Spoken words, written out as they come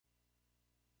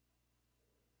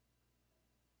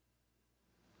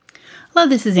Hello,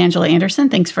 this is Angela Anderson.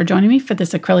 Thanks for joining me for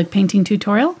this acrylic painting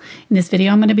tutorial. In this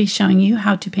video, I'm going to be showing you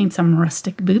how to paint some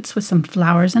rustic boots with some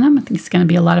flowers in them. I think it's going to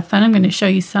be a lot of fun. I'm going to show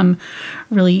you some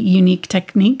really unique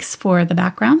techniques for the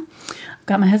background. I've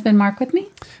got my husband Mark with me.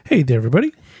 Hey there,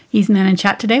 everybody. He's man in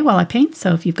chat today while I paint,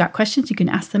 so if you've got questions, you can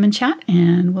ask them in chat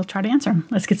and we'll try to answer them.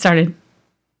 Let's get started.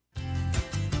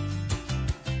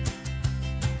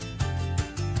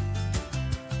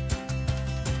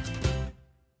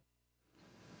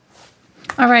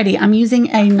 Alrighty, I'm using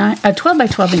a 12 by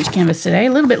 12 inch canvas today,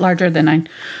 a little bit larger than I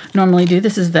normally do.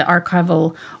 This is the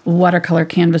Archival watercolor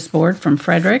canvas board from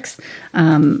Fredrix.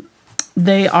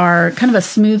 They are kind of a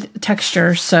smooth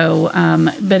texture, so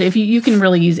but if you can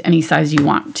really use any size you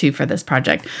want to for this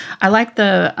project. I like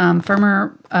the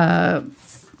firmer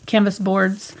canvas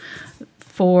boards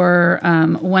for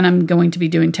when I'm going to be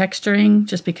doing texturing,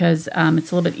 just because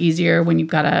it's a little bit easier when you've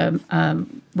got a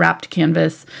wrapped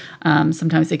canvas.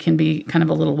 Sometimes they can be kind of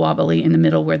a little wobbly in the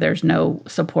middle where there's no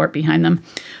support behind them.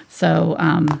 So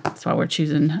that's why we're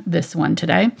choosing this one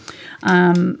today.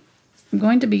 I'm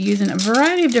going to be using a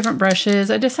variety of different brushes.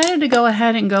 I decided to go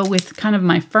ahead and go with kind of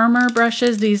my firmer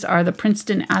brushes. These are the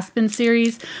Princeton Aspen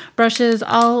series brushes.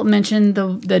 I'll mention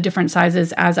the different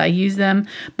sizes as I use them,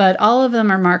 but all of them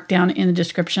are marked down in the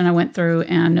description. I went through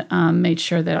and made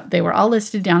sure that they were all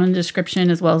listed down in the description,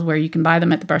 as well as where you can buy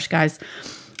them at the Brush Guys.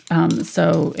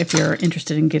 So if you're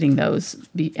interested in getting those,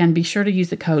 be sure to use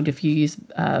the code if you use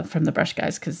from the Brush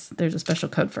Guys, because there's a special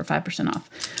code for 5% off.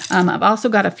 I've also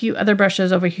got a few other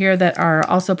brushes over here that are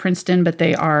also Princeton, but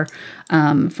they are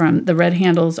from the red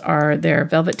handles are their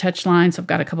VelvetTouch line. So I've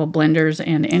got a couple blenders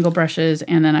and angle brushes,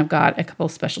 and then I've got a couple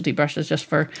specialty brushes just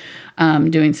for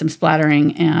doing some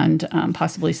splattering and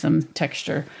possibly some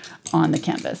texture on the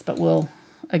canvas. But we'll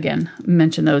again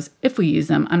mention those if we use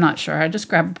them. I'm not sure. I just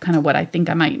grab kind of what I think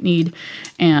I might need,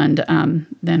 and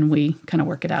then we kind of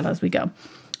work it out as we go.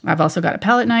 I've also got a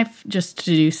palette knife just to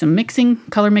do some mixing,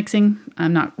 color mixing.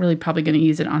 I'm not really probably going to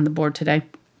use it on the board today.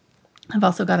 I've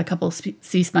also got a couple of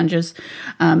sea sponges,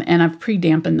 and I've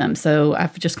pre-dampened them. So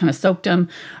I've just kind of soaked them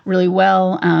really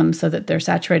well so that they're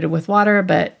saturated with water,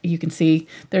 but you can see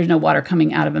there's no water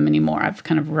coming out of them anymore. I've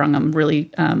kind of wrung them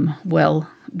really well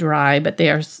dry, but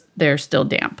they're still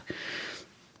damp.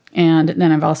 And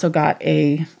then I've also got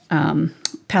a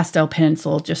pastel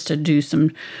pencil just to do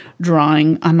some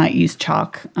drawing. I might use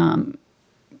chalk,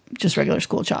 just regular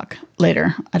school chalk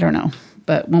later. I don't know,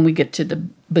 but when we get to the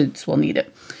boots, we'll need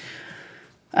it.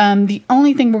 The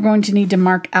only thing we're going to need to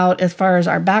mark out as far as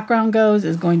our background goes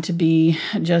is going to be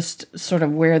just sort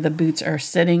of where the boots are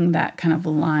sitting, that kind of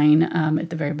line at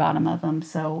the very bottom of them.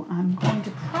 So I'm going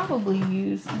to probably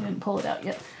use, I didn't pull it out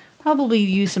yet, probably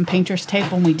use some painter's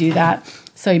tape when we do that.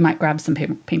 So you might grab some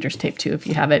painter's tape too if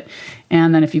you have it.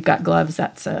 And then if you've got gloves,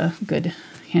 that's a good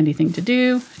handy thing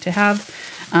to have.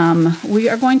 We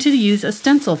are going to use a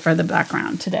stencil for the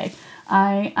background today.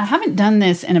 I haven't done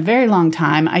this in a very long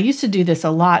time. I used to do this a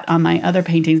lot on my other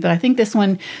paintings, but I think this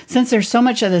one, since there's so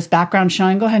much of this background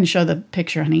showing, go ahead and show the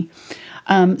picture, honey.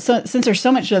 So since there's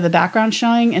so much of the background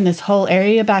showing in this whole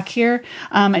area back here,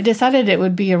 I decided it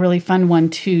would be a really fun one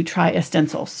to try a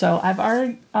stencil. So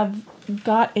I've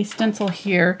got a stencil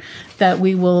here that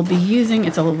we will be using.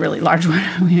 It's a really large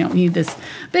one. We don't need this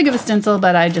big of a stencil,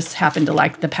 but I just happen to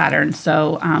like the pattern.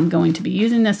 So I'm going to be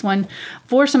using this one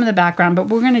for some of the background, but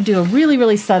we're going to do a really,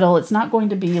 really subtle. It's not going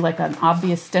to be like an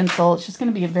obvious stencil. It's just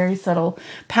going to be a very subtle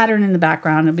pattern in the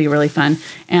background. It'll be really fun.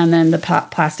 And then the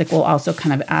plastic will also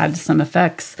kind of add some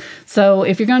effects. So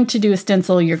if you're going to do a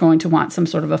stencil, you're going to want some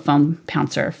sort of a foam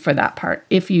pouncer for that part.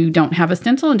 If you don't have a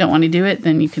stencil and don't want to do it,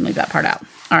 then you can leave that part out.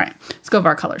 All right, let's go over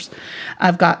our colors.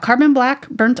 I've got Carbon Black,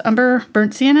 Burnt Umber,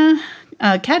 Burnt Sienna,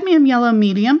 Cadmium Yellow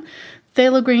Medium,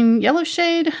 Phthalo Green Yellow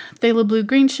Shade, Phthalo Blue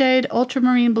Green Shade,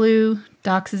 Ultramarine Blue,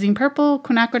 Dioxazine Purple,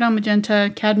 Quinacridone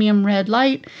Magenta, Cadmium Red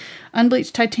Light,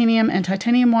 Unbleached Titanium, and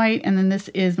Titanium White. And then this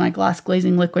is my gloss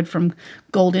glazing liquid from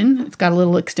Golden. It's got a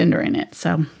little extender in it,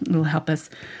 so it'll help us.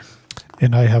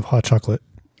 And I have hot chocolate.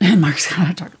 And Mark's got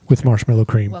hot chocolate. With marshmallow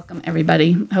cream. Welcome,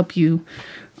 everybody. Hope you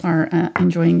are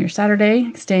enjoying your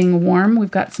Saturday, staying warm.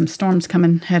 We've got some storms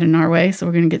coming heading our way, so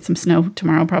we're going to get some snow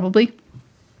tomorrow probably,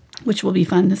 which will be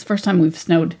fun. This is the first time we've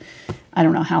snowed, I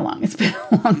don't know how long. It's been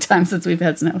a long time since we've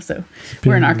had snow, so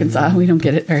we're in Arkansas. We don't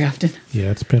get it very often.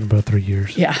 Yeah, it's been about 3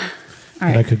 years. Yeah. All right.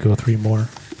 And I could go 3 more.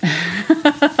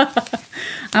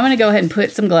 I'm going to go ahead and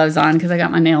put some gloves on because I got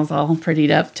my nails all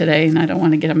prettied up today, and I don't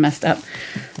want to get them messed up.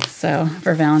 So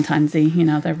for Valentine's Day, you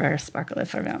know, they're very sparkly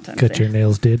for Valentine's Day. Got your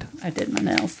nails did? I did my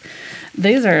nails.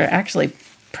 These are actually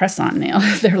press-on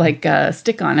nails. They're like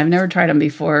stick-on. I've never tried them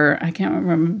before. I can't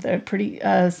remember. They're pretty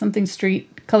something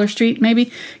street Color Street,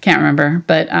 maybe. Can't remember.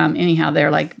 But anyhow,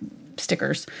 they're like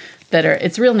stickers that are,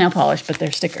 it's real nail polish, but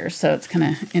they're stickers. So it's kind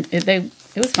of, it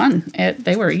was fun.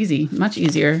 They were easy, much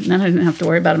easier. And then I didn't have to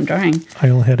worry about them drying. I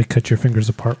only had to cut your fingers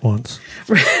apart once.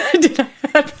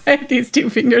 I had these 2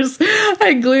 fingers.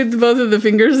 I glued both of the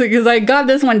fingers because I got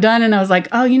this one done and I was like,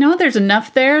 oh, you know, there's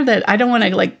enough there that I don't want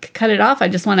to like cut it off. I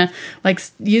just want to like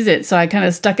use it. So I kind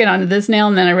of stuck it onto this nail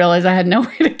and then I realized I had no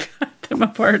way to cut them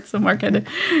apart. So Mark had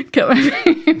to cut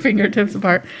my fingertips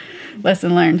apart.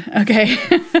 Lesson learned. Okay.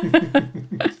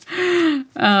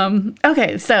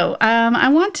 Okay, so I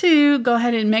want to go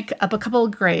ahead and make up a couple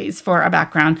of grays for our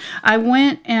background. I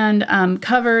went and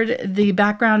covered the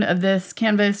background of this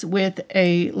canvas with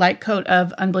a light coat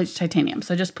of unbleached titanium.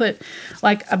 So just put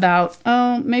like about,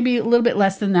 maybe a little bit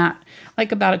less than that,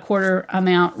 like about a quarter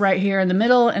amount right here in the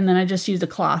middle. And then I just used a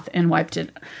cloth and wiped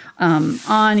it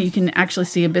on. You can actually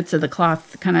see bits of the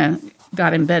cloth kind of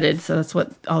got embedded, so that's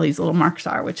what all these little marks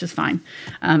are, which is fine.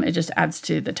 It just adds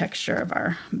to the texture of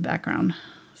our background.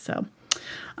 So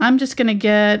I'm just gonna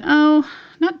get,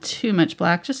 not too much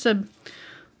black, just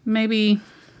maybe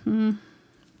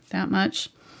that much.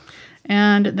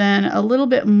 And then a little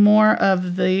bit more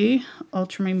of the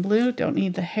ultramarine blue. Don't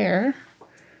need the hair.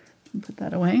 Put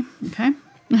that away, okay.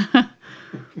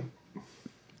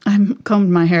 I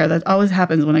combed my hair. That always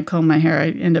happens when I comb my hair. I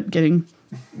end up getting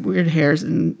weird hairs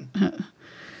and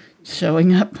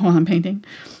showing up while I'm painting.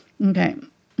 Okay.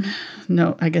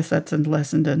 No, I guess that's a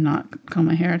lesson to not comb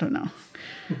my hair. I don't know.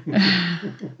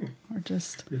 Or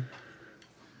just...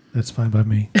 That's fine by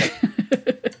me.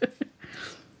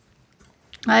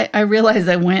 I realized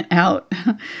I went out...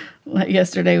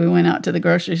 Yesterday we went out to the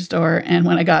grocery store, and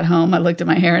when I got home, I looked at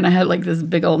my hair and I had like this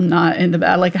big old knot in the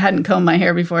back. Like I hadn't combed my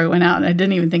hair before I went out, and I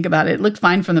didn't even think about it. It looked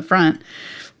fine from the front,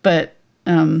 but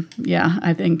yeah,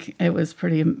 I think it was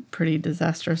pretty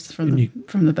disastrous from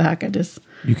the back.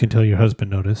 You can tell your husband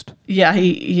noticed. Yeah,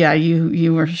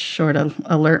 you were sure to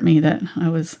alert me that I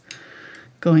was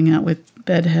going out with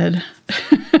bedhead.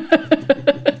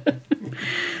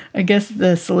 I guess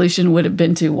the solution would have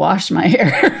been to wash my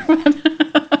hair.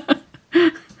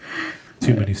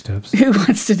 Too many steps. Who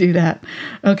wants to do that?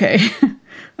 Okay.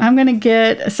 I'm going to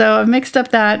get, so I've mixed up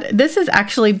that. This is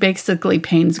actually basically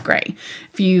Payne's Gray.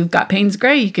 If you've got Payne's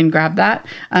Gray, you can grab that.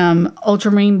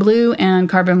 Ultramarine Blue and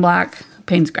Carbon Black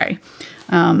Payne's Gray.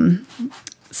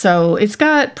 So it's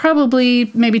got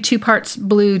probably maybe 2 parts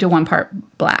blue to 1 part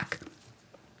black.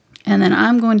 And then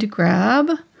I'm going to grab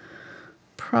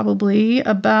probably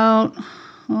about,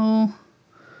 2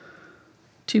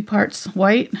 parts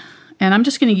white. And I'm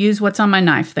just going to use what's on my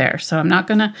knife there. So I'm not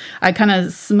going to, I kind of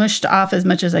smushed off as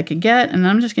much as I could get. And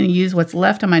I'm just going to use what's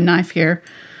left on my knife here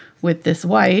with this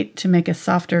white to make a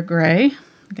softer gray.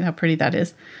 Look at how pretty that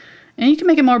is. And you can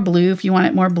make it more blue if you want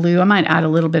it more blue. I might add a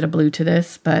little bit of blue to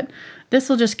this, but this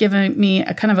will just give me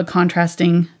a kind of a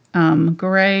contrasting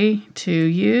gray to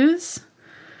use.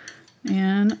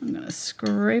 And I'm going to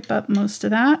scrape up most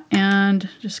of that and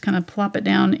just kind of plop it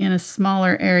down in a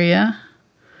smaller area.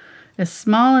 As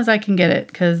small as I can get it,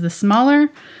 because the smaller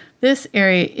this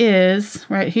area is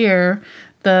right here,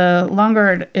 the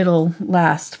longer it'll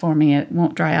last for me. It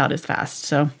won't dry out as fast.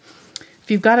 So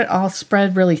if you've got it all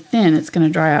spread really thin, it's going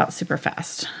to dry out super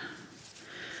fast.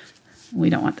 We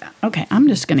don't want that. Okay, I'm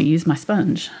just going to use my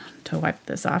sponge to wipe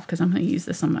this off because I'm going to use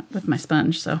this on with my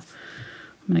sponge. So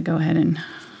I'm going to go ahead and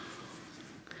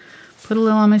put a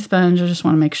little on my sponge. I just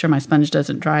want to make sure my sponge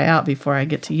doesn't dry out before I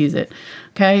get to use it.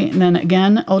 Okay, and then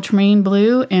again, ultramarine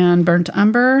blue and burnt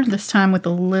umber, this time with a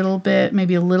little bit,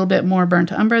 maybe a little bit more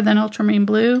burnt umber than ultramarine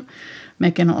blue.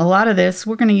 Making a lot of this.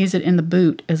 We're going to use it in the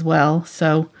boot as well.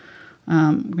 So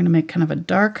we're going to make kind of a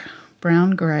dark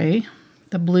brown gray.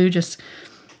 The blue just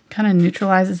kind of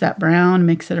neutralizes that brown,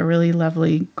 makes it a really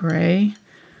lovely gray.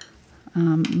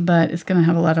 But it's going to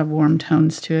have a lot of warm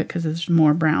tones to it because it's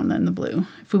more brown than the blue.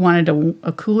 If we wanted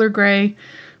a cooler gray,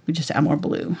 we just add more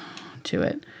blue to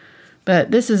it.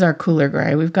 But this is our cooler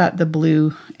gray. We've got the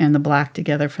blue and the black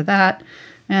together for that.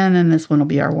 And then this one will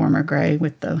be our warmer gray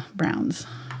with the browns.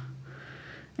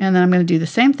 And then I'm going to do the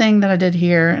same thing that I did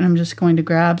here. And I'm just going to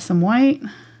grab some white,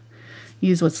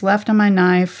 use what's left on my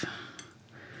knife,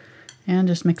 and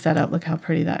just mix that up. Look how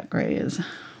pretty that gray is.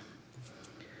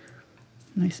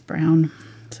 Nice brown.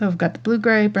 So I've got the blue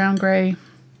gray, brown gray.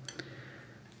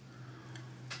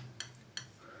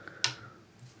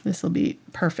 This will be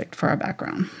perfect for our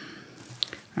background.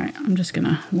 All right, I'm just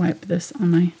gonna wipe this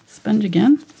on my sponge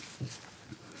again.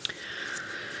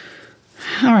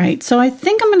 All right, so I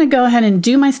think I'm going to go ahead and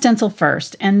do my stencil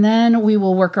first, and then we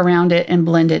will work around it and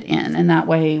blend it in. And that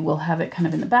way we'll have it kind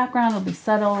of in the background, it'll be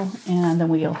subtle, and then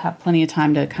we'll have plenty of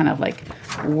time to kind of like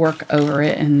work over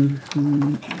it and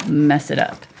mess it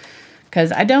up.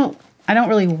 Because I don't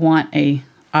really want a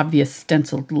obvious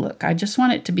stenciled look. I just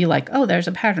want it to be like, oh, there's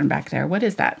a pattern back there. What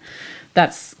is that?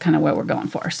 That's kind of what we're going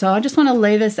for. So I just want to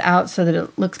lay this out so that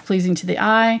it looks pleasing to the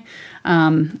eye.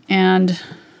 And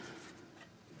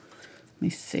let me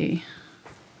see.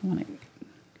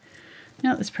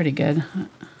 No, that's pretty good.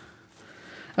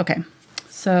 Okay,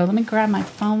 so let me grab my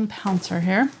foam pouncer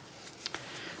here.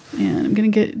 And I'm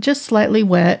going to get it just slightly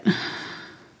wet.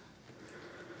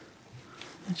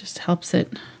 It just helps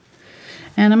it.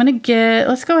 And I'm going to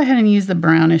let's go ahead and use the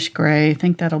brownish gray. I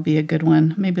think that'll be a good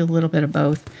one. Maybe a little bit of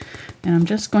both. And I'm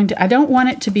just going to, I don't want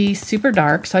it to be super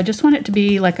dark, so I just want it to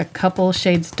be like a couple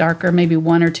shades darker, maybe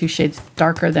 1 or 2 shades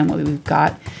darker than what we've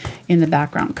got in the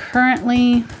background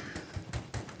currently.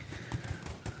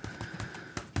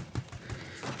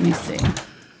 Let me see.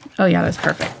 Oh yeah, that's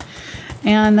perfect.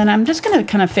 And then I'm just going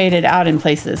to kind of fade it out in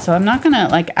places. So I'm not going to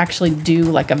like actually do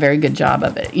like a very good job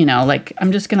of it. You know, like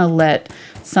I'm just going to let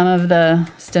some of the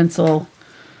stencil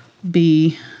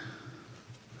be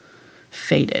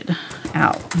faded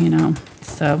out, you know.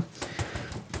 So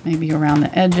maybe around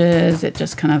the edges, it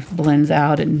just kind of blends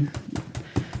out and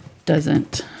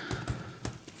doesn't,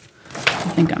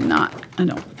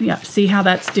 yeah, see how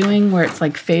that's doing where it's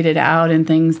like faded out and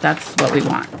things? That's what we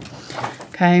want.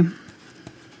 Okay.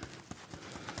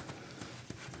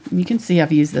 You can see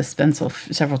I've used this pencil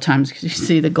several times because you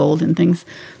see the gold and things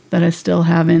that I still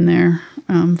have in there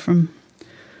from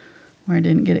where I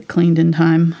didn't get it cleaned in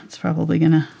time. It's probably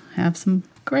going to have some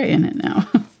gray in it now,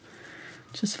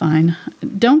 which is fine.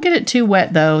 Don't get it too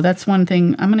wet though. That's one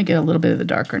thing. I'm going to get a little bit of the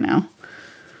darker now.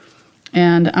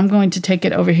 And I'm going to take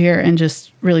it over here and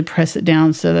just really press it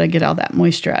down so that I get all that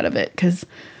moisture out of it. Because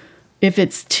if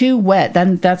it's too wet,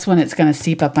 then that's when it's going to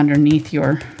seep up underneath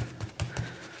your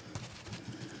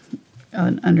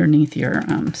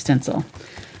stencil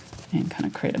and kind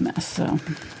of create a mess. So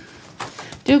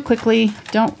do it quickly.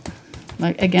 Don't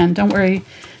worry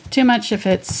too much if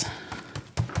it's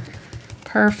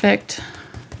perfect.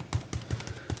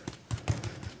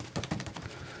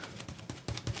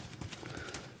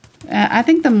 I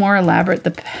think the more elaborate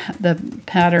the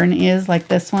pattern is, like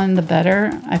this one, the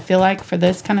better, I feel like, for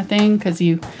this kind of thing, because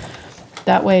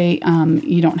that way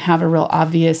you don't have a real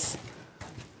obvious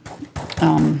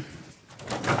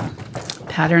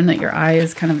pattern that your eye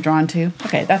is kind of drawn to.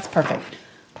 Okay, that's perfect.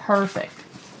 Perfect.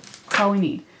 That's all we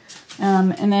need.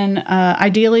 And then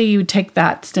ideally you take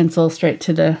that stencil straight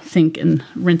to the sink and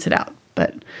rinse it out,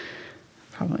 but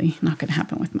probably not going to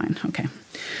happen with mine. Okay.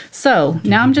 So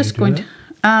now I'm just going to,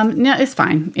 no, it's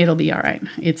fine. It'll be all right.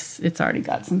 It's already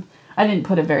got some, I didn't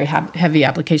put a very heavy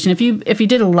application. If you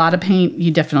did a lot of paint, you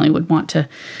definitely would want to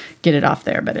get it off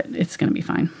there, but it's going to be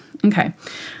fine. Okay.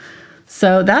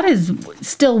 So that is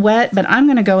still wet, but I'm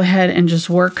going to go ahead and just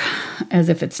work as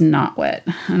if it's not wet.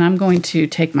 And I'm going to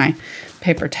take my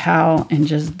paper towel and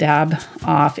just dab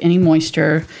off any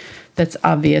moisture that's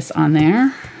obvious on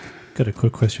there. Got a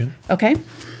quick question. Okay.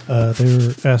 They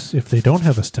were asked if they don't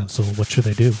have a stencil, what should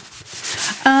they do?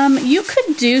 You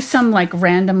could do some like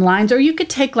random lines, or you could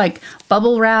take like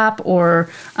bubble wrap, or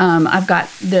I've got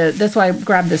that's why I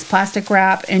grabbed this plastic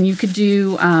wrap, and you could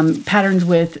do patterns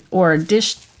with, or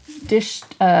dish.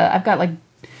 I've got like,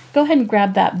 go ahead and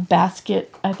grab that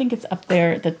basket. I think it's up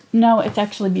there. No, it's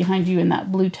actually behind you in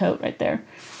that blue tote right there.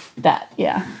 That,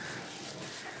 yeah.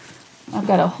 I've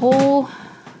got a whole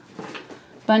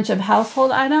bunch of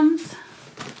household items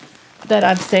that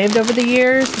I've saved over the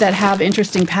years that have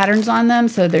interesting patterns on them.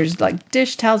 So there's like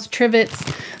dish towels, trivets,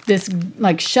 this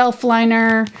like shelf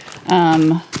liner,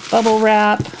 bubble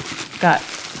wrap, got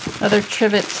other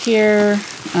trivets here,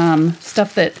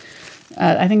 stuff that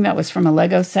I think that was from a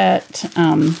Lego set.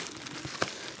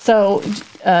 So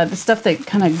the stuff that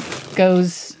kind of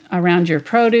goes around your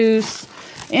produce,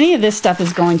 any of this stuff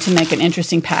is going to make an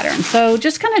interesting pattern. So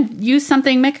just kind of use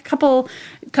something, make a couple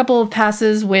of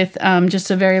passes with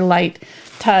just a very light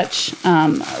touch.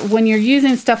 When you're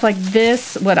using stuff like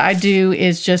this, what I do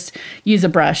is just use a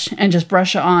brush and just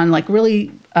brush it on like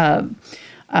really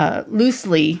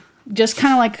loosely, just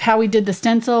kind of like how we did the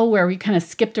stencil where we kind of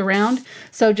skipped around.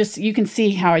 So just, you can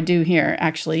see how I do here.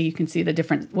 Actually, you can see the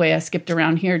different way I skipped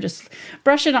around here. Just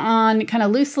brush it on kind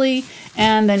of loosely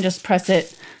and then just press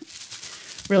it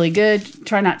really good.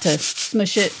 Try not to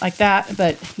smush it like that,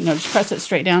 but just press it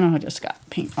straight down. Oh, I just got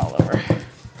paint all over.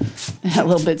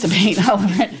 Little bits of paint all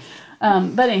over it.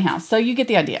 But anyhow, so you get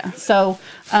the idea. So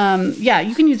yeah,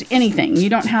 you can use anything. You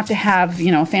don't have to have,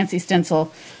 you know, a fancy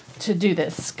stencil to do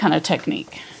this kind of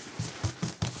technique.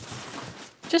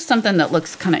 Just something that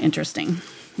looks kind of interesting.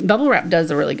 Bubble wrap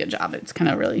does a really good job. It's kind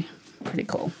of really pretty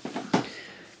cool.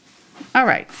 All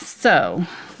right, so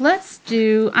let's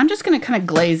do, I'm just going to kind of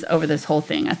glaze over this whole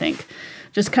thing, I think.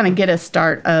 Just kind of get a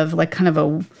start of like kind of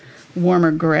a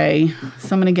warmer gray.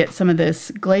 So I'm going to get some of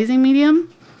this glazing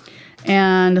medium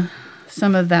and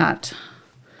some of that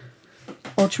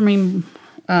ultramarine,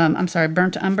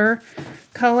 burnt umber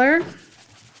color.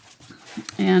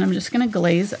 And I'm just going to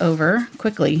glaze over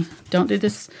quickly. Don't do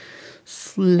this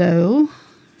slow.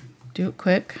 Do it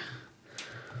quick.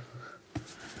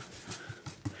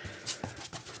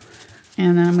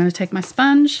 And then I'm going to take my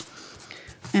sponge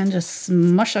and just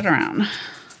smush it around.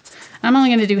 I'm only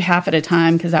going to do half at a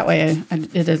time because that way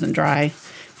it doesn't dry.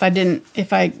 If I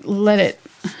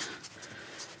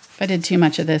did too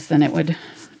much of this, then it would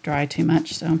dry too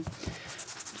much. So I'm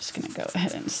just going to go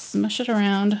ahead and smush it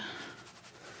around.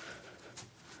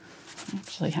 I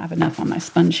actually have enough on my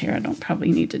sponge here. I don't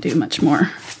probably need to do much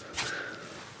more.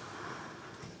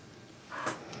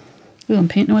 Ooh, I'm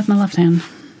painting with my left hand.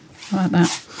 How about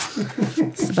that?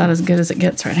 It's about as good as it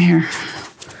gets right here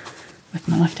with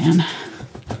my left hand.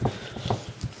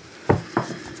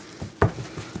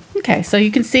 Okay, so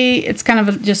you can see it's kind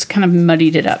of just kind of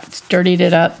muddied it up. It's dirtied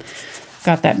it up.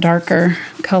 Got that darker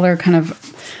color kind of,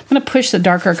 I'm going to push the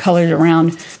darker colors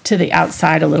around to the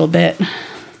outside a little bit.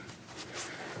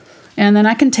 And then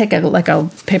I can take like a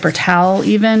paper towel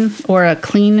even, or a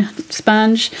clean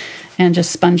sponge, and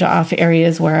just sponge off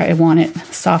areas where I want it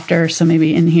softer. So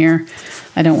maybe in here,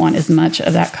 I don't want as much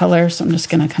of that color. So I'm just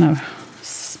going to kind of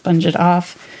sponge it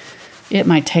off. It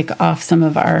might take off some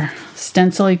of our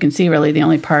stencil. You can see really the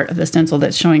only part of the stencil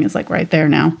that's showing is like right there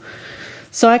now.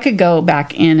 So I could go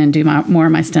back in and do more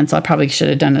of my stencil. I probably should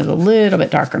have done it a little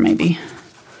bit darker maybe.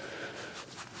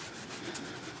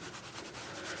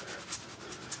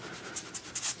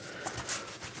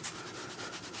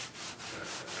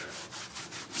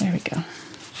 There we go.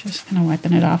 Just kind of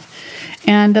wiping it off.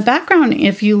 And the background,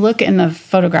 if you look in the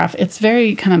photograph, it's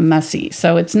very kind of messy.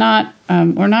 So it's not,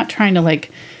 we're not trying to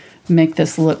like make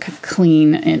this look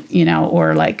clean and, you know,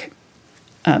 or like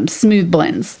smooth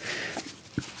blends.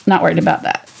 Not worried about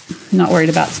that. Not worried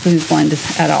about smooth blend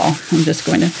at all. I'm just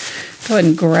going to go ahead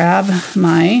and grab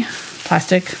my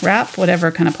plastic wrap,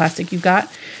 whatever kind of plastic you've got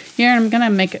here. I'm going to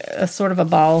make a sort of a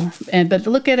ball, but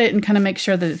look at it and kind of make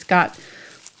sure that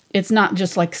it's not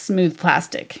just like smooth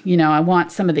plastic. You know, I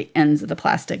want some of the ends of the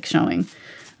plastic showing.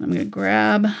 I'm going to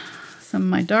grab some of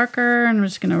my darker, and I'm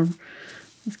just going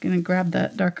to grab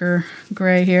that darker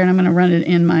gray here, and I'm going to run it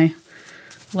in my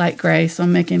light gray. So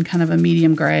I'm making kind of a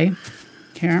medium gray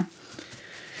here.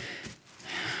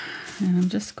 And I'm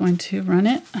just going to run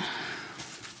it. I'm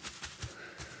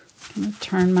going to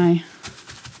turn my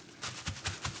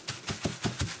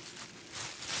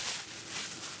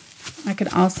I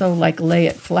could also like lay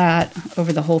it flat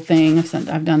over the whole thing.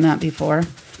 I've done that before.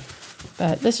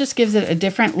 But this just gives it a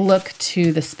different look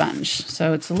to the sponge.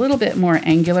 So it's a little bit more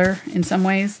angular in some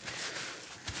ways,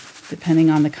 depending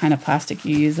on the kind of plastic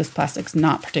you use. This plastic's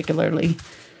not particularly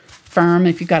firm.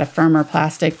 If you've got a firmer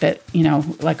plastic that, you know,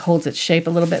 like holds its shape a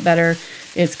little bit better,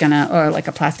 it's gonna, or like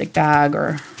a plastic bag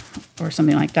or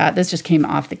something like that. This just came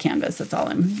off the canvas. That's all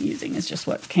I'm using. It's just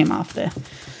what came off the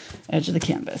edge of the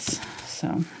canvas.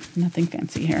 So nothing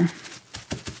fancy here.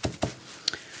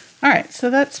 All right, so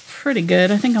that's pretty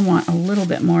good. I think I want a little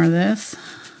bit more of this.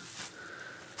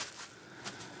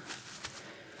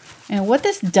 And what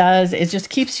this does is just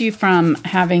keeps you from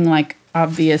having like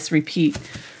obvious repeat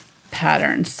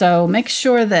patterns. So make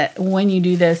sure that when you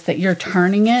do this that you're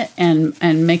turning it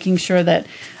and making sure that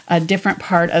a different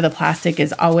part of the plastic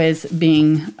is always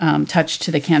being touched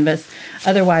to the canvas.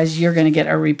 Otherwise, you're going to get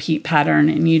a repeat pattern,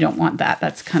 and you don't want that.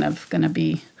 That's kind of going to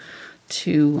be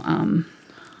too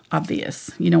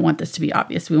obvious. You don't want this to be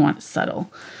obvious. We want it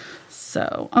subtle.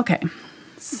 So, okay.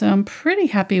 So I'm pretty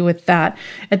happy with that.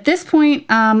 At this point,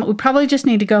 we probably just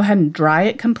need to go ahead and dry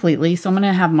it completely. So I'm going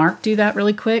to have Mark do that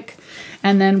really quick,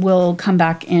 and then we'll come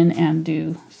back in and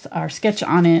do our sketch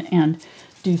on it and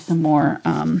do some more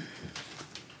on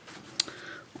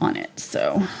it.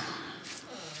 So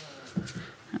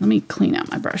let me clean out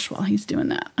my brush while he's doing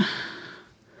that.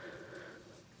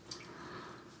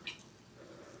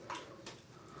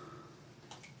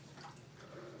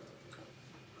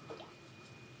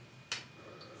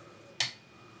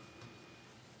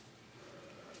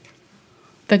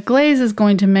 The glaze is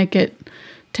going to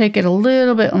take it a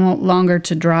little bit longer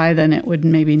to dry than it would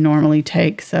maybe normally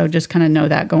take. So just kind of know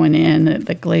that going in, that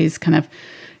the glaze kind of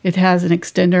it has an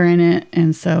extender in it,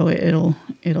 and so it'll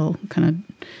kind of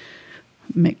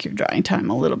make your drying time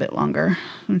a little bit longer.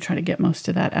 I'm going to try to get most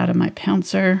of that out of my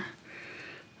Pouncer.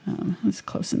 That's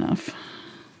close enough.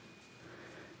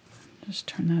 Just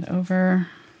turn that over.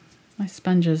 My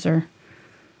sponges are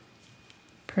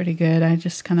pretty good. I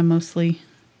just kind of mostly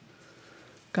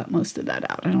got most of that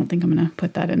out. I don't think I'm going to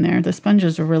put that in there. The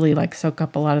sponges will really like soak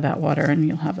up a lot of that water, and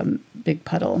you'll have a big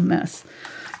puddle mess.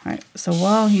 All right, so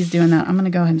while he's doing that, I'm going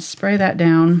to go ahead and spray that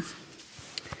down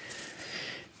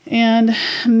and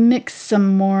mix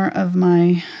some more of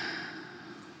my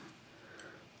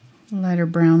lighter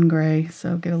brown gray.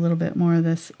 So get a little bit more of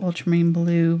this Ultramarine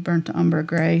Blue burnt umber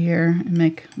gray here and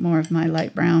make more of my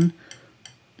light brown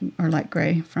or light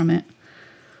gray from it.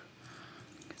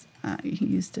 I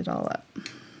used it all up.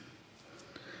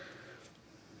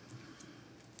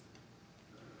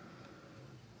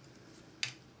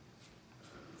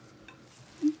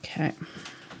 Okay.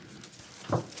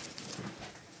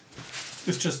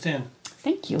 It's just in.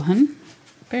 Thank you, hun.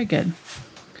 Very good.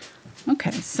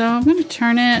 Okay, so I'm going to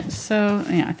turn it, so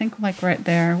yeah, I think like right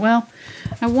there. Well,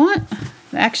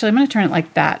 actually I'm going to turn it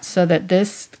like that so that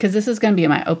this, because this is going to be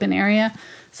in my open area,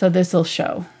 so this will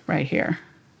show right here.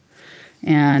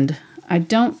 And I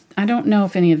don't know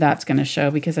if any of that's going to show,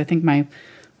 because I think my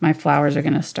flowers are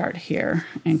going to start here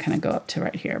and kind of go up to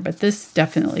right here, but this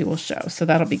definitely will show, so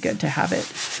that'll be good to have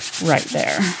it right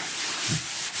there.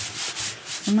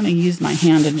 I'm going to use my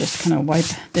hand and just kind of wipe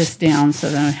this down so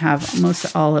that I have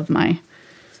most all of my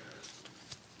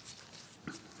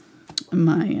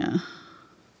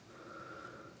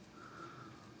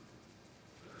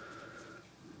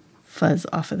fuzz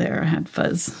off of there. I had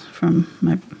fuzz from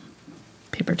my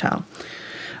paper towel.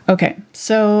 Okay,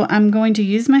 so I'm going to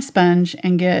use my sponge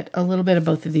and get a little bit of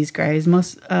both of these grays.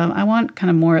 I want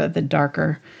kind of more of the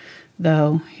darker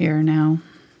though here now.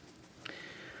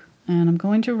 And I'm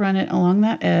going to run it along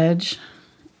that edge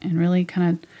and really kind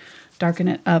of darken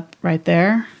it up right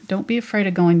there. Don't be afraid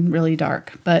of going really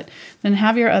dark, but then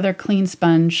have your other clean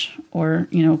sponge or,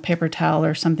 paper towel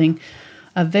or something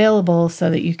available so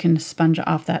that you can sponge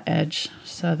off that edge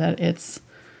so that it's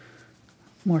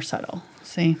more subtle.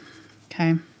 See?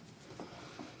 Okay.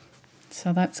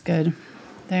 So that's good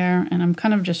there. And I'm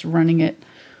kind of just running it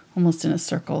almost in a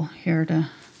circle here to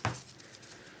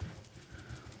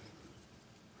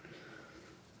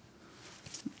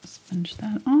sponge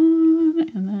that on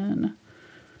and then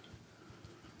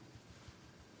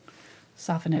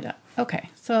soften it up. Okay,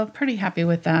 so pretty happy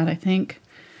with that, I think.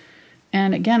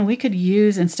 And again, we could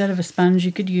use, instead of a sponge,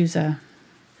 you could use a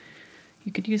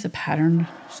pattern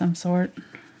of some sort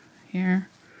here.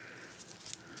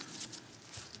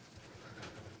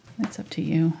 It's up to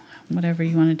you, whatever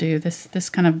you want to do. This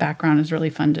kind of background is really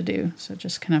fun to do, so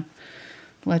just kind of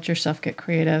let yourself get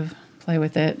creative. Play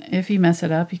with it. If you mess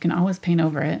it up, you can always paint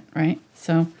over it, right?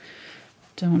 So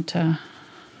don't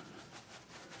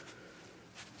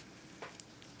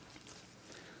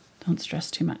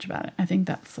stress too much about it. I think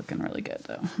that's looking really good,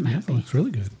 though. Yeah, it looks really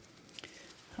good.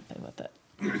 Happy with it.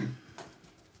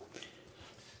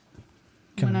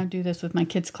 When I do this with my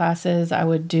kids' classes, I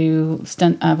would do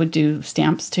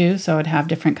stamps too. So I would have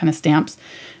different kind of stamps,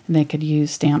 and they could use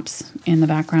stamps in the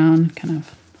background, kind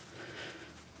of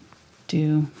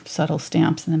do subtle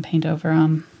stamps and then paint over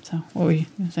them. So what were you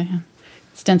going to say?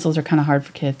 Stencils are kind of hard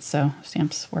for kids, so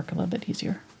stamps work a little bit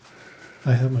easier.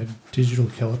 I have my digital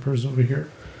calipers over here.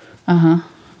 Uh-huh.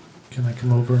 Can I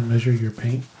come over and measure your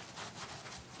paint?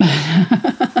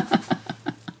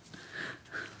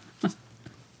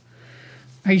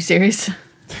 Are you serious?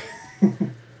 I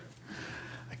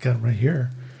got them right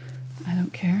here. I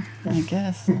don't care, I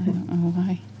guess. I don't know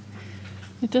why.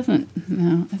 It doesn't,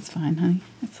 no, it's fine, honey.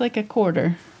 It's like a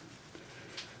quarter.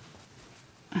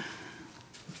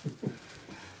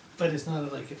 But it's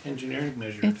not like an engineering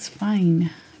measure. It's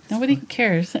fine. Nobody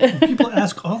cares. People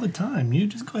ask all the time. You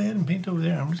just go ahead and paint over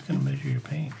there. I'm just going to measure your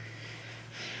paint.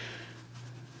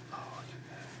 Oh,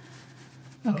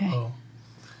 look at that. Okay. Uh-oh.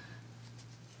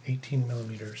 18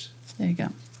 millimeters. There you go.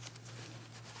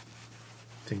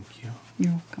 Thank you.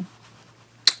 You're welcome.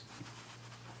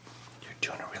 You're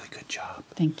doing a really good job.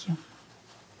 Thank you.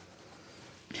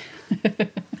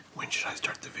 When should I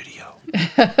start the video?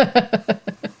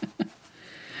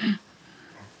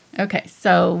 Okay,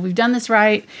 so we've done this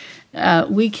right.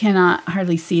 We cannot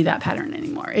hardly see that pattern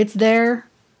anymore. It's there.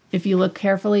 If you look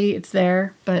carefully, it's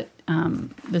there, but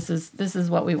this is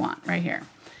what we want right here.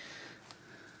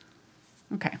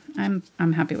 Okay,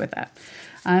 I'm happy with that.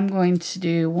 I'm going to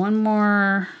do one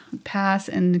more pass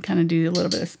and kind of do a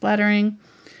little bit of splattering.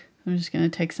 I'm just going to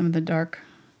take some of the dark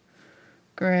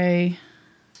gray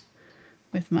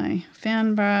with my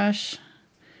fan brush.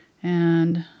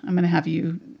 And I'm going to have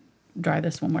you dry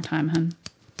this one more time, hun.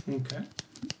 Okay.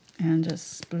 And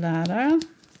just splatter.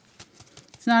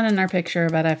 It's not in our picture,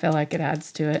 but I feel like it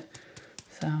adds to it.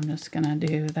 So I'm just going to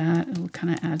do that. It'll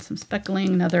kind of add some speckling,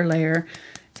 another layer.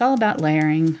 It's all about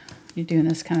layering. You're doing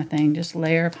this kind of thing, just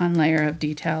layer upon layer of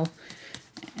detail.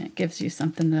 And it gives you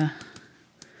something to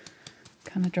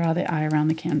kind of draw the eye around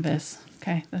the canvas.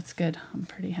 Okay, that's good. I'm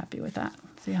pretty happy with that.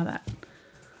 See how that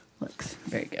looks.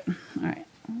 Very good. All right,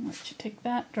 I'll let you take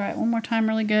that, dry it one more time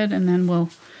really good, and then we'll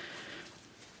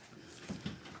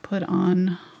put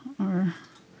on our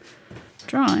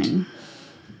drawing.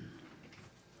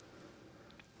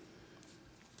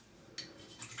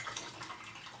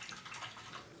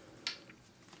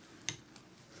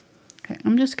 Okay,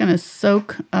 I'm just going to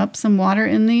soak up some water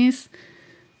in these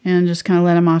and just kind of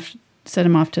let them off, set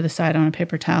them off to the side on a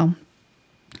paper towel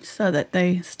so that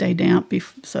they stay damp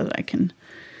so that I can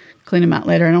clean them out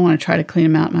later. I don't want to try to clean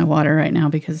them out in my water right now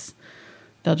because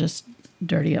they'll just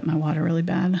dirty up my water really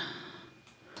bad.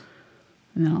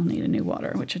 And then I'll need a new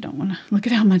water, which I don't want to. Look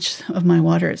at how much of my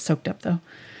water is soaked up, though.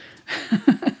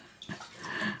 I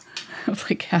have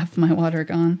like half my water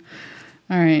gone.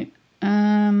 All right.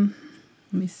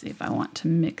 Let me see if I want to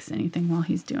mix anything while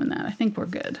he's doing that. I think we're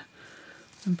good.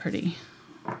 I'm pretty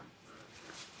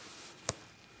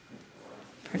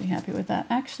happy with that.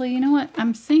 Actually, you know what?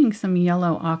 I'm seeing some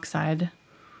yellow oxide.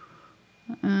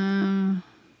 But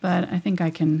I think I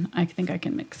can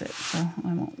mix it, so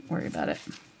I won't worry about it.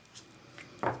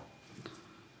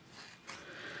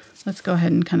 Let's go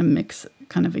ahead and kind of mix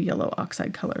kind of a yellow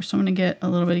oxide color. So I'm going to get a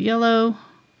little bit of yellow.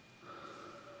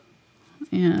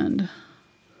 And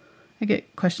I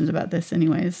get questions about this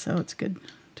anyways, so it's good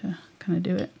to kind of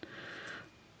do it.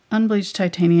 Unbleached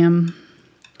Titanium.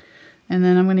 And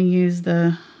then I'm going to use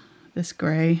this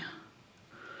gray.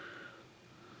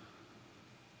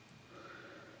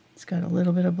 It's got a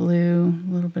little bit of blue,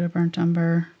 a little bit of burnt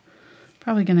umber.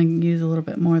 Probably going to use a little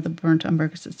bit more of the burnt umber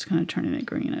because it's kind of turning it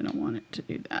green. I don't want it to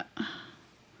do that.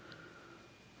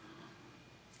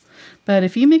 But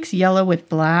if you mix yellow with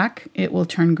black, it will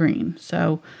turn green.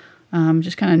 So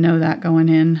just kind of know that going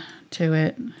in to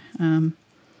it.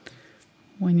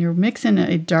 When you're mixing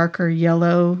a darker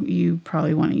yellow, you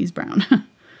probably want to use brown.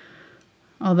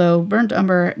 Although burnt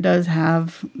umber does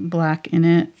have black in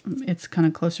it. It's kind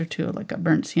of closer to like a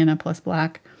burnt sienna plus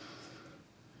black.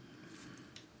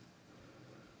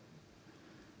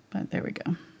 But there we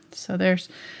go. So this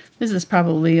is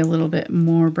probably a little bit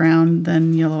more brown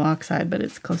than yellow oxide, but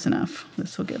it's close enough.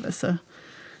 This will give us a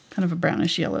kind of a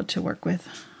brownish yellow to work with.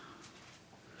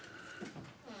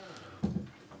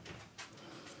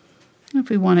 If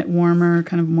we want it warmer,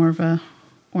 kind of more of a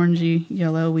orangey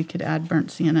yellow, we could add burnt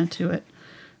sienna to it.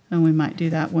 And we might do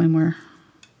that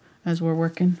as we're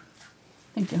working.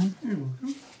 Thank you. You're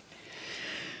welcome.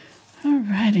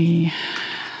 Alrighty.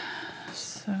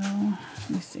 So let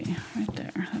me see, right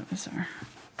there. That was our.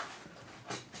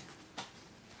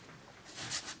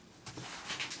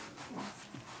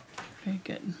 Very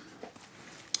good.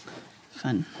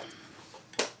 Fun.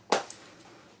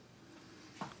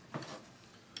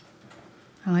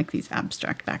 I like these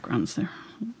abstract backgrounds. They're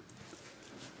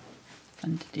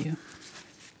fun to do.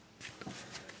 All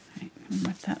right,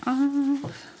 wipe that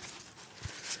off.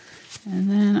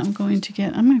 And then I'm going to go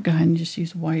ahead and just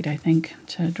use white, I think,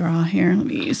 to draw here. Let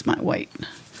me use my white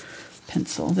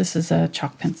pencil. This is a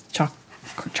charcoal.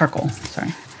 Sorry,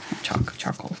 not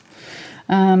charcoal.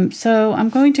 So I'm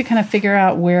going to kind of figure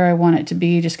out where I want it to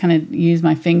be. Just kind of use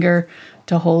my finger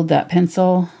to hold that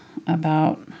pencil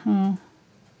about an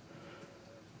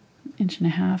inch and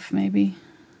a half, maybe,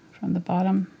 from the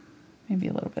bottom. Maybe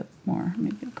a little bit more,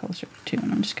 maybe closer to 2.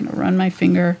 And I'm just going to run my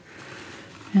finger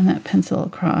and that pencil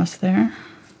across there.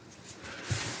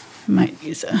 I might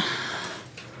use a...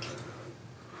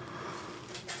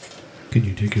 Can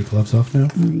you take your gloves off now?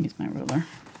 I'm going to use my ruler.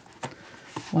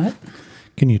 What?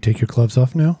 Can you take your gloves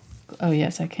off now? Oh,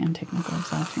 yes, I can take my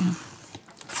gloves off, yeah.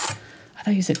 I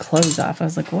thought you said clothes off. I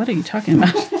was like, what are you talking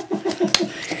about?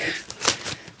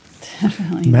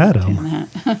 Definitely Madam. doing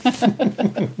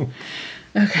that.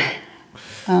 Okay.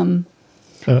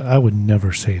 I would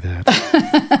never say that.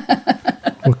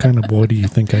 What kind of boy do you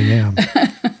think I am?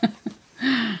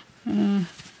 No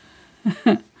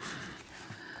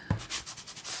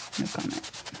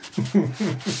comment.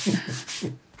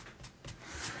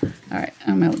 All right,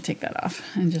 I'm going to take that off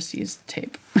and just use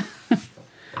tape.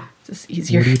 Just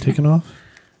easier. What are you taking off?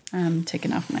 I'm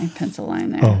taking off my pencil line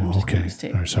there. Oh, okay.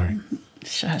 All right, sorry.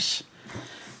 Shush.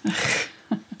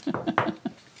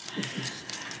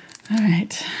 All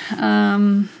right.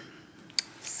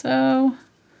 So I'm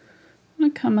going to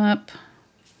gonna come up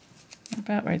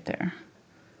about right there.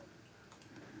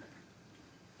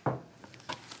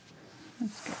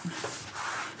 That's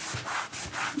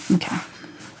good. Okay.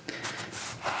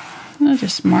 I'll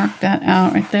just mark that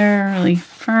out right there, really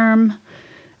firm.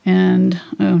 And,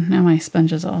 oh, now my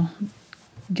sponge is all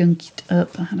gunked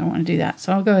up. I don't want to do that.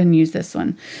 So I'll go ahead and use this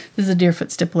one. This is a Deerfoot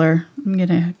Stippler. I'm going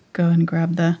to go and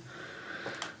grab the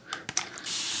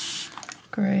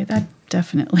gray. That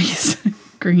definitely is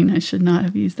green. I should not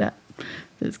have used that.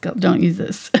 Don't use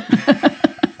this.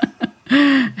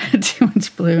 Too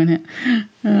much blue in it.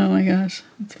 Oh my gosh,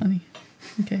 that's funny.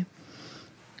 Okay.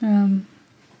 I'm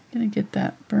going to get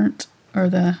that burnt, or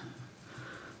the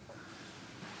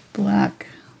black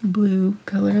blue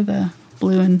color, the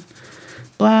blue and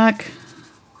black.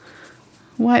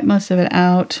 Wipe most of it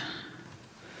out,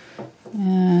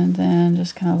 and then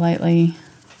just kind of lightly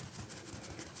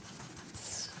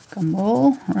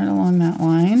scumble right along that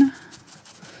line.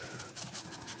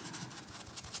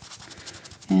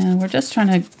 And we're just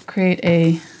trying to create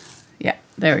a, yeah,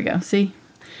 there we go. See,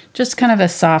 just kind of a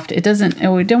soft, it doesn't,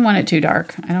 we don't want it too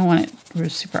dark. I don't want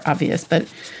it super obvious, but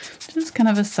just kind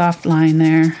of a soft line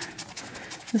there.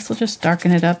 This will just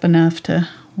darken it up enough to,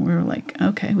 we're like,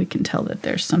 okay, we can tell that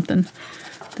there's something,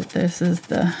 that this is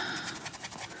the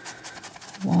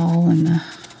wall and the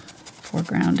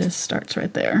foreground starts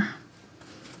right there.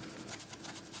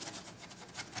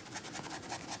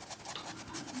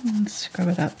 And scrub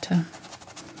it up to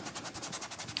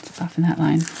soften that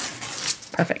line.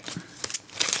 Perfect.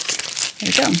 There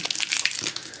we go.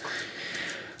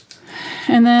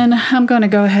 And then I'm going to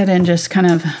go ahead and just kind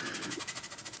of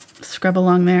scrub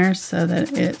along there so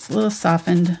that it's a little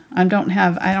softened. I don't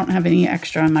have any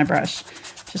extra on my brush.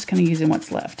 Just kind of using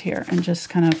what's left here and just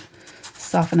kind of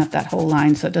soften up that whole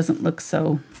line so it doesn't look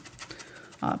so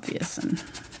obvious and,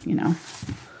 you know,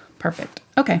 perfect.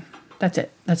 Okay, that's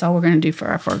it. That's all we're going to do for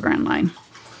our foreground line.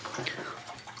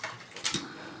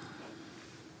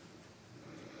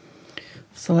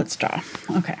 So let's draw.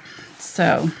 Okay,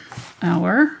 so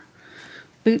our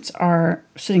boots are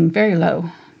sitting very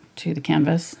low to the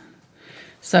canvas.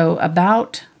 So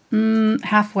about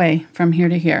halfway from here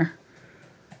to here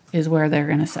is where they're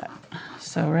going to sit.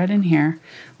 So right in here.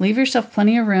 Leave yourself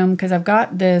plenty of room because I've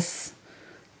got this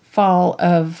fall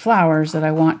of flowers that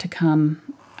I want to come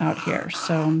out here.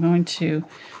 So I'm going to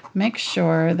make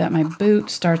sure that my boot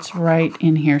starts right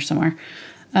in here somewhere.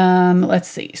 Let's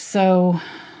see. So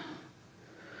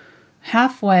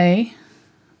halfway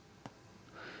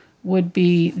would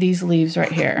be these leaves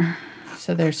right here.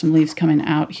 So there's some leaves coming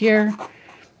out here.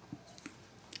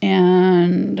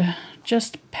 And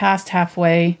just past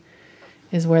halfway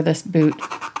is where this boot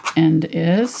end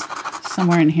is,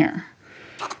 somewhere in here.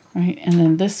 Right, and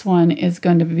then this one is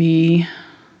going to be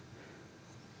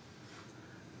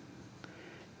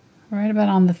right about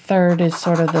on the third is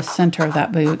sort of the center of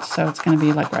that boot. So it's going to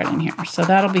be like right in here. So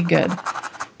that'll be good.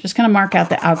 Just kind of mark out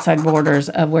the outside borders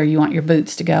of where you want your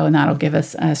boots to go, and that'll give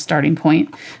us a starting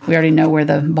point. We already know where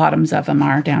the bottoms of them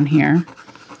are down here.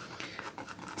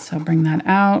 So bring that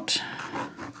out.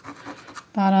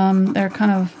 Bottom, they're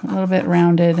kind of a little bit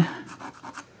rounded.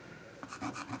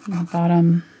 The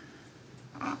bottom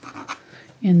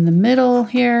in the middle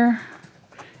here,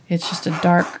 it's just a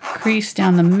dark crease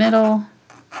down the middle.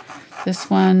 This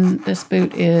one, this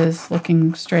boot is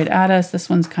looking straight at us. This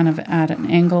one's kind of at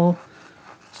an angle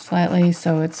slightly,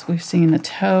 so we've seen the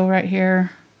toe right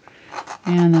here,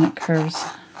 and then it curves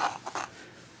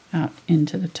out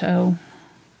into the toe.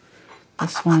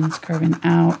 This one's curving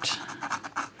out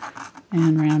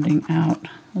and rounding out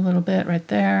a little bit right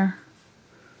there.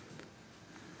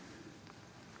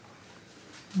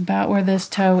 About where this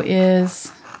toe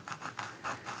is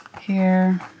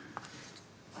here.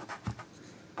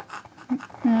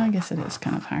 Well, I guess it is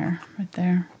kind of higher right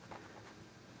there.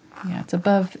 Yeah,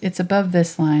 it's above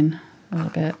this line a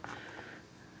little bit.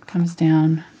 Comes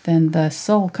down, then the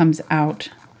sole comes out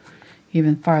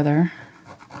even farther.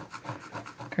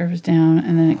 Curves down,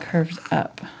 and then it curves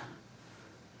up.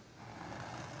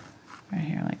 Right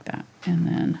here like that. And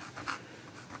then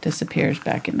disappears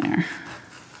back in there.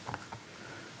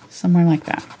 Somewhere like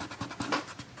that.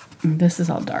 And this is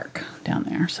all dark down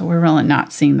there. So we're really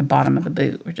not seeing the bottom of the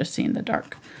boot. We're just seeing the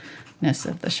darkness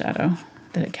of the shadow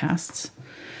that it casts.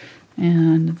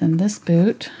 And then this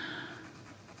boot,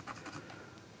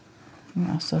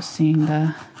 we're also seeing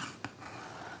the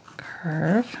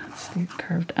curve. See,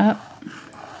 curved up.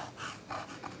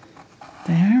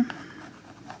 There.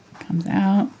 Comes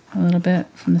out a little bit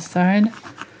from the side.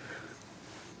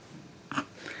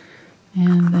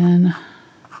 And then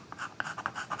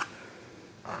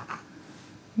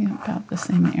about the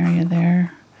same area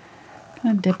there. Kind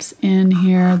dips in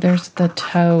here. There's the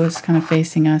toe is kind of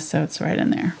facing us, so it's right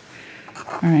in there.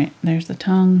 All right, there's the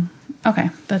tongue. Okay,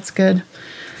 that's good.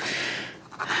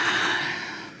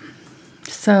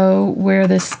 So where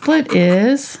the split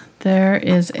is, there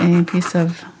is a piece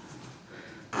of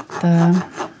the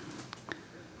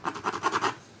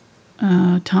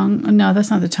tongue. No, that's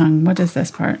not the tongue. What is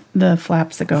this part? The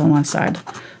flaps that go on one side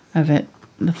of it.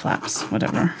 The flaps,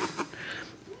 whatever.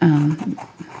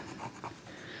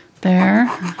 There,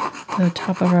 the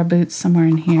top of our boots somewhere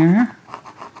in here.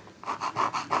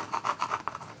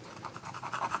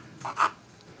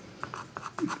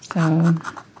 So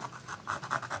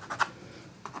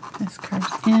this curves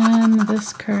in,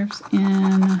 this curves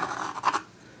in.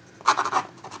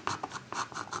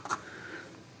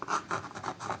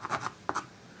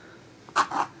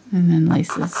 And then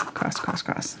laces, cross, cross,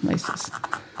 cross, laces.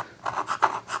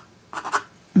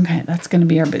 Okay, that's going to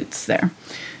be our boots there.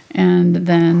 And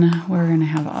then we're going to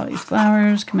have all these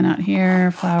flowers coming out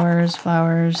here. Flowers,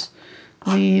 flowers,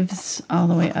 leaves, all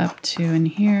the way up to in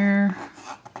here.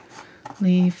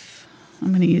 Leaf. I'm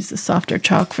going to use the softer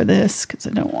chalk for this because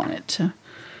I don't want it to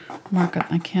mark up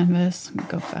my canvas. I'm going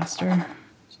to go faster.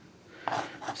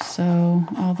 So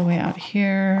all the way out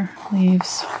here,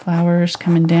 leaves, flowers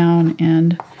coming down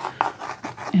and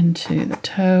into the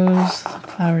toes.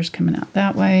 Flowers coming out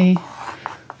that way.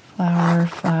 Flower,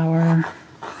 flower,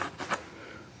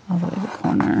 all the way to the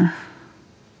corner.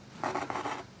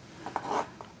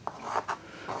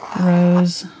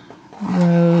 Rose,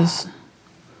 rose,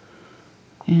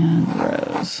 and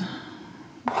rose.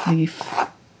 Leaf.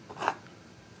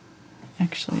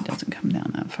 Actually, it doesn't come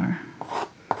down that far.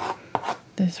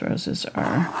 These roses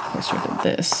are closer to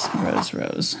this. Rose,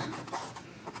 rose.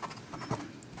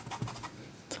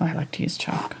 That's why I like to use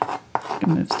chalk. You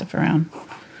can move stuff around.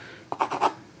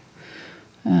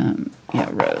 Yeah,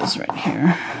 rose right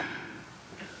here.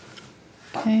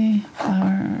 Okay,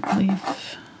 flower,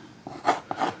 leaf,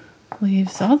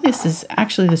 leaves. All this is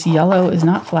actually, this yellow is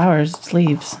not flowers, it's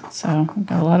leaves. So we've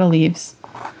got a lot of leaves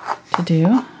to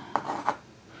do.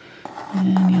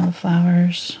 And yellow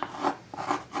flowers.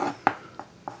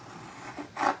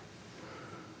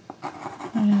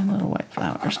 And little white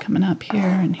flowers coming up here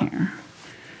and here.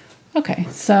 Okay,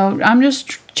 so I'm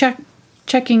just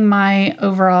checking my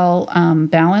overall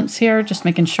balance here, just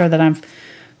making sure that I've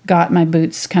got my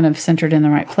boots kind of centered in the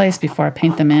right place before I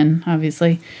paint them in,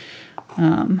 obviously.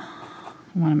 I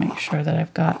want to make sure that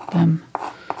I've got them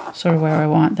sort of where I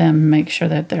want them, make sure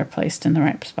that they're placed in the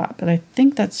right spot. But I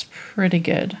think that's pretty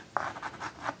good.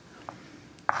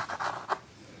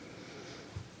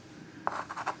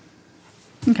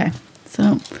 Okay,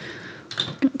 so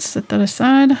let's set that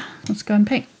aside. Let's go and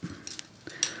paint.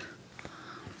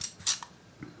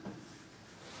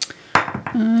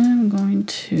 I'm going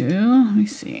to, let me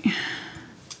see. I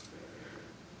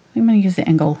think I'm going to use the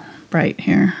angle bright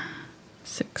here,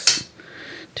 6,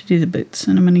 to do the boots.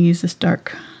 And I'm going to use this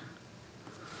dark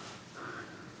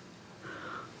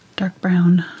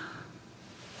brown.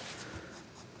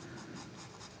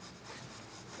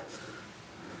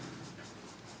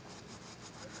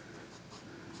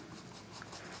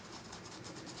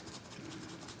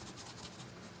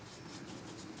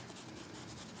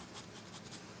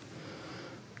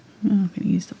 I'm going to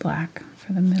use the black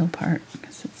for the middle part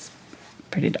because it's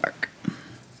pretty dark.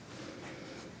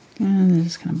 And I'm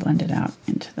just going to blend it out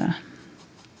into the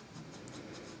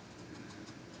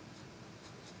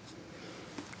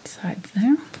sides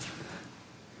there.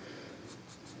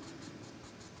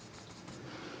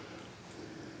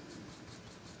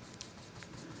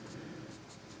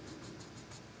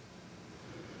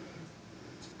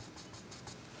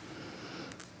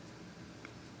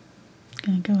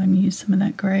 Gonna go and use some of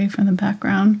that gray from the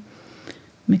background,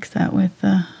 mix that with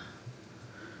the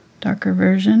darker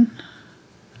version,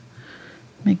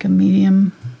 make a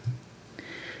medium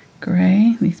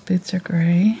gray. These boots are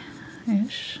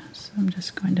gray-ish, so I'm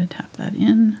just going to tap that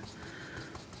in.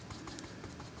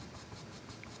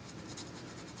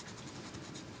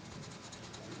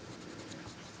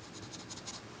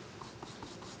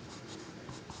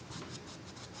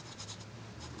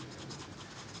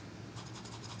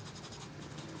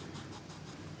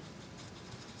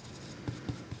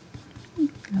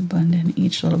 Blend in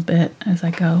each little bit as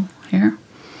I go here.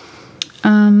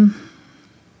 I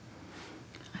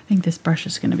think this brush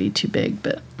is going to be too big,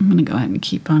 but I'm going to go ahead and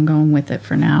keep on going with it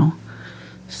for now.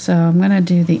 So I'm going to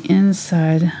do the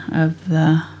inside of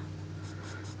the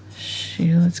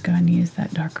shoe. Let's go and use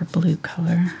that darker blue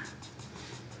color.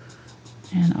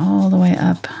 And all the way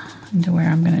up into where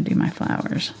I'm going to do my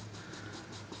flowers.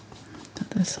 So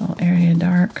this whole area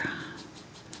dark.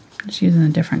 I'm just using a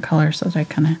different color so that I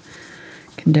kind of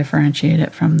can differentiate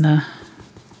it from the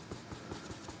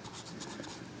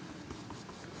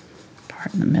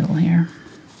part in the middle here.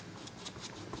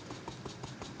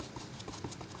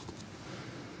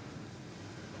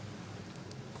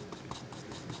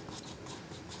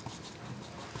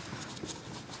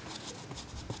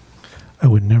 I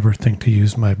would never think to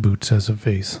use my boots as a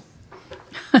vase.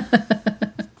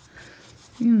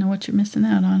 You know what you're missing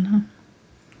out on, huh?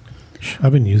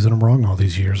 I've been using them wrong all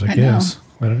these years, I guess.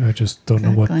 I just don't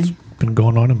know what's been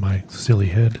going on in my silly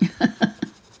head.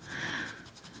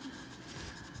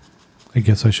 I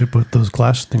guess I should put those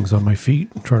glass things on my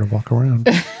feet and try to walk around.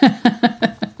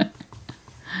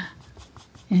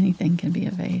 Anything can be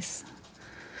a vase.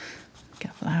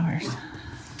 Got flowers.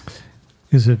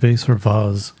 Is it vase or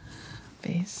vase?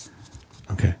 Vase.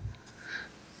 Okay.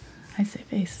 I say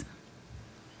vase.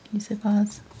 You say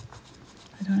vase?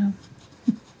 I don't know.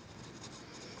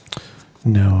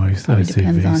 No, I say vase.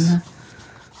 Depends on the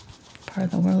part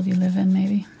of the world you live in,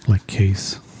 maybe. Like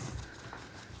case.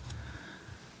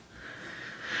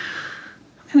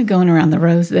 I'm kind of going around the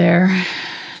rows there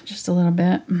just a little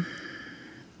bit.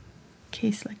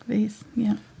 Case like vase,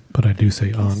 yeah. But I do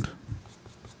say aunt.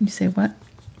 You say what?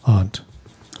 Aunt.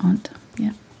 Aunt,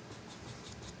 yeah.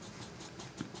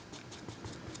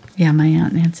 Yeah, my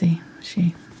Aunt Nancy,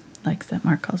 she likes that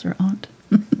Mark calls her aunt.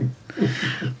 Gets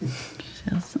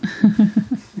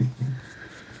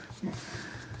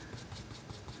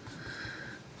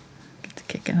a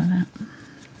kick out of that.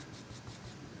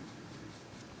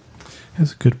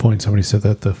 That's a good point. Somebody said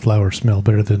that the flowers smell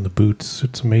better than the boots.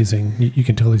 It's amazing. You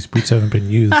can tell these boots haven't been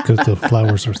used because the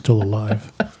flowers are still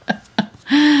alive.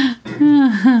 I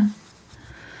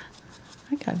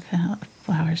got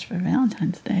flowers for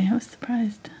Valentine's Day. I was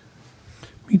surprised.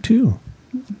 Me too.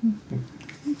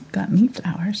 Got me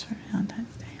flowers for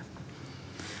Valentine's Day.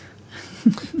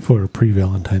 For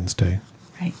pre-Valentine's Day.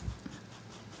 Right.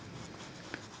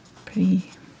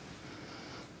 Pretty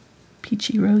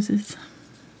peachy roses.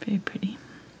 Very pretty.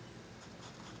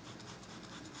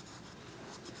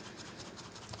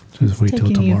 Just wait till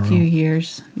tomorrow. Taking you a few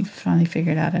years. You finally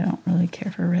figured out I don't really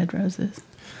care for red roses.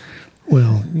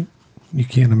 Well, you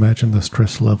can't imagine the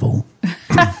stress level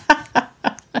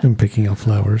in picking up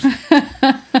flowers.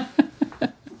 I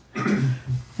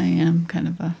am kind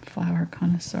of a flower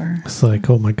connoisseur. It's like,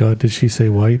 oh my God, did she say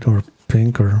white or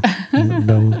pink or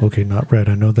no? Okay, not red.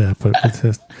 I know that, but it's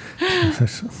just. I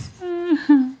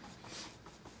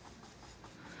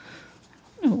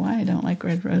don't know why I don't like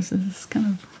red roses. It's kind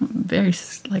of very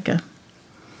like a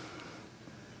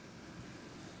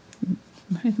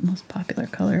maybe the most popular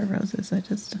color of roses. I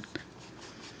just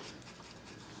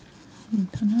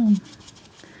don't know.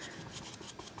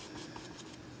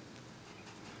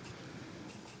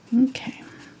 Okay,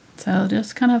 so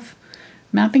just kind of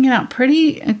mapping it out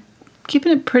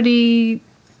keeping it pretty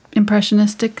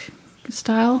impressionistic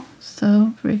style.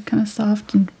 So very kind of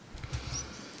soft and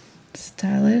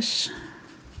stylish.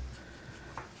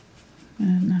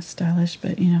 Not stylish,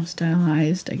 but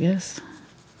stylized, I guess.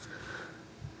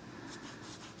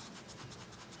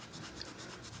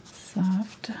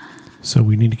 Soft. So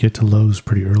we need to get to Lowe's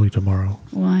pretty early tomorrow.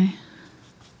 Why?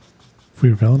 For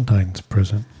your Valentine's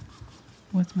present.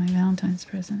 What's my Valentine's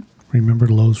present? Remember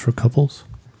Lowe's for couples?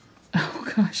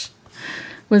 Oh, gosh.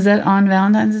 Was that on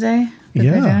Valentine's Day that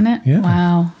Yeah, they're doing it? yeah.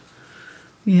 Wow.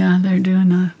 Yeah, they're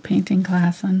doing a painting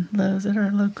class on Lowe's at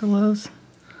our local Lowe's.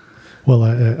 Well,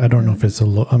 I don't know if it's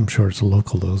I'm sure it's a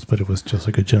local Lowe's, but it was just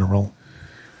like a general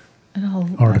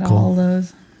article. At all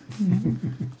Lowe's. Yeah.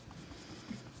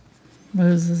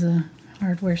 Lowe's is a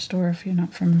hardware store if you're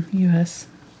not from U.S.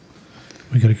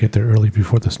 We got to get there early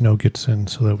before the snow gets in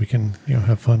so that we can,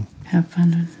 have fun. Have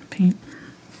fun and paint.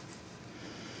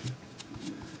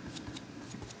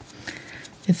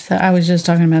 I was just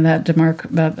talking about that to Mark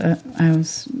about I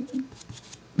was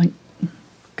like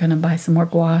gonna buy some more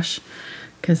gouache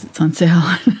because it's on sale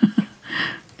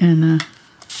and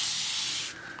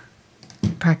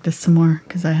practice some more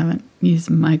because I haven't used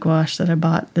my gouache that I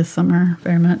bought this summer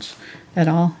very much at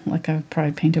all. Like I've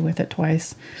probably painted with it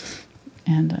twice.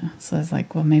 And so I was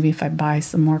like, well, maybe if I buy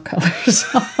some more colors,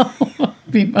 I'll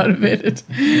be motivated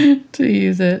to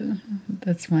use it.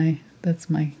 That's my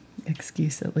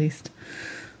excuse, at least.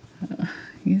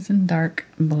 Using dark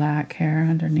black hair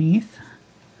underneath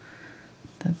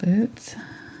the boots.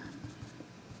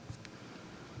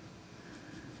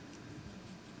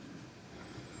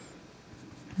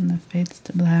 And the fades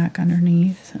to black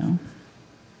underneath, so.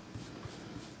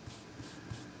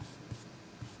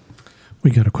 We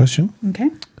got a question.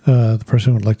 Okay. The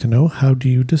person would like to know, how do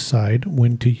you decide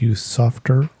when to use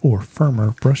softer or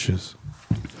firmer brushes?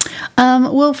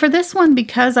 Well, for this one,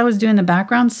 because I was doing the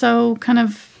background so kind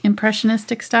of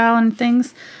impressionistic style and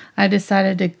things, I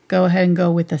decided to go ahead and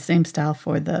go with the same style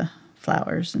for the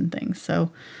flowers and things.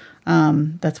 So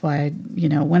that's why,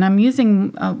 when I'm using,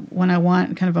 when I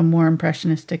want kind of a more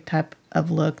impressionistic type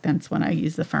of look, that's when I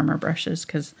use the firmer brushes,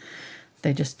 because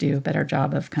they just do a better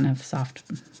job of kind of soft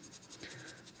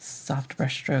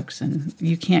brush strokes. And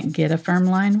you can't get a firm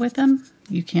line with them.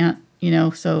 You can't,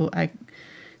 so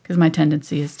because my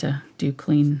tendency is to do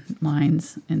clean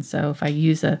lines. And so if I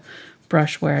use a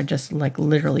brush where I just like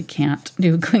literally can't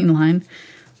do a clean line,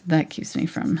 that keeps me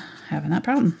from having that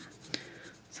problem.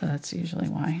 So that's usually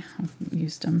why I've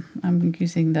used them. I'm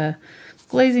using the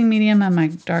glazing medium on my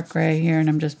dark gray here, and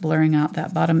I'm just blurring out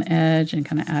that bottom edge and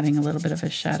kind of adding a little bit of a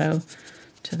shadow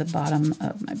to the bottom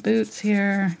of my boots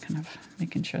here, kind of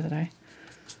making sure that I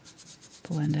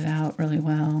blend it out really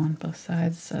well on both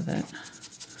sides so that...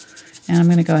 And I'm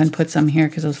going to go ahead and put some here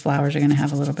because those flowers are going to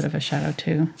have a little bit of a shadow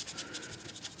too.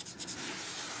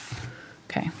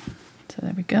 Okay, so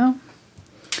there we go.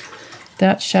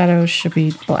 That shadow should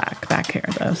be black back here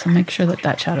though, so make sure that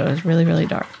that shadow is really, really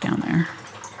dark down there.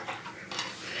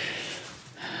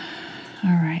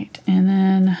 All right, and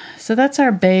then, so that's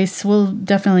our base. We'll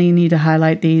definitely need to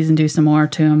highlight these and do some more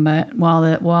to them, but while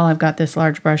I've got this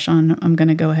large brush on, I'm going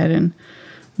to go ahead and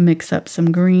mix up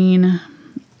some green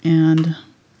and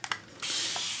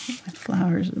my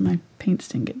flowers. My paints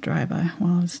didn't get dry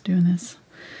while I was doing this.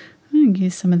 I'm going to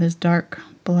use some of this dark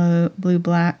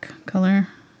blue-black color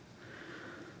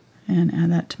and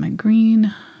add that to my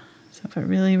green. So if a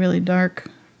really, really dark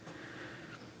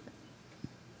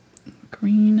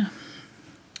green.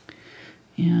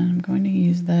 And I'm going to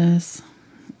use this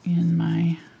in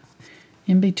my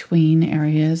in-between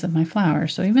areas of my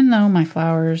flowers. So even though my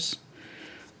flowers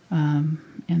and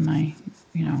my,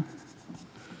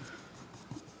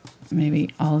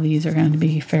 maybe all of these are going to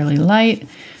be fairly light,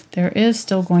 there is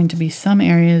still going to be some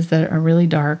areas that are really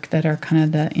dark that are kind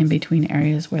of the in-between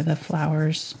areas where the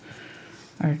flowers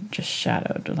are just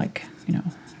shadowed, like,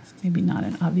 maybe not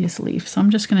an obvious leaf. So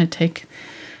I'm just going to take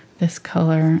this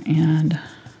color and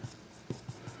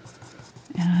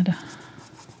add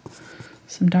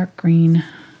some dark green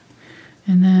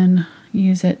and then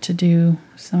use it to do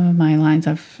some of my lines.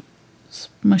 I've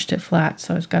smushed it flat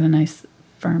so it's got a nice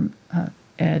firm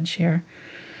edge here.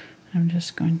 I'm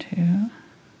just going to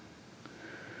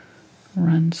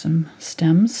run some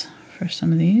stems for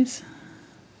some of these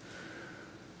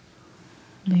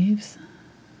leaves.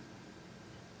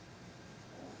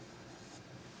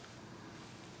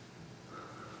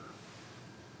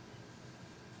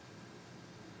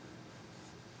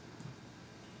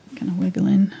 Kind of wiggle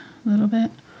in a little bit.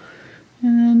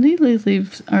 And then these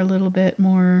leaves are a little bit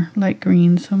more light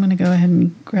green, so I'm going to go ahead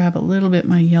and grab a little bit of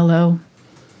my yellow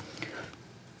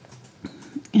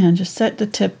and just set the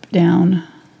tip down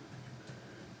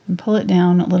and pull it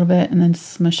down a little bit and then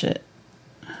smush it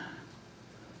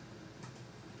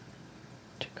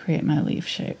to create my leaf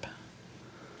shape.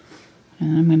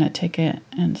 And I'm going to take it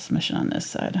and smush it on this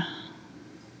side a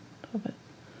little bit.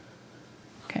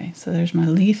 Okay, so there's my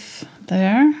leaf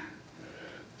there.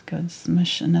 Let's go and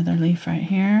smush another leaf right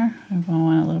here. I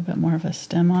want a little bit more of a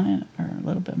stem on it, or a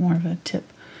little bit more of a tip.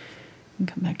 And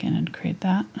come back in and create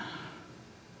that.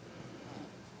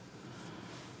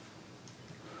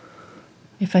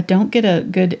 If I don't get a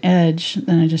good edge,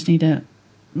 then I just need to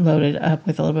load it up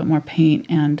with a little bit more paint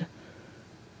and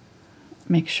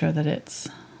make sure that it's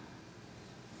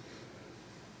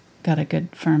got a good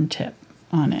firm tip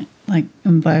on it, like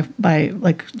by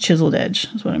like chiseled edge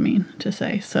is what I mean to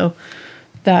say. So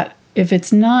that if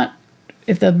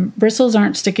the bristles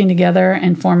aren't sticking together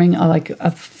and forming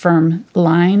a firm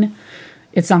line,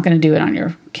 it's not going to do it on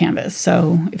your canvas.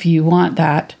 So if you want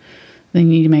that, then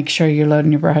you need to make sure you're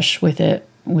loading your brush with it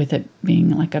being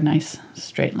like a nice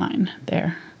straight line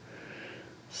there.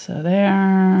 So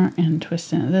there, and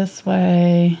twisting it this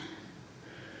way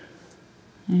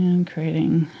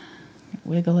and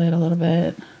wiggle it a little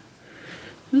bit.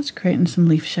 Just creating some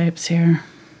leaf shapes here.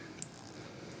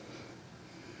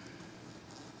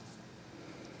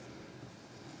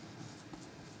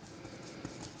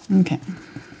 Okay.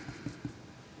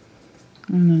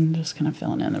 And then just kind of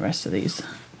filling in the rest of these.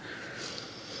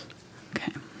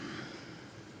 Okay.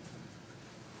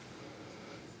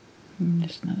 And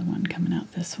just another one coming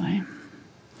out this way.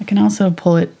 I can also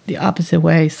pull it the opposite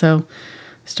way. So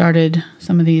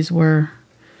some of these were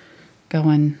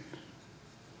going,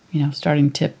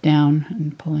 starting tip down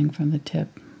and pulling from the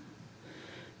tip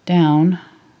down.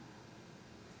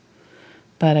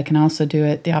 But I can also do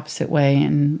it the opposite way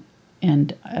and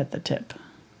end at the tip.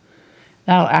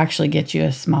 that'll actually get you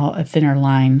a thinner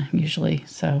line usually.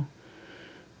 So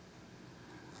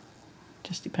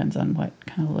just depends on what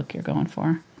kind of look you're going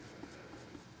for.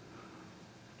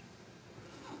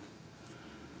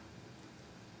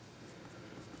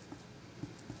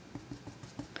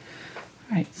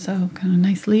 All right, so kind of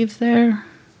nice leaves there.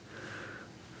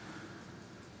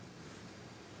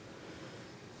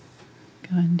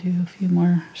 Go ahead and do a few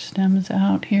more stems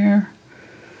out here.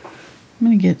 I'm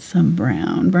going to get some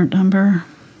brown burnt umber.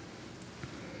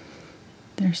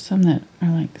 There's some that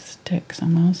are like sticks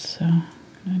almost, so I'm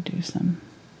going to do some.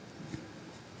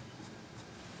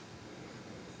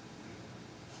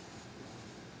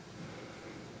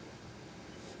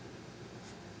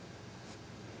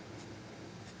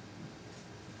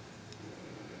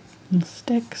 Little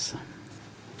sticks.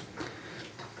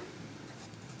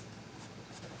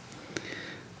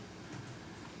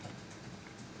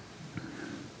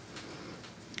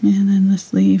 And then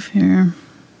this leaf here.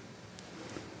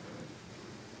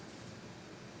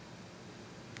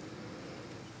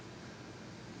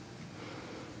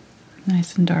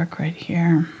 Nice and dark right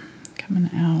here, coming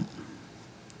out.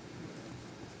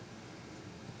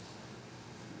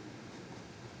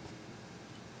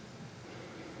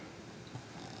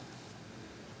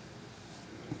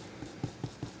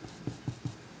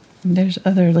 There's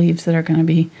other leaves that are going to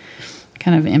be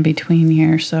kind of in between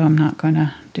here, so I'm not going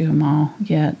to do them all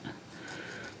yet.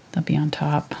 They'll be on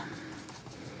top.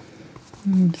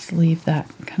 And just leave that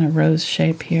kind of rose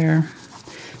shape here.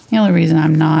 The only reason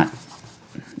I'm not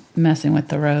messing with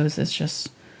the rose is just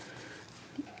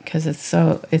because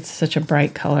it's such a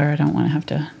bright color. I don't want to have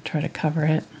to try to cover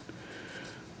it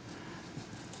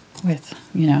with,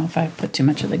 you know, if I put too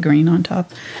much of the green on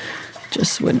top,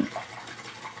 just wouldn't.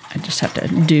 I just have to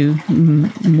do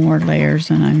more layers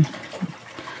than I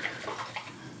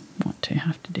want to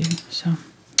have to do. So,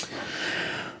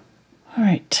 all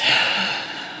right.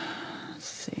 Let's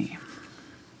see.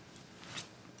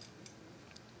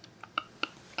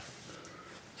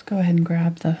 Let's go ahead and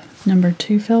grab the number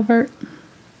 2 Filbert,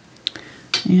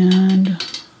 and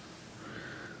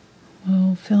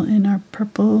we'll fill in our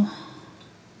purple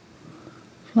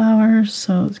flowers.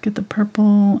 So let's get the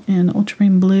purple and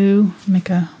ultramarine blue. Make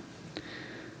a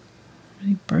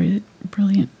really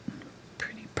brilliant,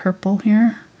 pretty purple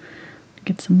here.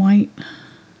 Get some white.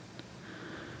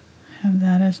 Have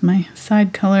that as my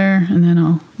side color, and then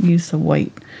I'll use the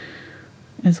white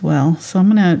as well. So I'm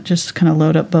gonna just kind of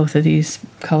load up both of these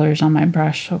colors on my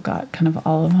brush. So I've got kind of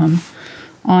all of them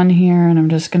on here, and I'm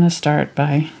just gonna start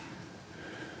by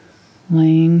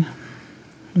laying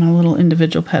my little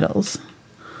individual petals.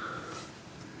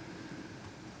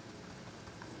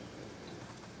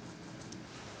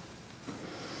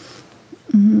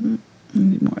 I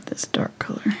need more of this dark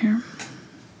color here.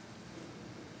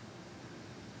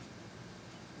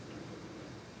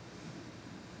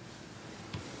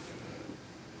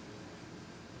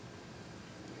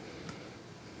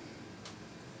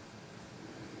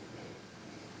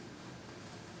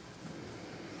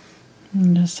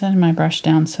 I'm just setting my brush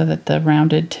down so that the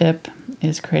rounded tip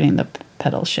is creating the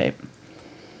petal shape.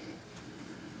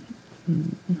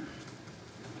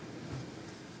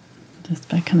 Just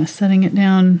by kind of setting it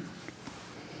down.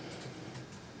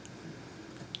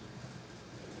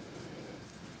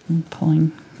 And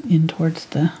pulling in towards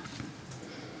the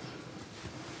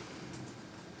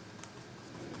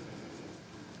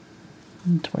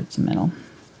middle.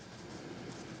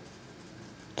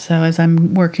 So as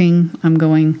I'm working,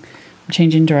 I'm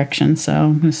changing direction. So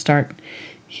I'm going to start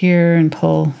here and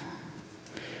pull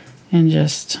and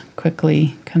just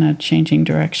quickly kind of changing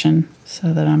direction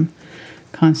so that I'm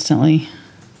constantly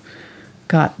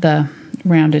got the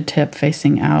rounded tip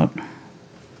facing out.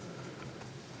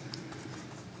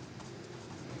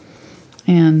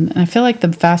 And I feel like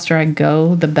the faster I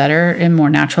go, the better and more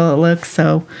natural it looks.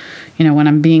 So, you know, when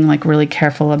I'm being like really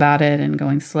careful about it and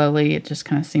going slowly, it just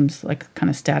kind of seems like kind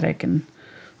of static and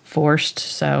forced.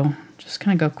 So just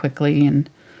kind of go quickly. And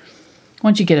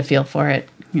once you get a feel for it,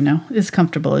 you know, as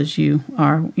comfortable as you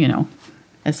are, you know,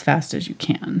 as fast as you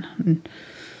can, and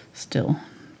still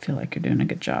feel like you're doing a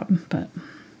good job. But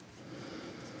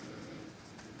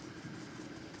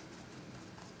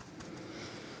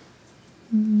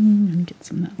and get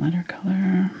some of that lighter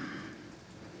color.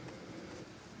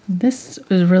 This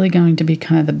is really going to be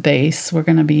kind of the base. We're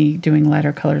going to be doing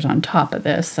lighter colors on top of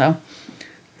this. So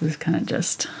this is kind of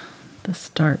just the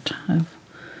start of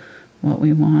what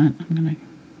we want. I'm going to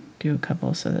do a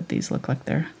couple so that these look like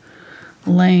they're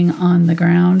laying on the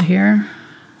ground here.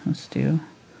 Let's do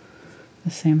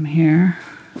the same here.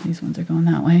 These ones are going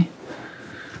that way.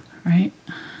 All right.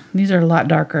 These are a lot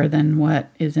darker than what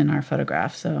is in our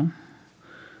photograph, so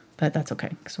but that's okay.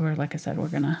 Because we're, like I said, we're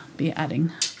going to be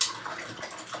adding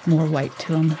more white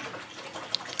to them.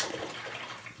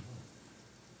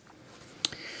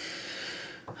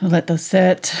 I'll let those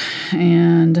sit,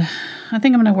 and I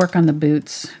think I'm going to work on the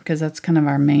boots because that's kind of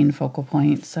our main focal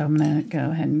point. So I'm going to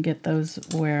go ahead and get those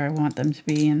where I want them to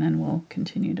be, and then we'll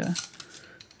continue to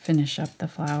finish up the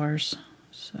flowers.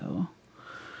 So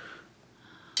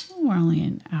we're only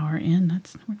an hour in.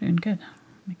 We're doing good,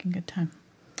 making good time.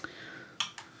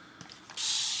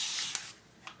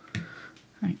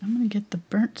 All right, I'm going to get the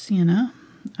burnt sienna.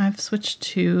 I've switched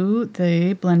to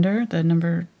the blender, the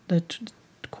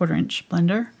 1/4 inch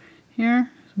blender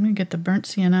here. So I'm going to get the burnt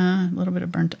sienna, a little bit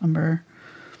of burnt umber,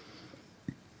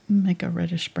 make a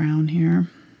reddish brown here.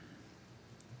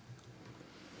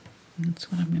 And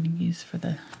that's what I'm going to use for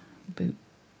the boot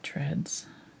treads.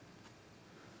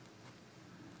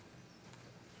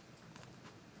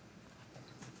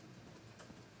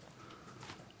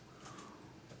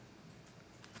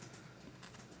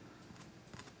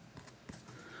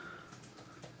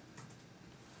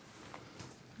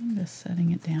 I'm just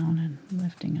setting it down and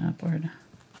lifting upward.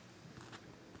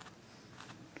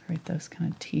 Right, those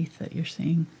kind of teeth that you're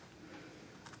seeing.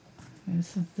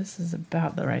 This is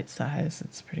about the right size.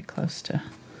 It's pretty close to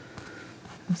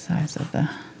the size of the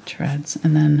treads.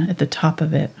 And then at the top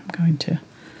of it, I'm going to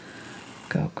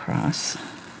go across.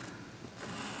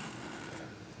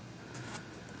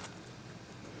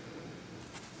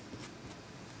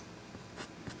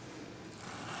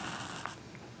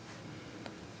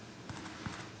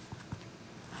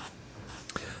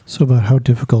 So about how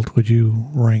difficult would you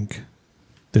rank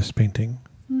this painting?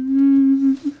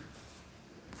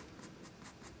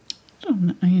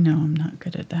 I'm not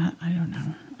good at that. I don't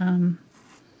know.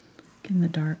 Getting the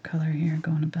dark color here,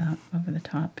 going about over the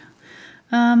top.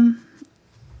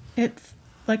 It's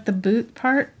like the boot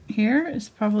part here is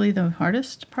probably the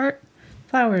hardest part.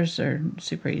 Flowers are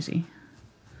super easy.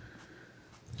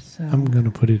 So I'm going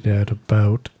to put it at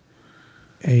about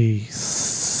a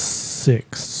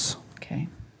 6. Okay.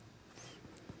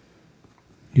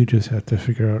 You just have to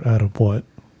figure out of what.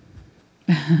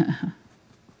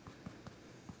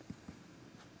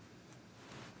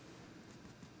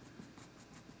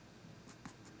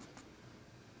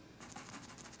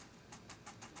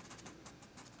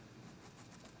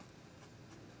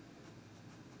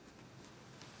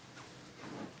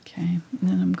 Okay, and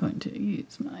then I'm going to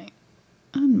use my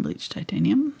unbleached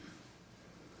titanium.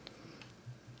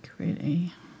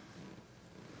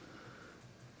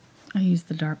 I use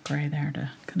the dark gray there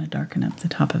to kind of darken up the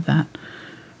top of that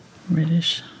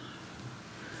reddish.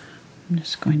 I'm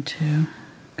just going to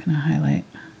kind of highlight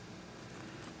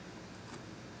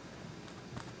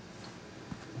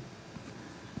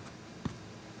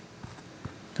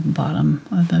the bottom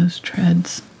of those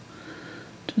treads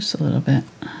just a little bit.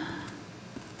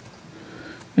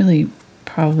 Really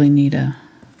probably need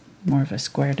more of a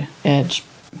squared edge,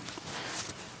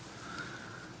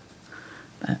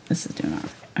 but this is doing all right.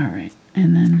 All right,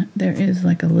 and then there is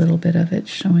like a little bit of it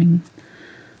showing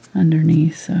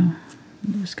underneath, so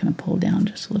I'm just going to pull down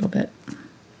just a little bit.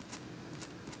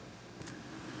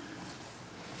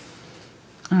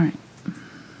 All right,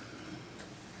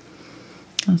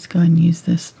 let's go ahead and use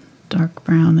this dark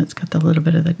brown that's got the little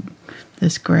bit of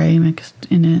this gray mixed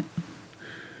in it,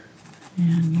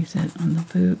 and use it on the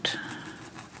boot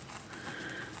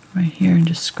right here, and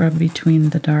just scrub between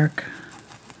the dark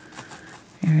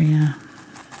area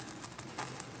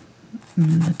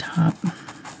and the top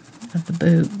of the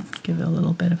boot. Give it a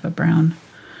little bit of a brown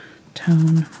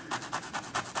tone.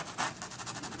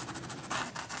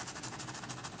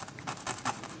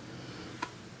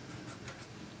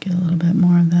 Get a little bit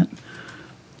more of that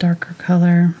darker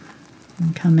color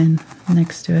and come in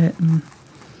next to it and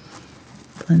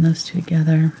blend those two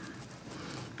together.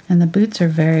 And the boots are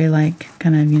very like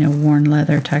kind of, worn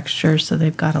leather texture, so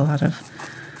they've got a lot of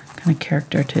kind of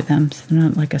character to them. So they're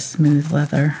not like a smooth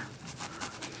leather.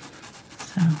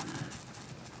 So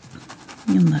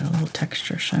you can let a little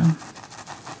texture show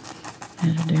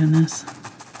as you're doing this.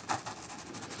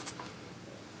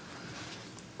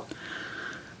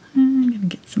 I'm going to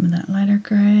get some of that lighter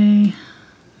gray.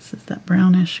 This is that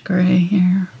brownish gray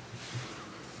here.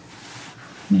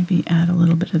 Maybe add a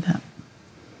little bit of that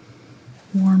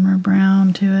warmer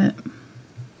brown to it.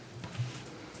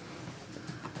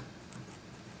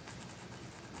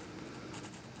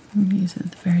 I'm use it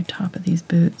at the very top of these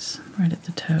boots, right at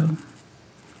the toe.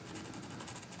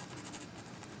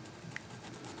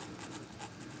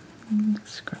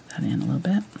 Scrub that in a little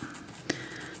bit.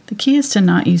 The key is to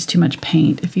not use too much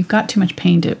paint. If you've got too much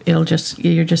paint, you're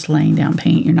just laying down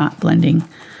paint. You're not blending.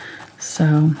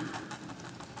 So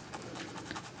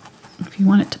you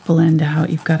want it to blend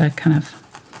out, you've got to kind of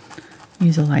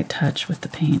use a light touch with the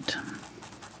paint.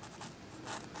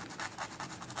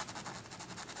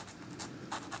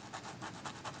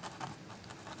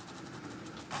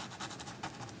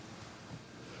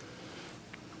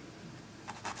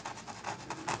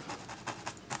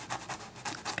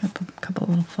 Got a couple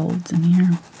little folds in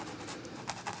here.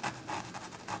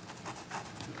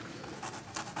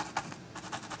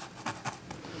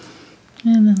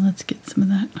 And then let's get some of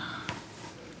that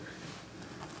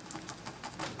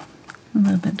a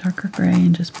little bit darker gray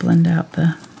and just blend out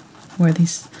the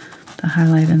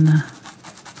highlight and the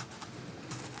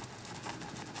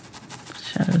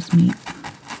shadows meet.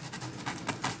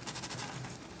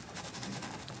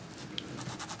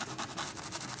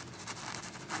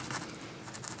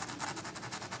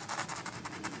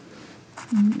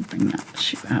 Let me bring that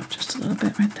shoe out just a little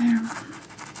bit right there.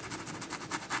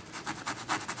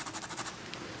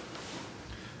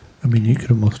 I mean, you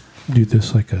could almost do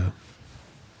this like a,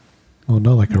 well,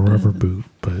 not like a rubber boot,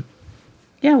 but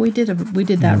yeah, we did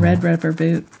that red rubber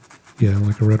boot. Yeah,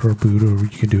 like a red rubber boot, or you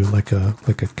could do it like a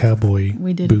cowboy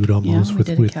boot almost. Yeah, we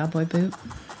did a cowboy boot.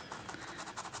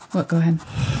 What? Go ahead.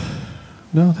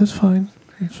 No, that's fine.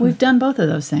 We've done both of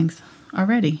those things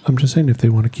already. I'm just saying, if they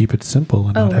want to keep it simple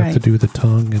and not have to do the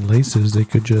tongue and laces, they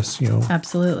could just,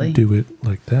 absolutely do it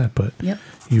like that. But yep.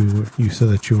 You said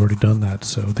that you've already done that,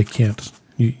 so they can't.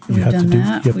 You have to do. You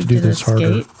have to do this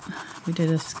harder. We did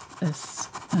a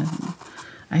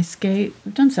ice skate.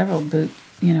 We've done several boot,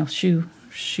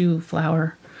 shoe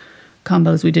flower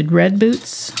combos. We did red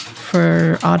boots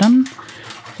for autumn.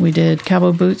 We did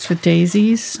cowboy boots with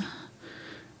daisies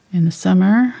in the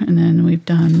summer, and then we've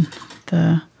done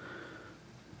the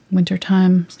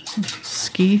wintertime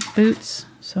ski boots.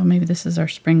 So maybe this is our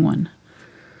spring one.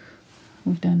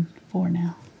 We've done 4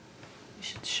 now. We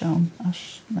should show them. I'll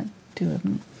do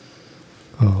them.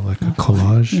 Oh, like a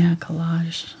collage? Yeah,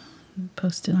 collage.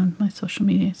 Post it on my social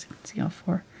media so you can see all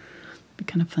 4. Be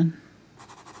kind of fun.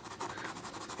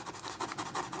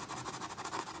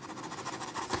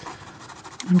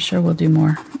 I'm sure we'll do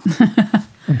more.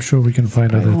 I'm sure we can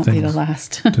find other won't things be the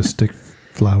last. to stick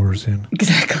flowers in.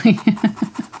 Exactly.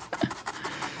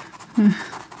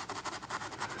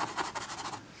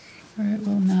 Or it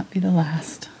will not be the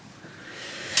last.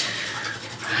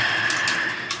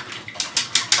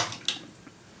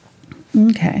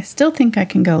 Okay, I still think I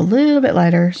can go a little bit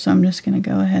lighter, so I'm just going to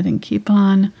go ahead and keep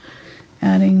on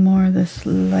adding more of this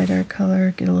lighter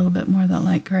color, get a little bit more of that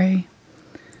light gray.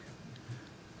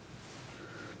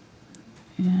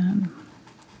 And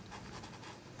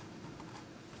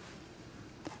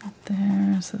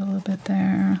there's a little bit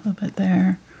there, a little bit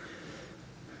there.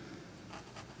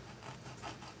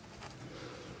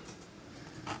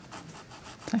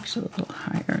 It's actually a little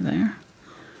higher there.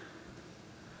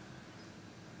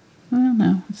 Well,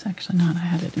 no, it's actually not. I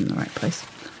had it in the right place.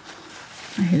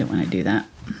 I hate it when I do that.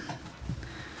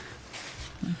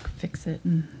 Like fix it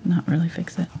and not really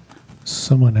fix it.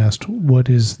 Someone asked, what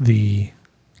is the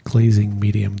glazing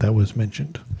medium that was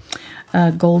mentioned?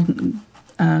 Golden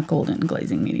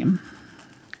glazing medium.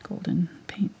 Golden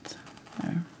paint.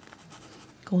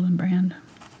 Golden brand.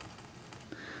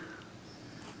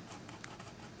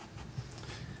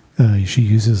 She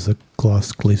uses the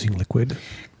gloss glazing liquid.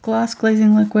 Gloss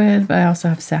glazing liquid, but I also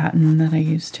have satin that I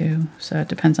use too. So it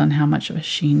depends on how much of a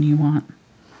sheen you want.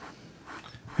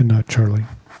 And not Charlie.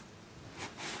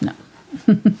 No.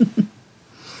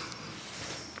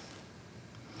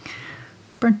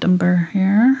 Burnt umber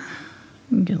here.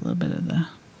 You can get a little bit of the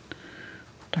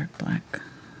dark black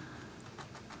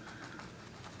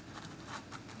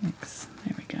mix.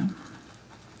 There we go.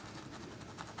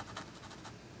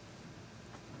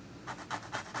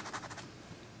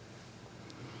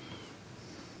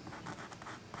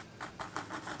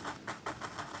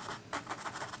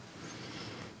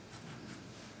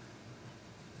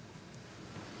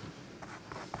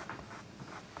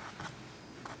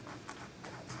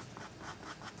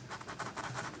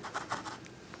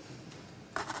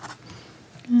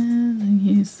 And then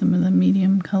use some of the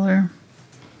medium color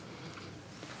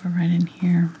for right in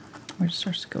here where it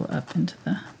starts to go up into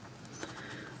the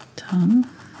tongue.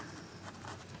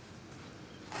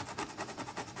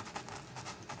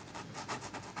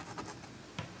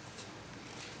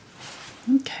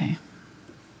 Okay.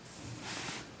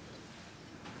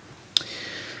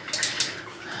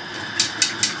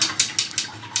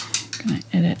 I'm going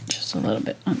to edit just a little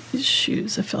bit on these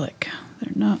shoes. I feel like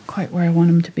they're not quite where I want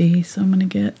them to be, so I'm going to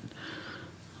get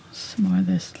some more of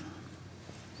this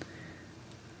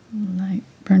light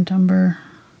burnt umber.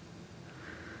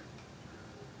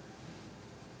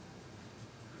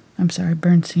 I'm sorry,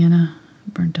 burnt sienna.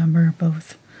 burnt umber,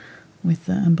 both with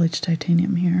the unbleached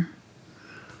titanium here.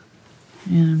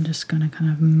 And I'm just going to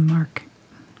kind of mark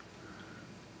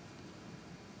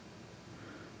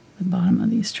the bottom of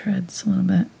these treads a little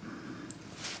bit.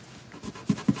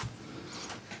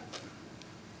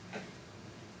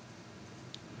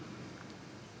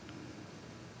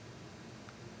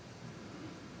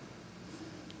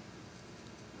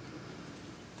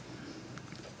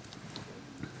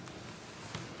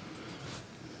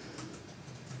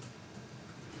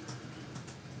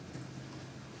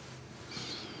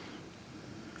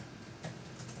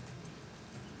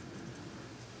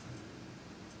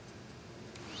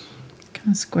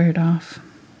 Kind of squared off.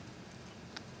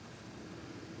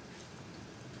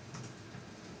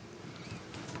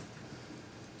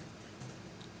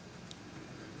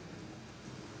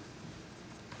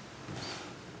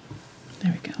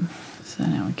 There we go. So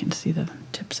now we can see the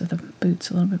tips of the boots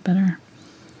a little bit better.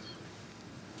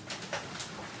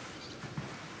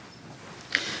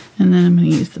 And then I'm going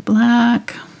to use the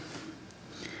black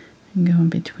and go in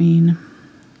between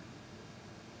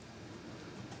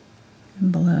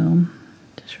and below.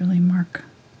 Just really mark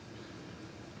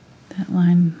that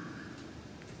line.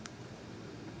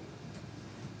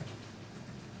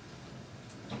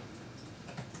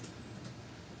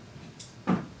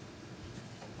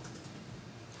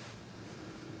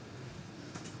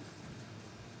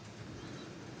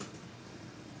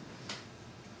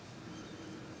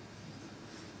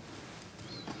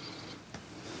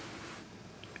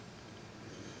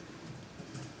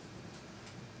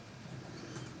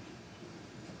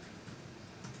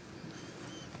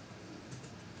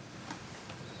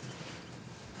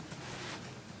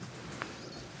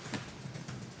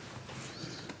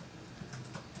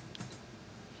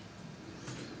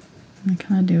 I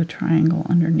kind of do a triangle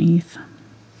underneath,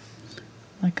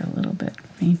 like a little bit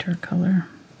fainter color.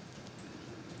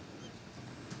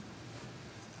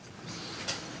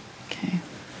 Okay.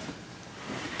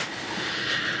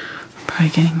 Probably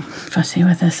getting fussy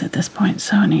with this at this point,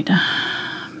 so I need to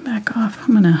back off.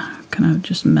 I'm gonna kind of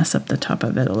just mess up the top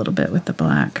of it a little bit with the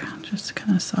black, just to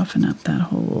kind of soften up that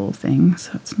whole thing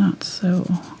so it's not so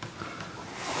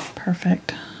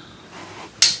perfect.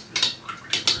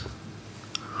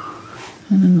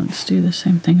 And then let's do the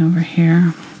same thing over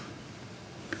here.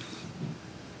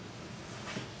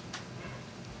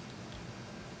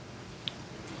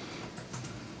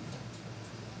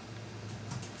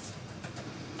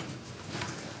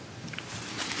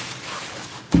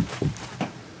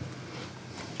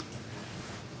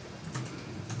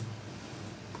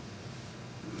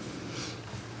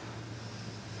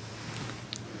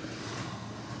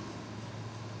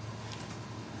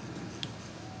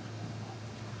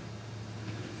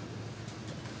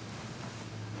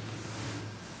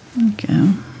 There we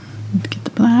go. Let's get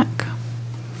the black.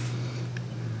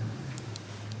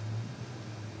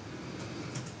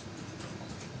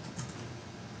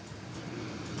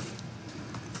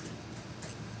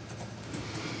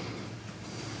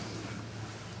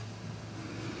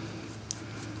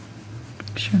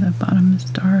 Make sure that bottom is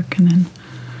dark, and then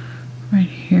right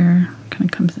here kind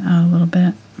of comes out a little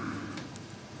bit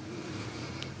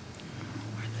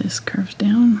where this curves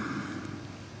down.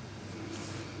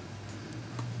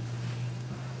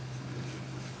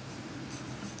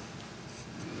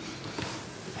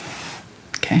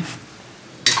 Okay.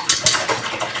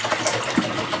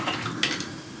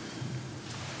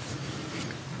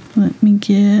 Let me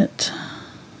get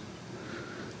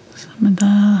some of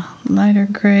the lighter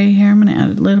gray here. I'm going to add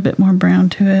a little bit more brown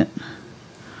to it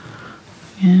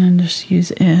and just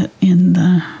use it in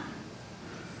the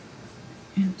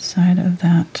inside of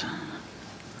that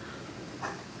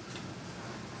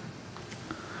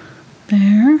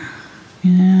there.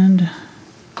 And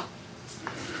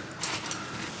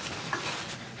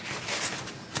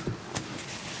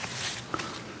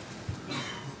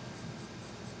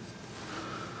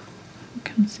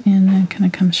comes in and kind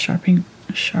of comes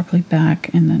sharply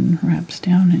back and then wraps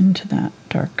down into that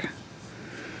dark.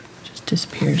 Just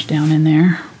disappears down in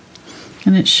there.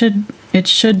 And it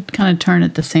should kind of turn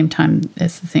at the same time.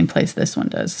 It's the same place this one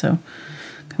does. So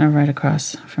kind of right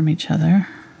across from each other.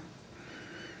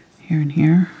 Here and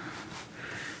here.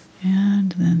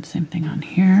 And then same thing on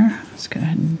here. Let's go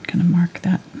ahead and kind of mark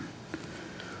that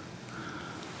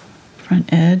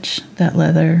front edge, that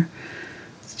leather.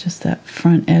 Just that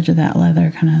front edge of that leather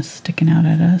kind of sticking out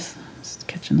at us. Just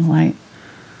catching the light.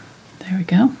 There we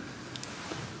go.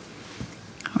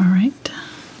 All right.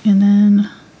 And then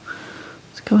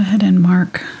let's go ahead and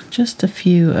mark just a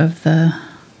few of the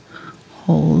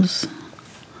holes.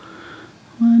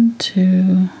 1,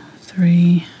 2,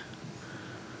 3,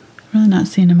 Really not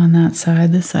seeing them on that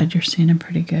side. This side you're seeing them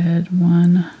pretty good.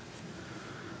 1.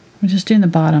 We're just doing the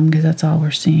bottom because that's all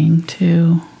we're seeing.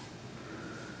 2,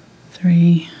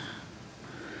 3.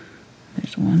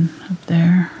 There's 1 up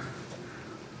there.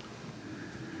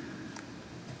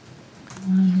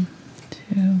 1,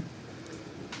 2.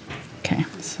 Okay,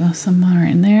 so somewhere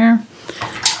in there.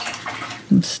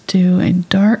 Let's do a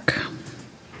dark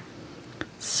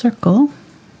circle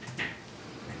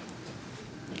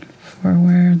for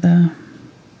where the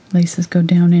laces go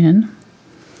down in.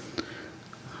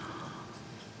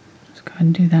 Let's go ahead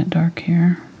and do that dark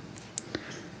here.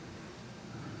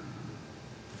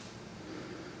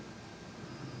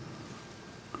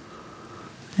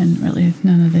 And really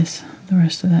none of this, the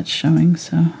rest of that's showing,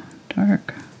 so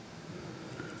dark.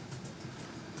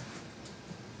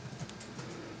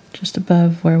 Just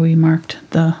above where we marked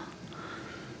the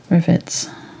rivets.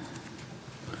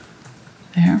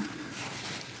 There.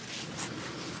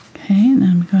 Okay, and then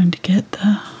I'm going to get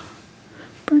the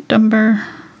burnt umber.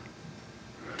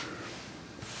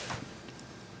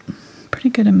 Pretty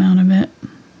good amount of it.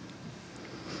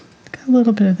 Got a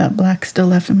little bit of that black still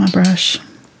left in my brush.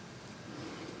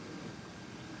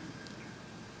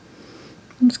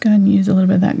 Let's go ahead and use a little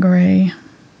bit of that gray.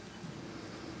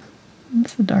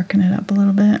 Let's darken it up a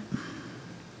little bit.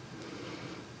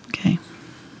 Okay.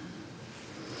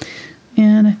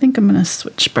 And I think I'm going to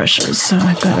switch brushes. So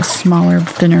I've got a smaller,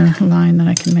 thinner line that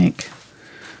I can make.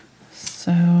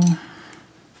 So I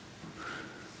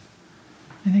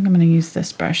think I'm going to use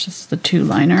this brush. This is the 2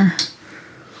 liner.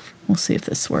 We'll see if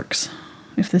this works.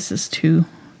 If this is too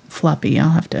floppy,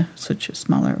 I'll have to switch to a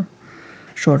smaller,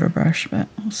 shorter brush, but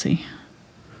we'll see.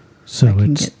 So I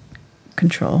can get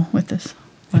control with this.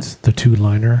 It's the 2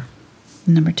 liner.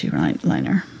 Number 2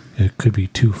 liner. It could be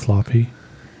too floppy.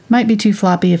 Might be too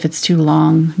floppy if it's too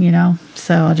long, you know.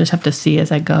 So I'll just have to see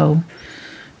as I go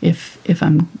if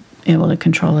I'm able to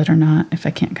control it or not. If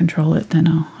I can't control it, then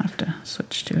I'll have to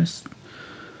switch to a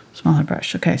smaller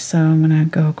brush. Okay, so I'm going to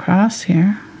go across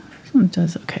here. This one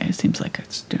does okay. It seems like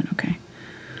it's doing okay.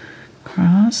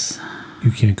 Cross.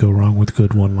 You can't go wrong with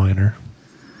good one-liner.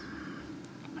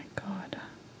 Oh my God.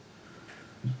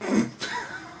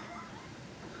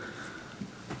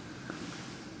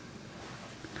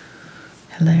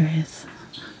 Hilarious.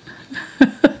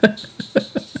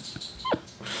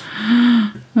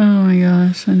 Oh my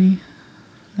gosh, honey.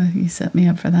 You set me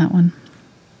up for that one.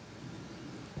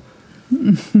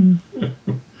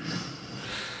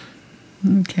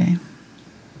 Okay.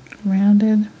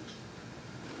 Rounded.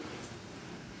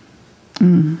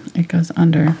 It goes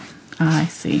under. Ah, I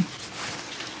see.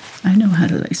 I know how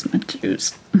to lace my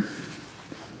shoes.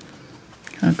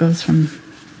 It goes from...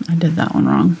 I did that one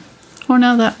wrong. Oh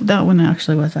no, that one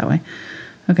actually was that way.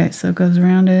 Okay, so it goes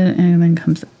around it and then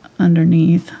comes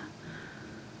underneath.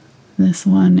 This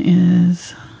one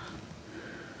is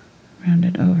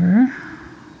rounded over.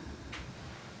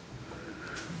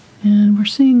 And we're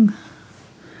seeing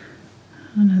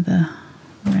kind of the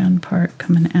round part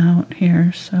coming out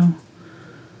here. So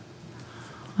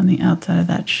on the outside of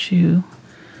that shoe,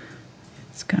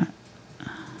 it's got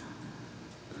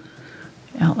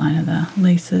the outline of the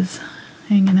laces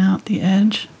hanging out the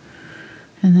edge.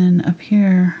 And then up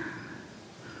here,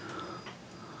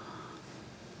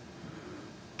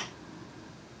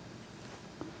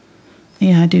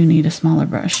 yeah, I do need a smaller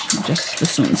brush. Just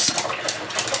this one's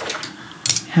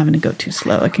having to go too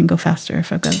slow. I can go faster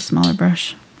if I've got a smaller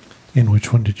brush. And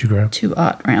which one did you grab?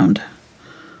 2/0 round.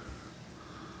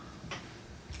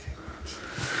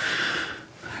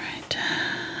 All right.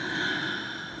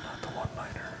 Not the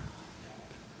one-liner.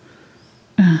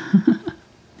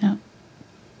 Yep.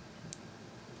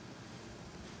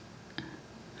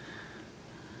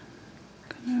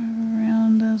 Gonna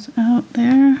round those out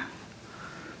there.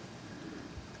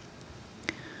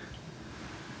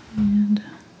 And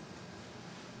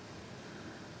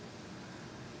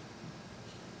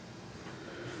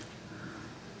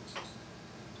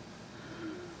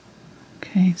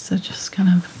okay, so just kind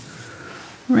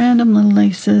of random little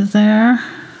laces there.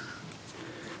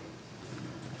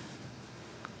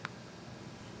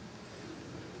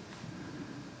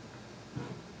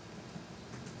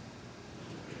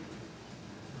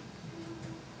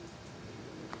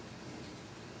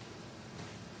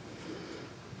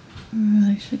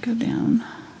 Really should go down.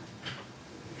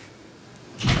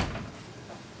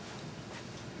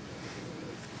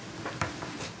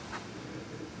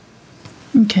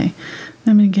 Okay,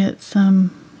 I'm going to get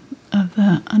some of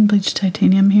the unbleached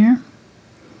titanium here.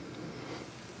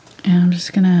 And I'm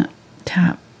just going to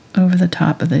tap over the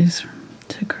top of these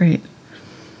to create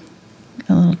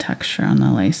a little texture on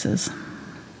the laces.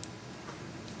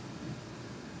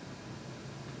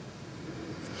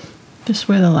 Just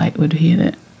where the light would hit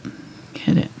it.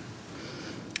 Hit it.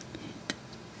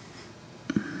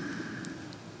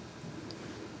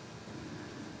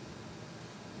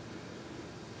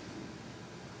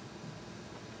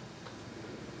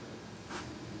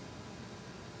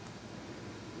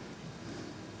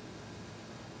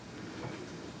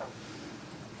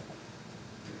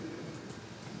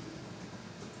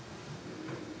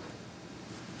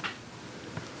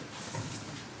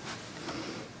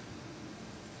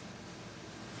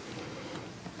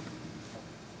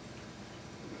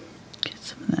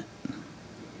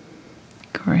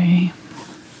 Gray.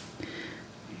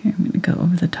 Here, I'm going to go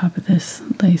over the top of this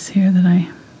lace here that I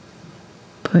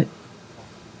put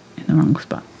in the wrong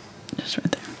spot. Just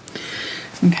right there.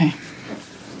 Okay.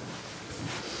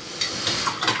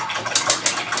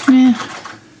 Yeah,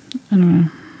 I don't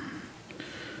know.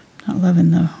 Not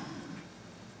loving the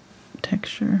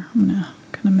texture. I'm going to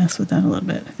kind of mess with that a little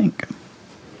bit, I think.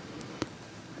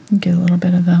 Get a little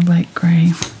bit of the light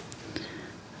gray.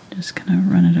 Just kind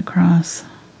of run it across.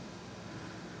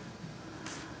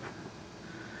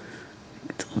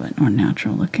 It's a little bit more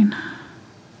natural looking.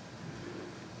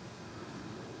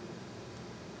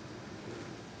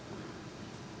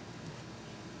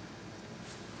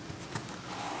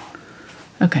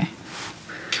 Okay.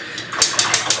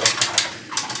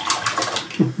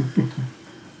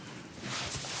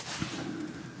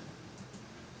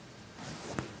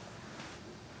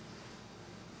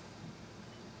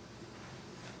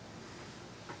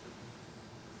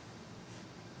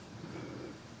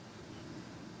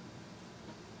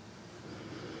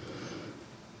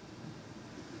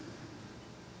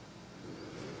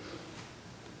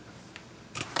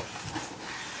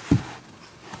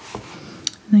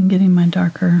 Then getting my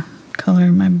darker color,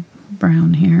 my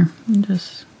brown here, and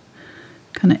just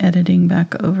kind of editing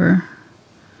back over,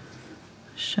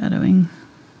 shadowing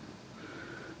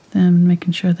them,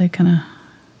 making sure they kind of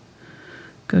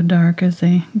go dark as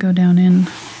they go down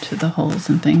into the holes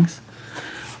and things.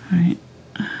 All right.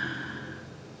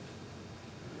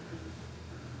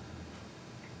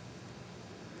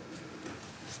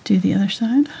 Let's do the other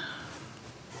side.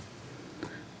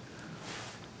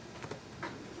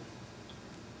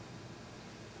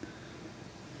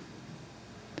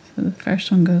 So the first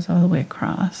one goes all the way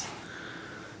across.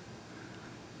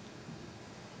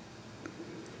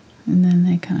 And then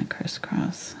they kind of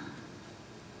crisscross.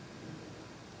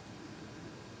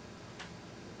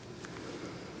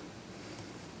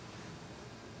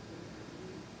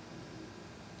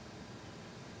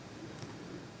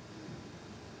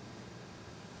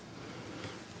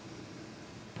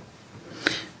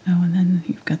 Oh, and then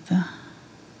you've got the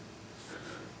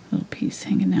little piece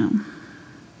hanging out.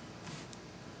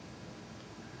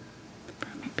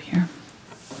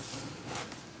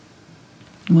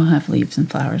 We'll have leaves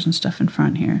and flowers and stuff in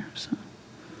front here, so.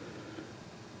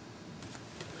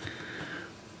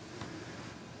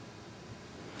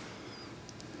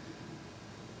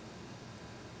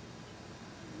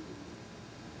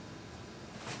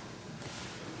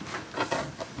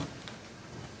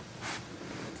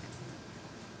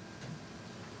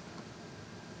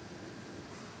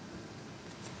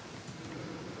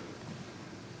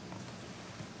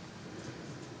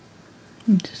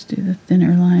 And just do the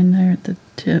thinner line there at the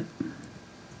tip.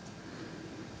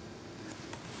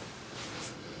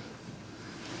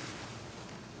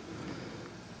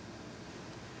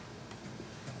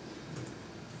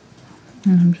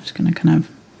 And I'm just going to kind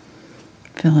of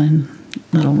fill in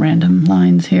little random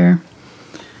lines here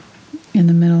in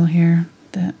the middle here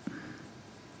that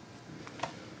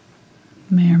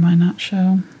may or might not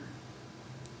show.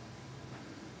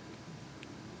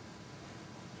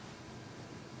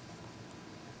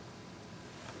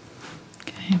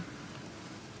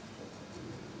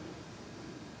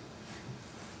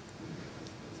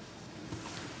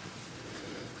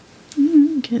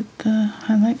 Get the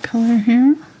highlight color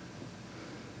here.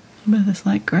 A little bit of this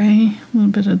light gray, a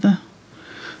little bit of the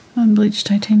unbleached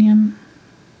titanium.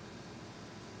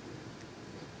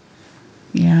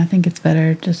 Yeah, I think it's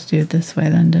better just to do it this way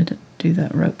than to do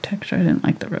that rope texture. I didn't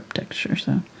like the rope texture,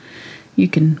 so you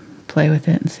can play with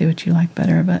it and see what you like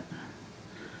better, but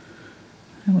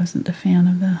I wasn't a fan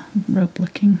of the rope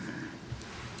looking.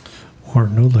 Or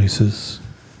no laces.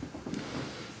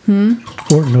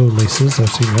 Or no laces. I've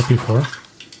seen that before.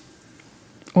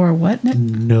 Or what?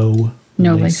 No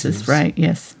laces. Right,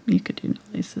 yes. You could do no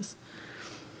laces.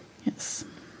 Yes.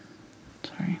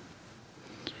 Sorry.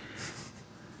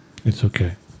 It's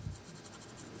okay.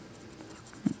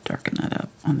 Darken that up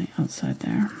on the outside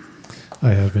there. I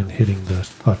have been hitting the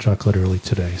hot chocolate early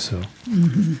today, so.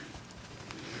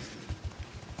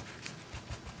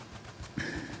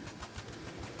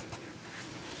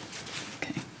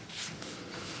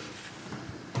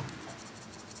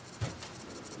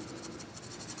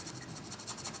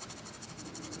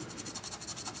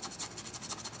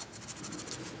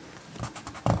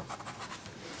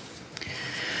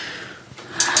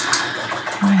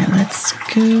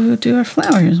 go do our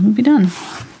flowers. We'll be done.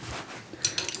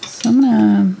 So I'm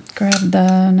gonna grab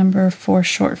the number 4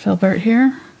 short filbert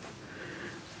here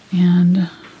and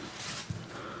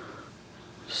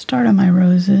start on my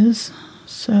roses.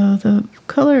 So the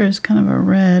color is kind of a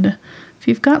red. If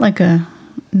you've got like a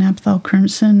Naphthol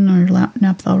Crimson or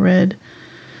Naphthol Red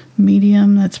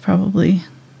medium, that's probably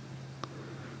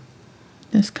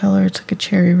this color. It's like a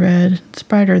cherry red. It's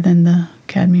brighter than the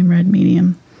Cadmium Red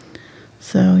medium.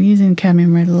 So using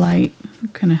Cadmium Red Light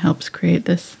kind of helps create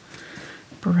this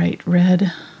bright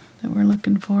red that we're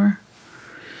looking for.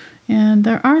 And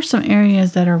there are some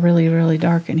areas that are really, really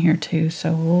dark in here too,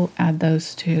 so we'll add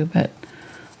those too, but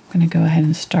I'm going to go ahead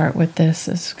and start with this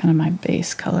as kind of my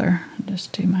base color.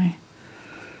 Just do my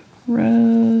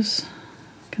rose,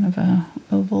 kind of a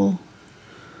oval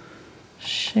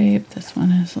shape. This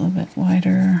one is a little bit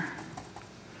wider,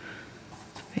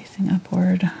 it's facing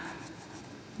upward.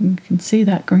 You can see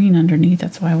that green underneath,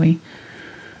 that's why we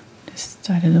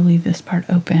decided to leave this part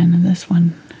open, and this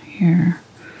one here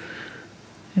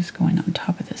is going on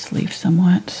top of this leaf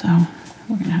somewhat, so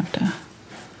we're going to have to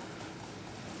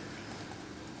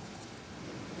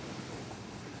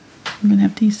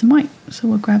use some white. So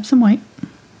we'll grab some white.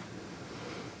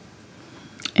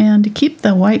 And to keep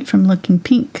the white from looking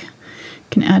pink, you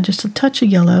can add just a touch of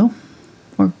yellow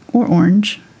or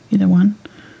orange, either one.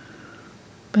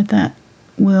 But that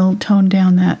will tone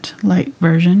down that light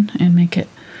version and make it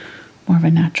more of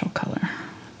a natural color.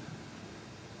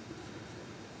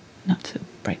 Not so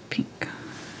bright pink.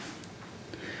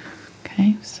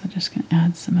 Okay, so just going to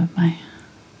add some of my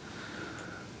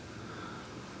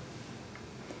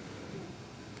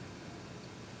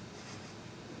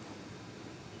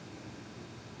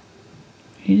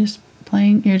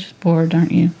you're just bored,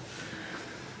 aren't you?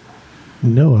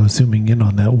 No, I was zooming in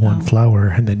on that one flower,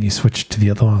 and then you switched to the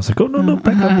other one. I was like, oh, no,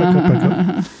 back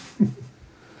up.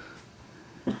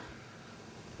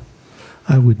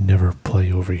 I would never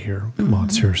play over here. Come on,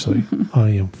 seriously. I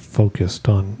am focused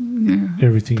on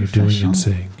everything you're doing and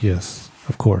saying. Yes,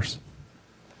 of course.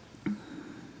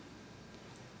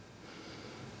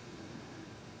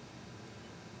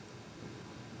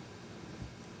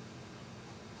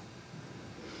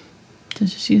 So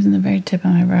just using the very tip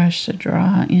of my brush to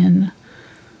draw in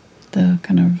the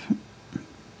kind of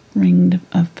ring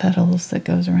of petals that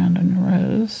goes around on the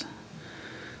rose,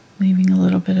 leaving a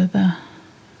little bit of the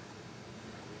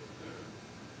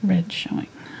red showing.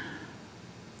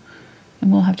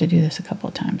 And we'll have to do this a couple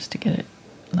of times to get it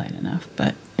light enough,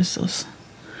 but this is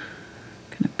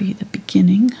going to be the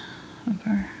beginning of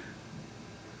our...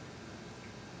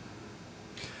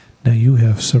 Now you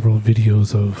have several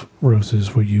videos of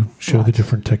roses where you show the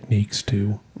different techniques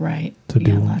to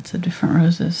do lots of different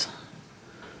roses.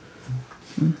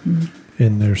 Mm-hmm.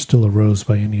 And there's still a rose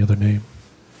by any other name.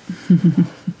 All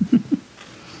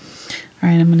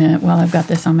right, I'm gonna, while I've got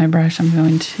this on my brush, I'm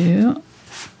going to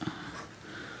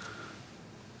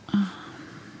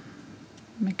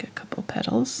make a couple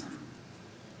petals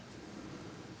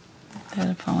that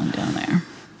have fallen down there.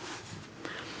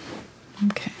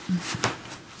 Okay.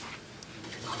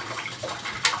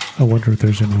 I wonder if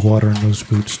there's any water in those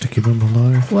boots to keep them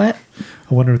alive. What?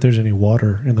 I wonder if there's any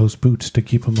water in those boots to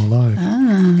keep them alive.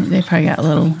 They probably got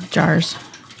little jars.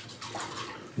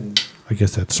 I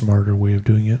guess that's a smarter way of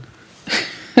doing it.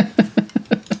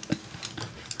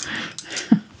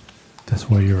 That's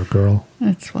why you're a girl.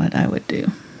 That's what I would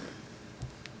do.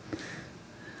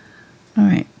 All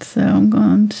right, so I'm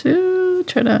going to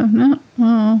try to,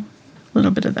 a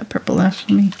little bit of that purple left.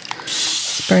 Let me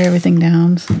spray everything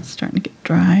down so it's starting to get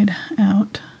dried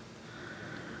out.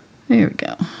 There we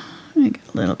go. I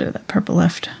got a little bit of that purple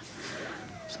left.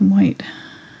 Some white.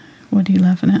 What are you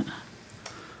laughing at?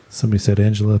 Somebody said,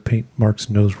 Angela, paint Mark's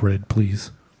nose red,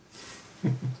 please.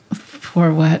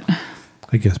 For what?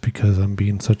 I guess because I'm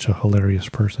being such a hilarious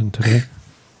person today.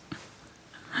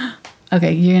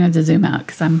 Okay, you're going to have to zoom out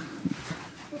because I'm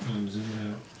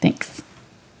zooming out. Thanks.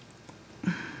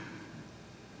 All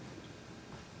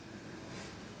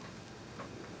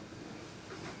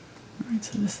right,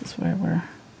 so this is where we're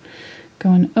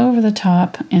going over the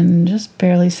top and just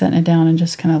barely setting it down and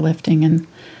just kind of lifting and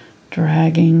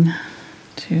dragging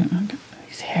to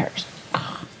these hairs.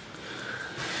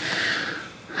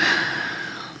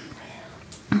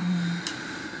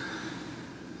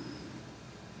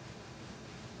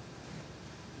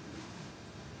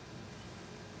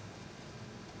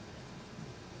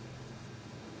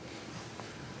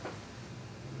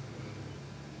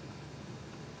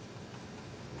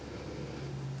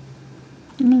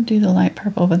 I'm going to do the light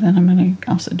purple, but then I'm going to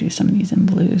also do some of these in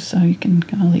blue so you can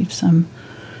kind of leave some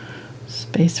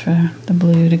space for the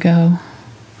blue to go.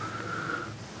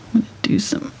 do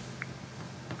some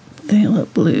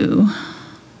Phthalo Blue.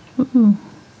 Ooh,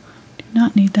 do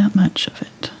not need that much of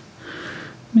it.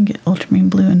 I'm going to get Ultramarine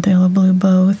Blue and Phthalo Blue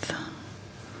both.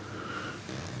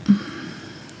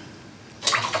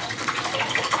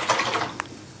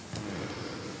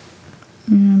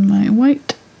 And my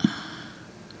white.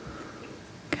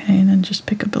 Okay, and then just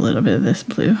pick up a little bit of this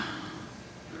blue.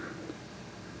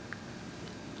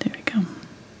 There we go.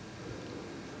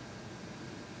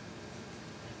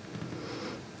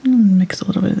 And mix a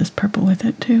little bit of this purple with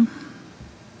it too.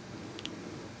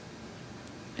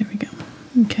 There we go.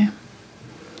 Okay.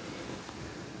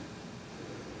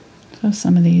 So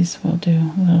some of these we'll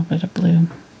do a little bit of blue.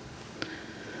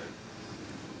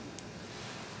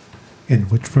 And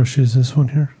which brush is this one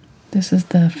here? This is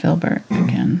the Filbert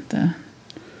again, the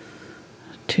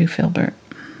 2 Filbert.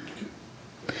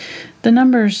 The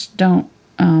numbers don't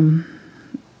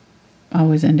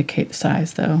always indicate the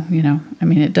size though, you know. I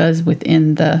mean, it does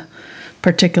within the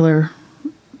particular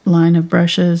line of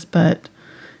brushes, but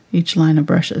each line of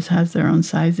brushes has their own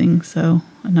sizing. So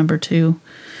a number 2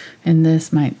 in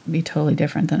this might be totally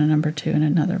different than a number 2 in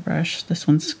another brush. This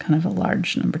one's kind of a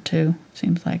large number 2,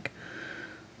 seems like.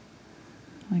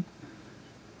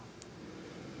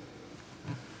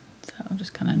 So I'll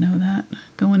just kind of know that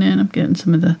going in. I'm getting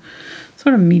some of the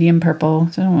sort of medium purple,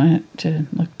 so I don't want it to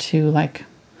look too like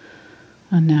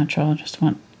unnatural. I just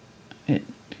want it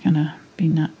to kind of be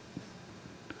not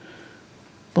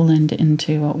blend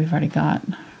into what we've already got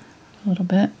a little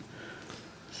bit.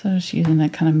 So just using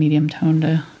that kind of medium tone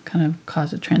to kind of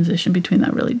cause a transition between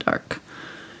that really dark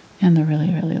and the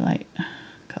really, really light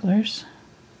colors.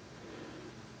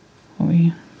 What were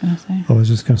you going to say? I was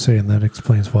just going to say, and that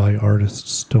explains why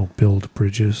artists don't build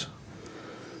bridges.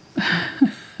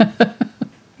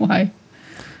 Why?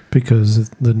 Because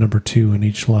the number 2 in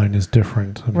each line is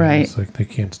different. I mean, right. It's like they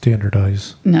can't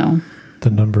standardize No.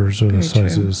 the numbers or Very the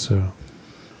sizes. true. So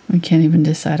We can't even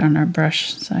decide on our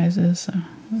brush sizes, so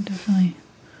we definitely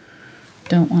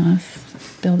don't want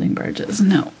us building bridges.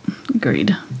 No.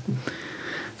 Agreed.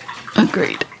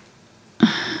 Agreed.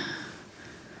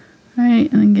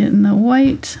 Alright, and then getting the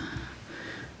white.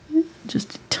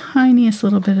 Just the tiniest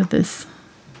little bit of this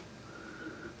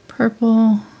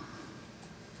purple.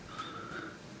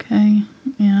 Okay,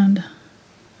 and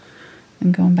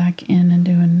going back in and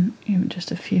doing even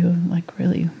just a few like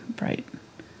really bright.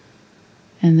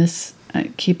 And this,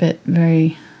 keep it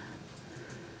very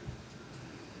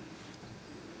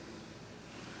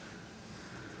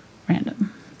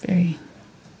random, very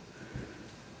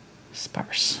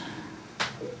sparse.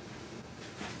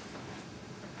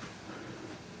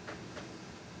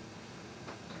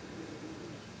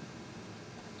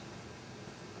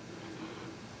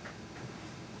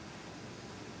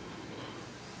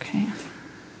 Okay.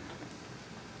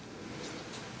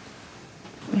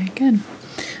 Very good.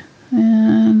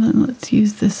 And then let's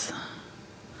use this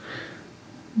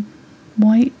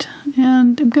white.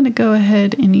 And I'm going to go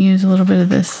ahead and use a little bit of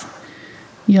this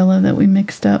yellow that we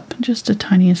mixed up. Just a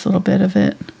tiniest little bit of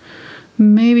it.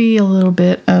 Maybe a little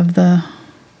bit of the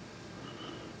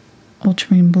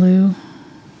Ultramarine Blue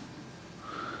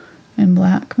and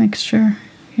black mixture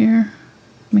here.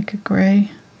 Make a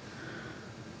gray.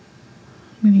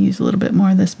 I'm going to use a little bit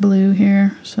more of this blue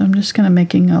here. So I'm just kind of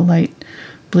making a light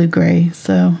blue-gray.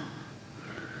 So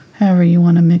however you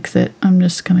want to mix it, I'm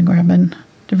just kind of grabbing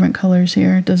different colors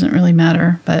here. It doesn't really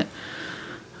matter, but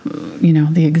you know,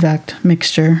 the exact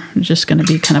mixture is just going to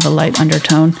be kind of a light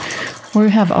undertone. We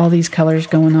have all these colors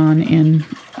going on in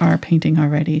our painting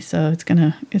already, so it's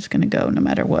gonna go no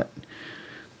matter what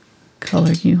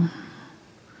color you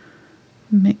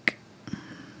make.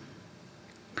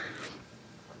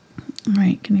 All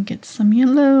right, gonna get some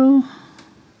yellow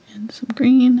and some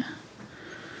green.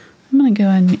 I'm gonna go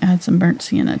ahead and add some burnt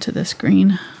sienna to this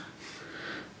green.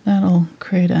 That'll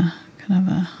create a kind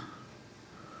of a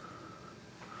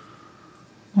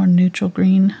more neutral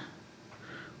green,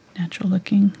 natural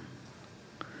looking.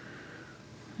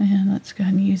 And let's go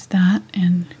ahead and use that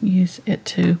and use it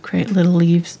to create little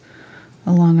leaves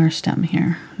along our stem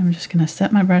here. I'm just gonna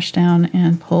set my brush down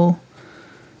and pull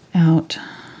out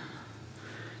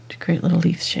to create little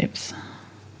leaf shapes.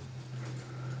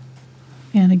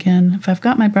 And again, if I've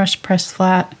got my brush pressed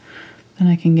flat, then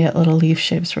I can get little leaf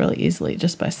shapes really easily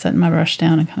just by setting my brush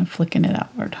down and kind of flicking it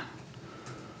outward.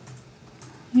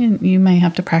 And you may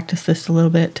have to practice this a little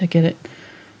bit to get it,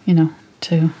 you know,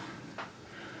 to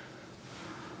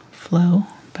flow,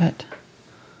 but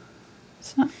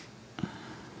it's not.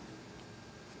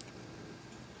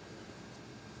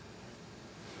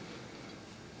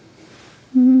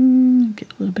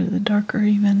 Get a little bit of the darker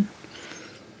even.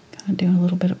 Kind of doing a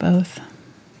little bit of both.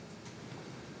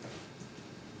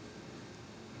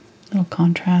 little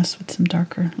contrast with some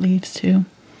darker leaves too.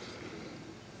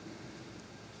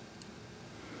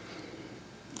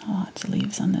 Lots of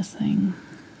leaves on this thing.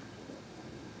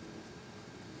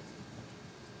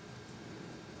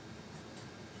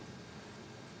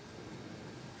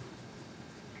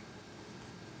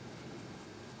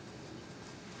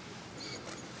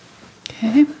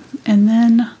 Okay, and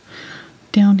then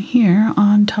down here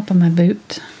on top of my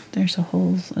boot, there's a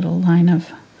whole little line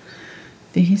of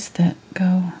these that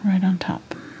go right on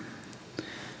top.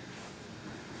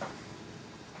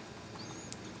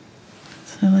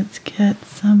 So let's get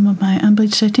some of my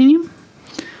unbleached titanium,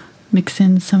 mix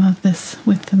in some of this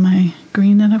with my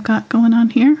green that I've got going on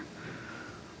here.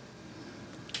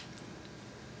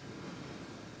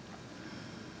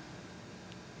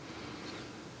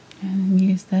 And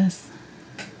use this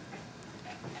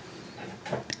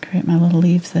to create my little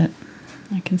leaves that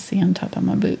I can see on top of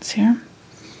my boots here.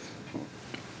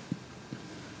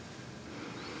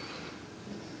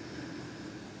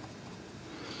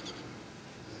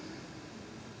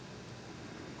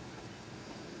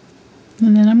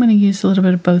 And then I'm going to use a little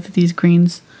bit of both of these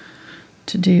greens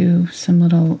to do some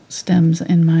little stems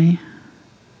in my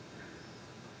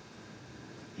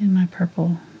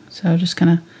purple. So just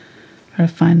kind of try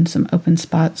to find some open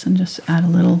spots and just add a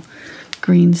little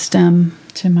green stem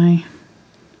to my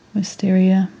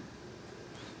wisteria.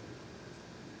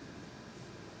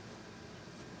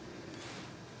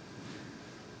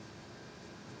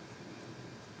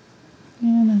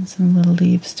 And then some little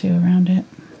leaves too around it.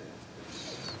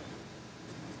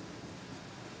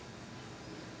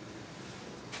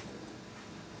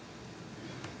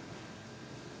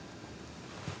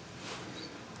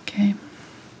 Okay.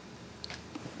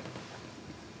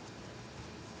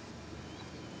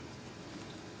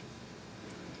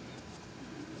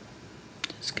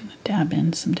 Just going to dab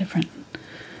in some different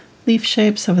leaf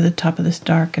shapes over the top of this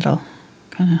dark. It'll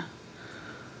kind of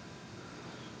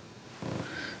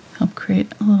help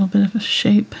create a little bit of a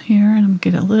shape here, and I'm going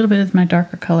to get a little bit of my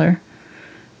darker color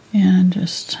and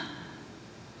just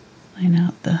line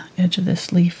out the edge of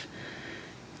this leaf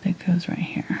that goes right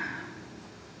here.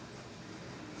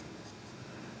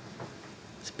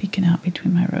 It's peeking out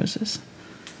between my roses.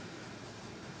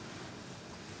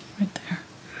 Right there.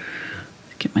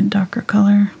 Get my darker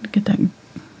color, get that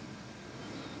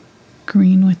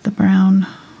green with the brown,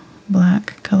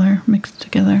 black color mixed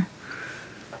together.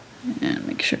 And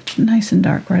make sure it's nice and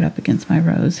dark right up against my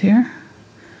rose here.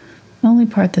 The only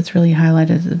part that's really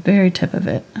highlighted is the very tip of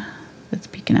it that's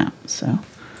peeking out, so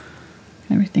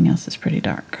everything else is pretty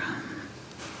dark.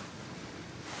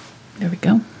 There we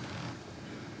go.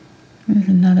 There's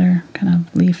another kind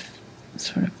of leaf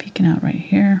sort of peeking out right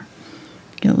here.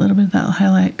 Get a little bit of that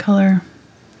highlight color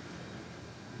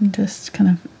and just kind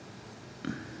of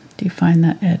define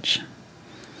that edge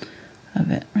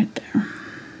of it right there.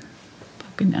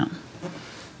 Poking down.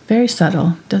 Very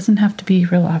subtle. Doesn't have to be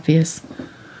real obvious.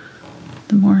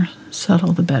 The more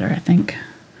subtle, the better, I think.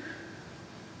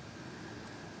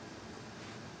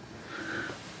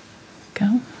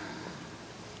 Go.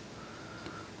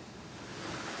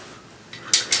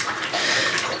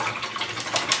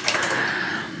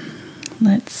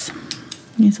 Let's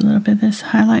use a little bit of this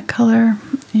highlight color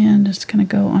and just kind of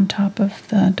go on top of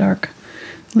the dark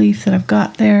leaf that I've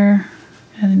got there,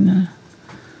 adding a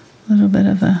little bit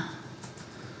of a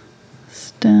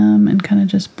stem and kind of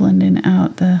just blending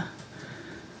out the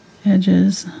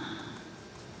edges.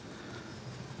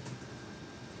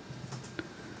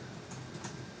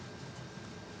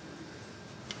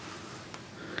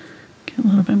 Get a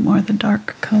little bit more of the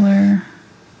dark color.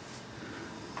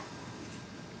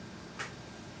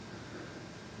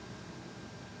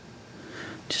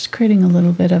 Just creating a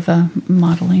little bit of a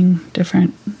mottled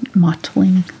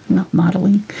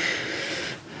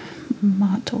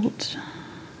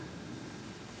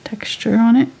texture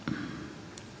on it.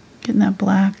 Getting that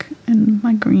black and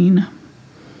my green.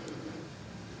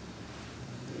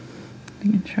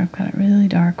 Making sure I've got it really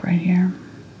dark right here.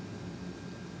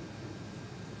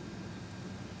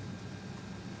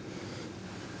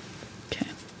 Okay.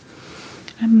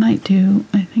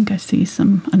 I think I see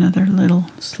another little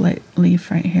slight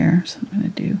leaf right here, so I'm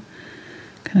going to do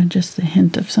kind of just a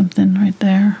hint of something right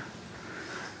there.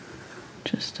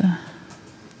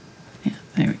 Yeah,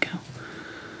 there we go.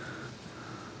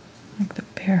 Like the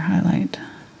pear highlight.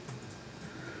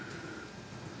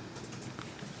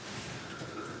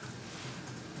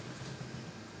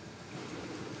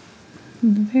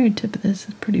 And the very tip of this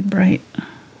is pretty bright.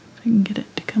 If I can get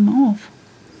it to come off.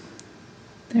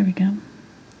 There we go.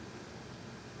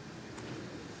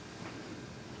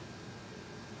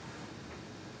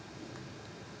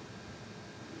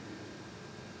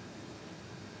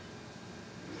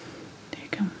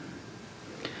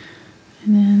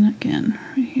 And then again,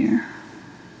 right here.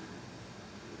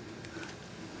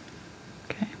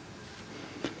 Okay.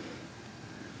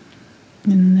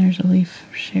 And then there's a leaf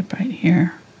shape right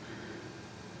here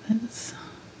that's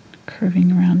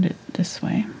curving around it this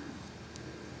way.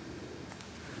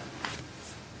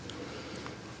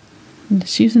 I'm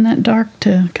just using that dark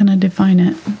to kind of define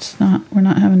it. We're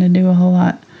not having to do a whole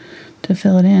lot to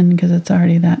fill it in because it's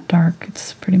already that dark.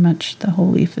 It's pretty much the whole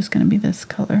leaf is going to be this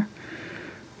color.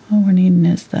 All we're needing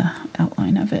is the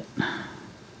outline of it.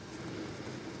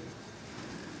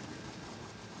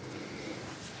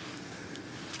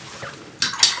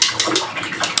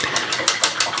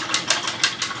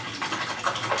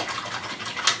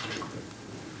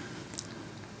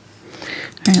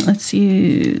 All right, let's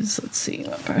see,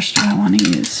 what brush do I want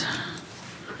to use?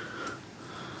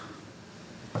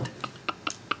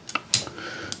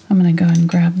 I'm going to go and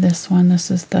grab this one. This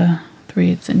is the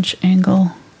 3/8 inch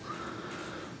angle.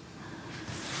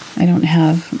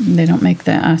 They don't make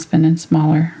the Aspen in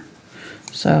smaller,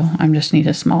 so I just need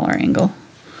a smaller angle.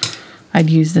 I'd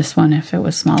use this one if it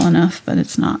was small enough, but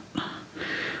it's not. All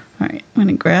right, I'm going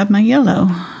to grab my yellow,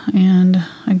 and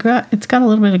it's got a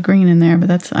little bit of green in there,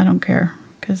 but I don't care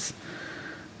because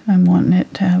I'm wanting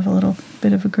it to have a little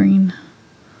bit of a green,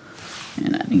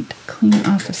 and I need to clean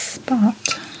off a spot.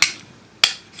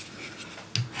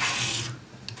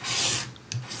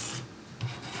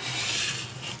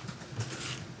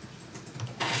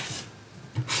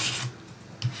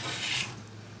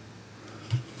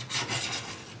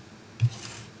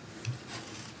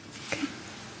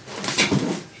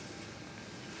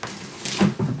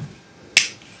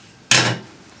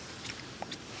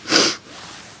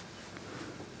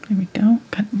 There we go.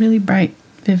 Got really bright,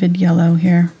 vivid yellow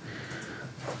here.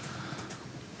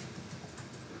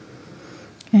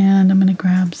 And I'm going to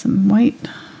grab some white.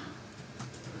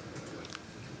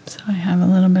 So I have a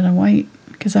little bit of white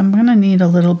because I'm going to need a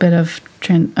little bit of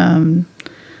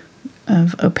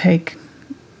opaque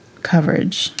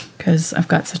coverage because I've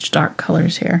got such dark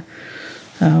colors here.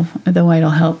 So the white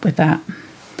will help with that.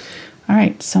 All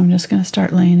right, so I'm just going to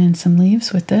start laying in some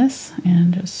leaves with this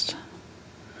and just...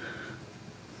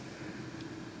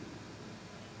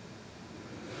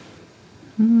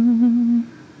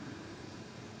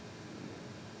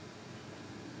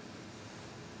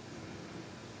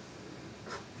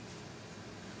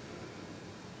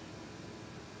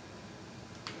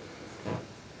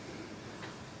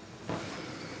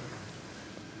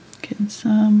 Getting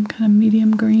some kind of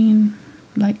medium green,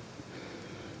 light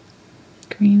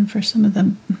green for some of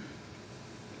the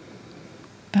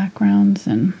backgrounds,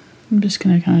 and I'm just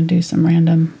going to kind of do some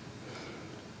random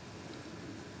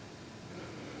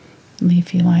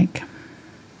leafy-like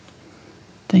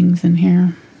things in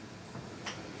here.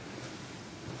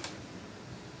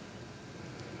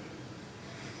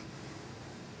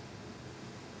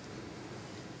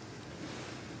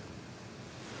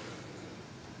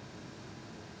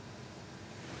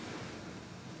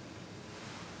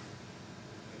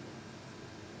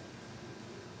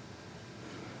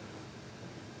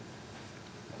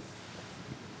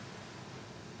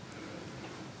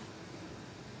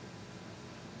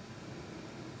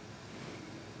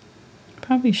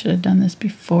 Probably should have done this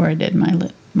before I did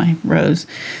my rose.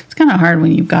 It's kind of hard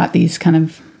when you've got these kind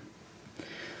of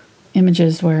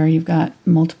images where you've got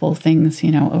multiple things,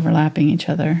 overlapping each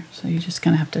other. So you just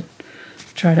kind of have to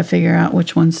try to figure out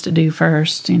which ones to do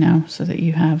first, so that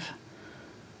you have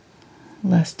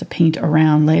less to paint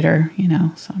around later,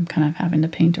 So I'm kind of having to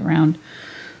paint around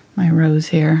my rose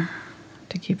here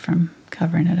to keep from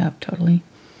covering it up totally.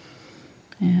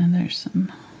 And there's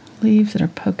some leaves that are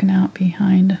poking out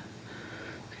behind.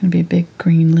 Going to be a big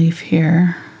green leaf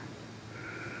here.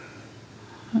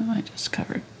 Oh, I just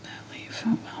covered that leaf.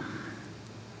 Oh well.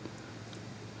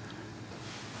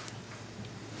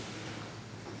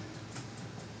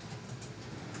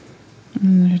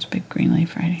 And there's a big green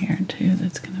leaf right here too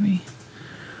that's going to be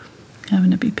having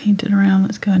to be painted around.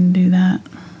 Let's go ahead and do that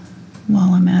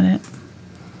while I'm at it.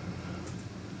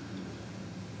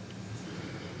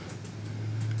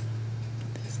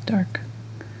 This dark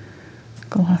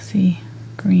glossy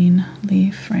green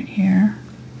leaf right here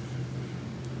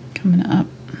coming up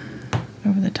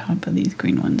over the top of these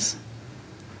green ones.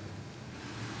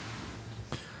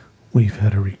 We've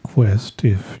had a request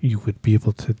if you would be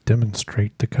able to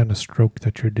demonstrate the kind of stroke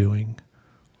that you're doing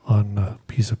on a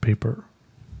piece of paper.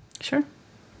 Sure.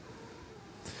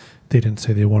 They didn't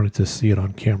say they wanted to see it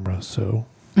on camera, so...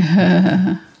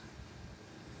 Mm-hmm.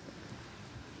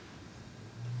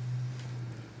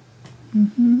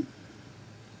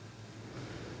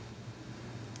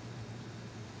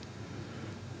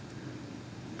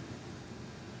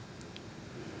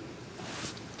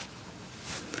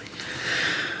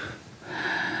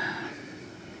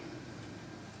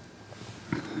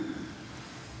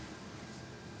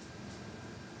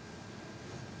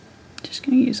 just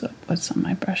going to use what's on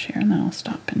my brush here, and then I'll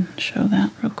stop and show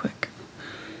that real quick.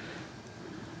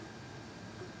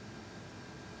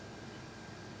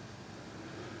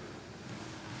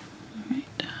 All right.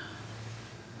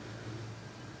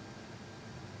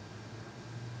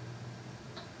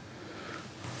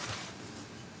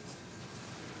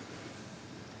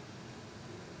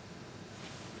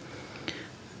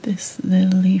 This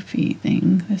little leafy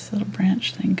thing, this little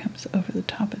branch thing comes over the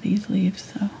top of these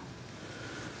leaves, so.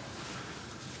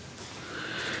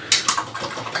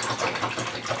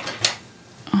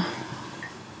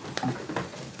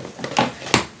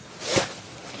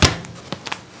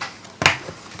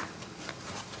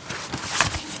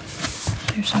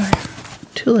 There's our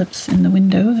tulips in the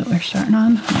window that we're starting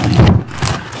on.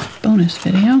 Bonus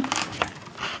video.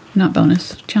 Not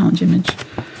bonus, challenge image.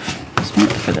 This one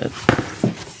for the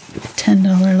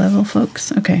 $10 level,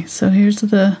 folks. Okay, so here's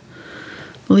the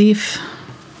leaf.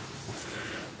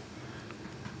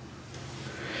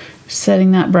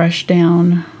 Setting that brush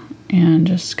down and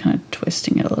just kind of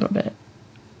twisting it a little bit.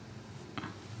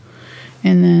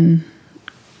 And then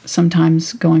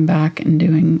sometimes going back and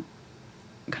doing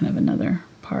kind of another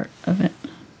part of it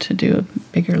to do a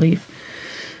bigger leaf.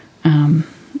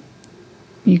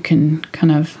 You can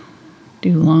kind of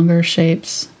do longer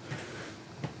shapes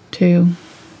too.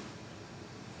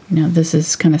 You know, this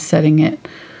is kind of setting it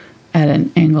at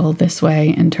an angle this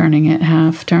way and turning it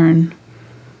half turn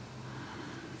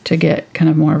to get kind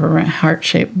of more of a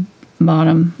heart-shaped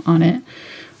bottom on it.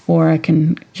 Or I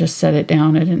can just set it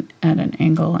down at an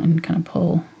angle and kind of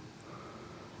pull.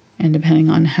 And depending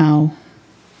on how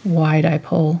wide I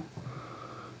pull,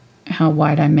 how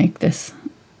wide I make this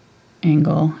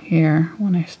angle here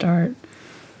when I start,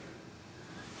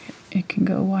 it can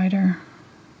go wider,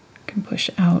 can push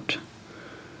out.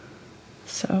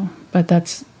 So, but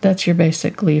that's your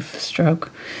basic leaf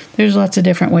stroke. There's lots of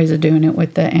different ways of doing it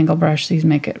with the angle brush. These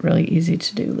make it really easy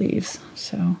to do leaves.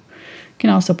 So you can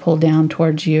also pull down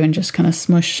towards you and just kind of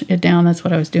smush it down. That's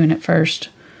what I was doing at first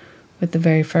with the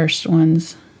very first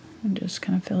ones, and just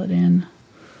kind of fill it in.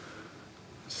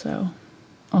 So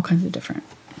all kinds of different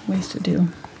ways to do.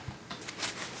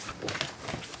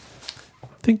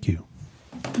 Thank you.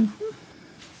 Mm-hmm.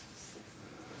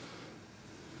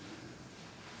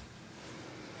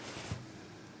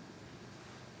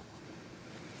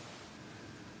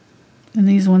 And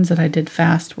these ones that I did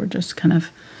fast were just kind of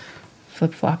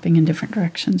flip-flopping in different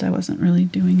directions. I wasn't really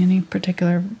doing any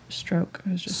particular stroke.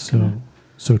 I was just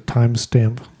So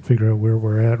timestamp, figure out where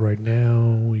we're at right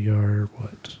now. We are,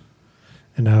 what,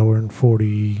 an hour and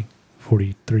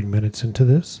 43 minutes into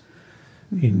this.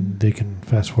 Mm-hmm. And they can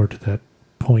fast forward to that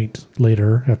point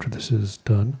later after this is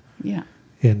done. Yeah.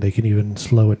 And they can even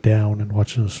slow it down and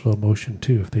watch it in slow motion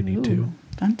too if they need to.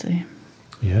 Fancy.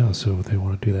 Yeah, so they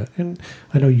want to do that. And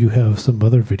I know you have some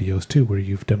other videos too where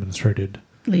you've demonstrated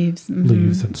leaves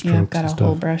and strokes. Yeah, I've got a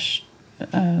whole brush,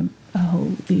 a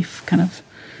whole leaf kind of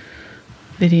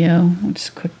video,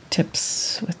 just quick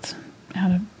tips with how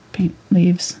to paint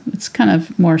leaves. It's kind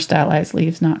of more stylized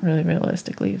leaves, not really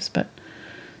realistic leaves, but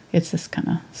it's this kind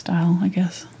of style, I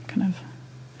guess. Kind of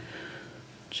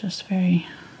just very...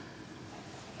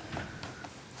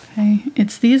 Okay,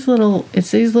 it's these little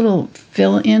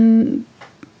fill-in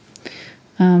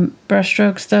brush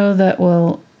strokes though that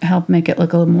will help make it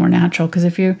look a little more natural. Because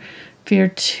if you're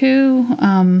too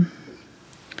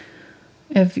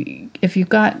if you've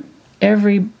got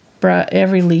every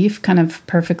leaf kind of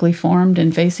perfectly formed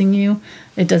and facing you,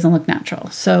 it doesn't look natural.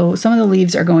 So some of the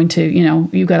leaves are going to,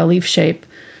 you've got a leaf shape.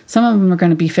 Some of them are going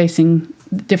to be facing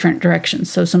different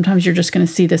directions. So sometimes you're just going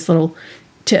to see this little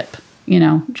tip,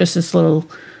 just this little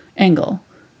angle.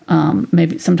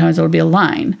 Maybe sometimes it'll be a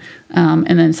line,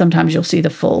 and then sometimes you'll see the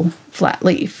full flat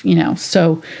leaf,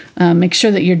 So make sure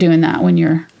that you're doing that when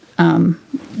you're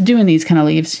doing these kind of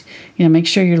leaves. Make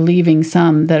sure you're leaving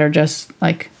some that are just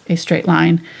like a straight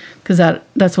line, because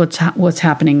that's what's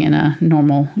happening in a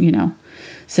normal,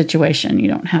 situation. You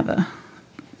don't have a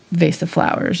vase of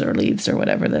flowers or leaves or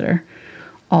whatever that are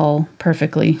all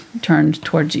perfectly turned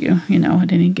towards you,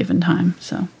 at any given time.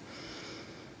 So.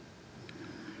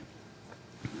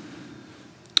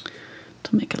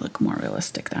 To make it look more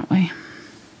realistic that way.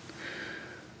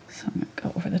 So I'm going to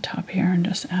go over the top here and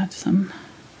just add some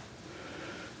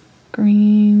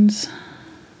greens,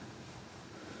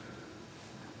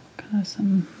 kind of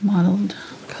some mottled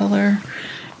color,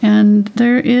 and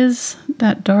there is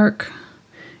that dark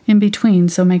in between,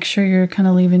 so make sure you're kind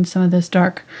of leaving some of this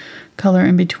dark color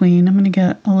in between. I'm going to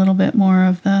get a little bit more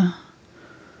of the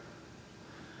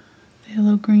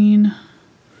phthalo green.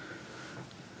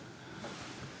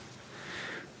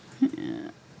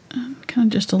 kind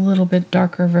of just a little bit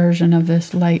darker version of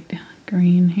this light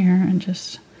green here, and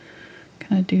just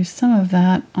kind of do some of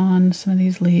that on some of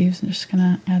these leaves, and just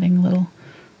kind of adding little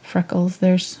freckles.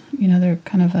 There's, you know, they're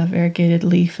kind of a variegated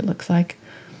leaf, it looks like.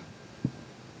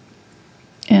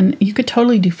 And you could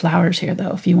totally do flowers here,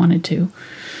 though, if you wanted to.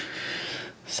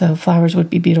 So flowers would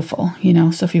be beautiful, you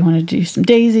know. So if you wanted to do some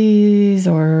daisies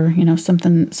or, you know,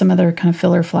 something, some other kind of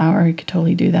filler flower, you could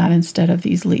totally do that instead of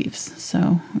these leaves.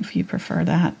 So if you prefer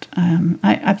that,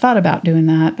 I thought about doing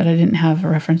that, but I didn't have a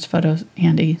reference photo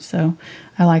handy. So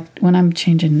I like, when I'm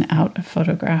changing out a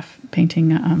photograph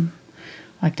painting, I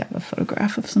like to have a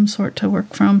photograph of some sort to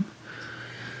work from.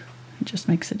 It just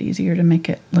makes it easier to make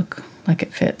it look like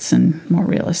it fits and more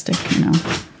realistic, you know,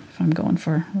 if I'm going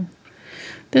for...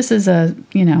 This is a,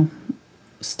 you know,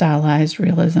 stylized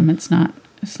realism. It's not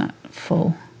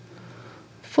full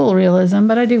realism,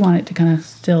 but I do want it to kind of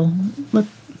still look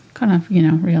kind of, you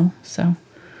know, real. So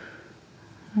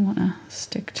I want to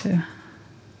stick to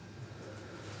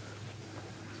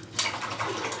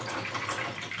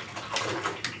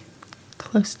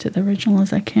close to the original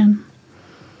as I can.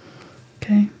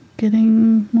 Okay,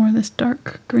 getting more of this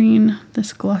dark green,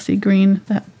 this glossy green,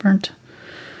 that burnt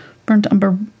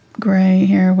umber gray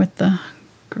here with the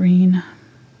green,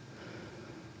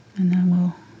 and then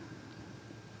we'll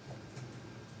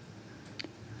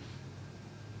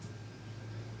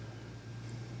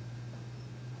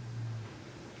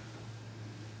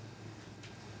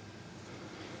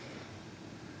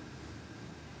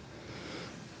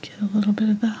get a little bit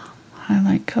of the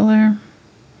highlight color,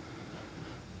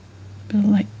 a bit of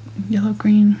light yellow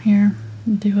green here,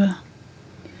 and do a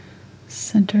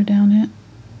center down it.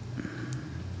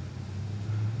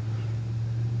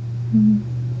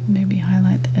 Maybe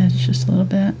highlight the edge just a little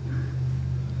bit.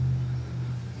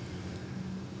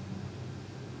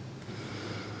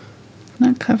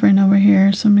 Not covering over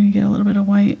here, so I'm going to get a little bit of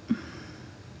white.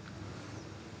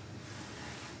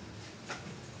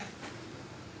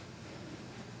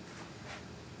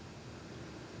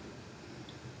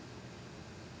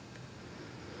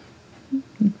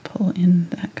 And pull in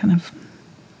that kind of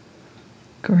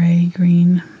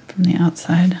gray-green from the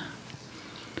outside.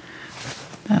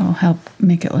 That'll help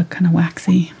make it look kind of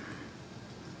waxy.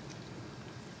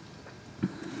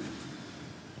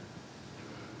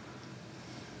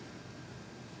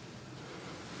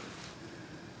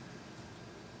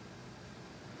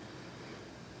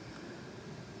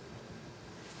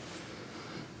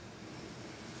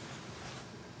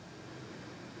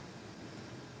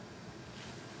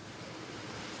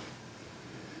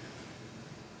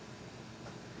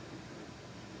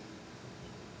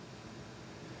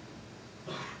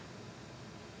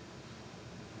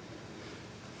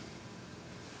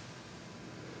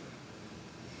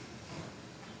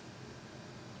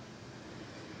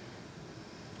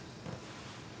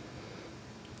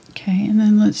 Okay, and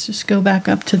then let's just go back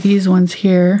up to these ones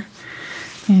here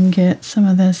and get some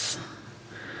of this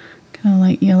kind of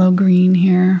light yellow green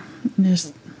here, and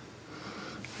just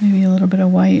maybe a little bit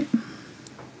of white,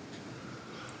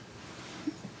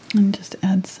 and just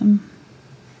add some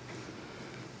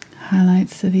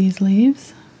highlights to these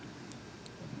leaves.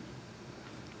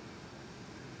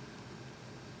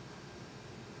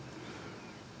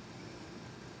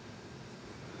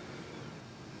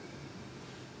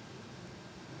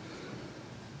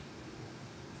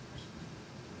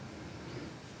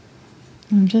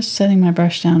 I'm just setting my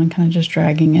brush down and kind of just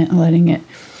dragging it and letting it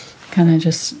kind of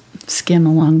just skim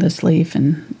along this leaf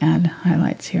and add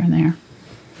highlights here and there.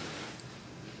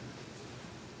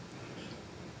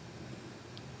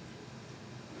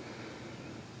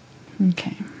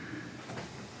 Okay.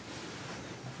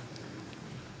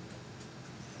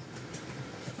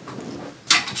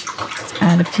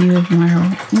 Add a few of my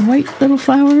white little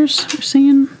flowers we're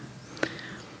seeing.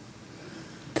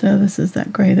 So this is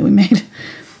that gray that we made.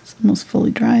 Almost fully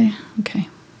dry. Okay,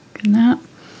 good that.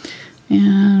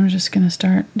 And we're just going to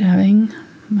start dabbing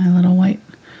my little white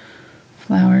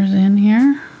flowers in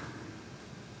here.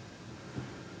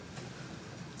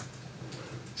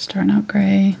 Starting out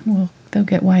gray. They'll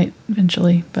get white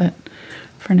eventually, but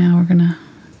for now we're going to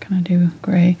kind of do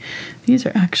gray. These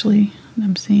are actually,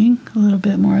 I'm seeing a little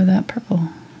bit more of that purple.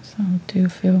 So I'll do a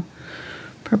few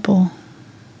purple,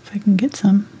 if I can get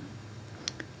some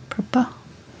purple.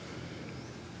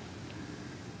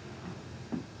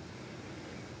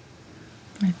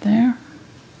 Right there.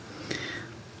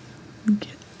 Okay.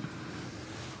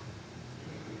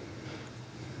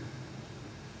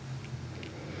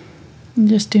 I'm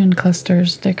just doing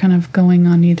clusters. They're kind of going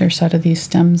on either side of these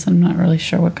stems. I'm not really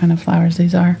sure what kind of flowers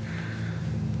these are,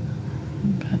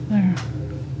 but they're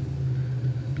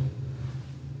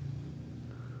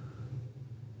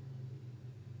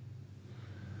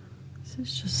This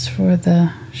is just for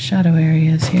the shadow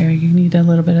areas here. You need a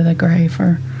little bit of the gray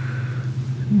for,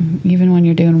 even when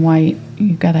you're doing white,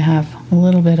 you've got to have a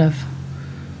little bit of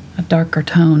a darker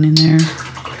tone in there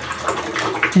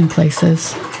in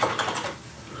places.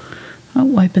 Oh,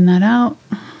 wiping that out.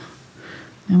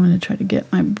 I'm going to try to get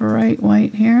my bright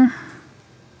white here.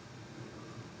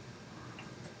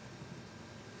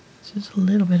 Just a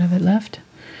little bit of it left.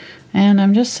 And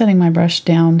I'm just setting my brush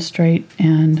down straight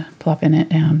and plopping it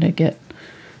down to get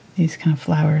these kind of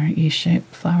flower E-shape,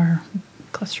 flower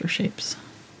cluster shapes.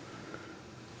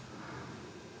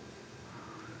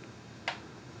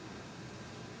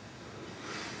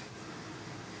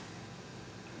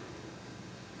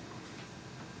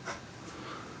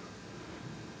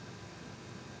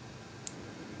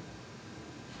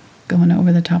 Going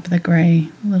over the top of the gray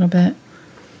a little bit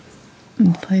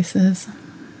in places.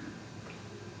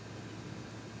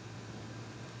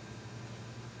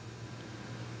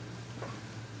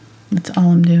 That's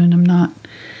all I'm doing. I'm not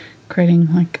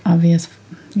creating like obvious,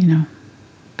 you know,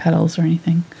 petals or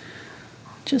anything.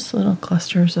 Just little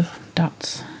clusters of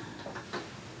dots.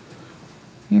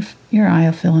 Your eye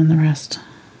will fill in the rest.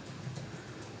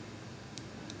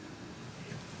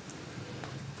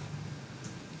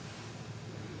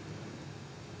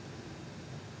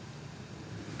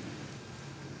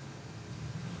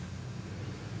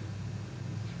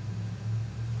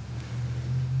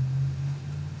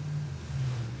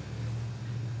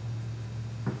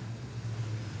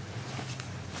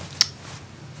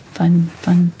 Fun,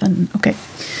 fun, fun. Okay,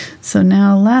 so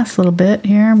now last little bit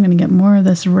here, I'm going to get more of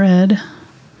this red.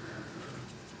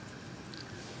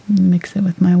 Mix it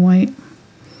with my white.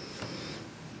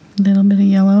 A little bit of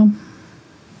yellow.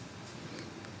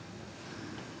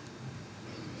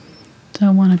 So I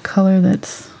want a color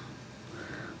that's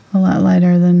a lot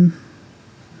lighter than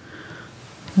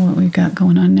what we've got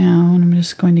going on now. And I'm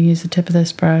just going to use the tip of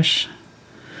this brush.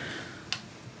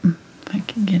 I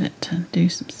can get it to do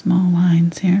some small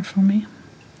lines here for me.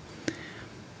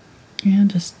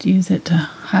 And just use it to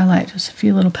highlight just a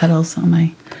few little petals on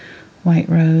my white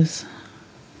rose.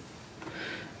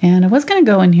 And I was going to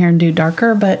go in here and do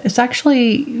darker, but it's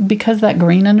actually, because that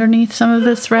green underneath some of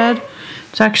this red,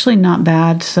 it's actually not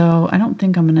bad. So I don't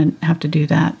think I'm going to have to do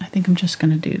that. I think I'm just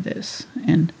going to do this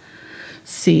and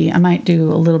see. I might do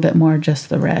a little bit more just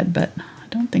the red, but I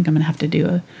don't think I'm going to have to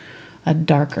do a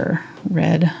darker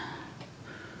red.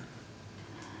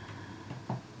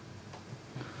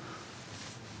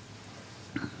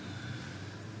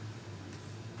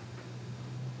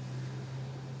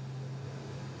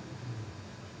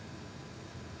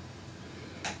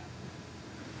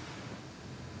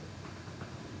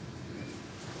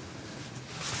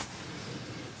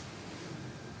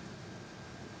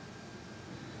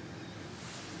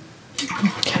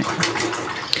 Okay,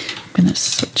 I'm going to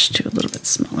switch to a little bit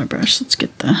smaller brush. Let's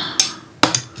get the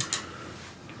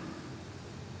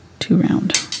 2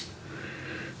 round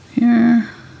here,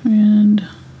 and I'm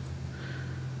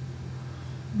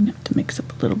going to have to mix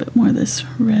up a little bit more of this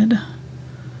red.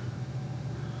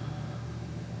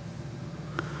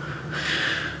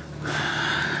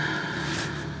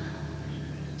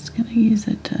 Just going to use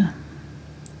it to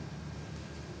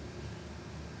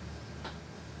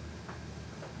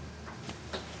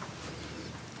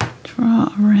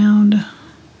around.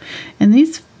 And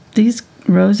these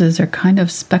roses are kind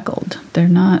of speckled. They're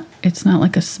not, it's not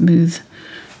like a smooth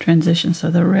transition.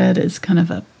 So the red is kind of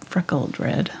a freckled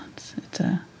red. It's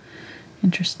a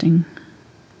interesting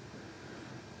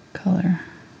color.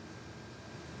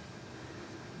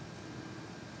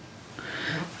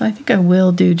 I think I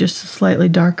will do just slightly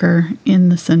darker in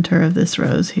the center of this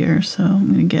rose here. So I'm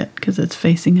going to get, because it's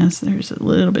facing us, there's a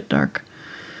little bit dark.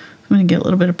 I'm going to get a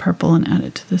little bit of purple and add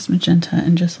it to this magenta,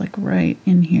 and just like right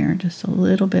in here, just a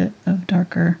little bit of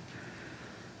darker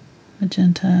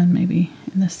magenta, and maybe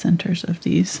in the centers of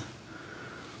these.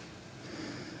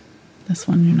 This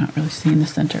one you're not really seeing the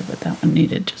center, but that one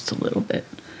needed just a little bit.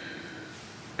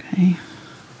 Okay.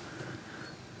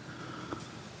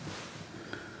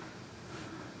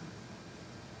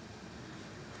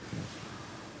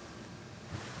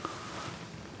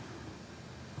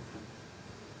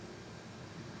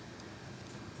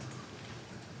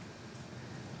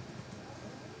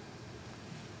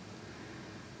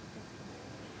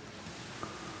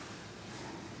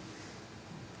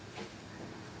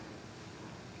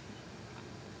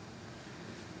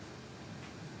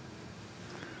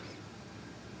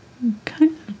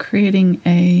 Kind of creating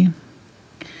a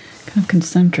kind of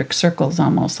concentric circles,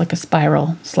 almost like a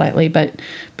spiral slightly, but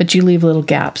you leave little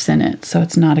gaps in it, so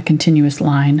it's not a continuous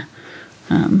line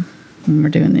when we're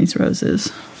doing these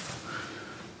roses.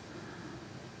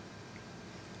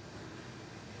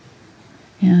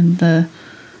 And the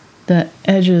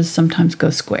edges sometimes go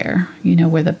square, you know,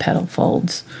 where the petal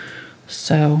folds.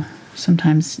 So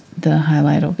sometimes the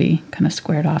highlight will be kind of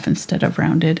squared off instead of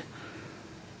rounded.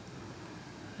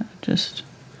 Just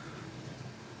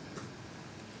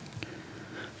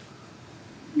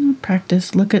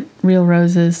practice, look at real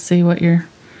roses, see what you're,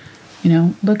 you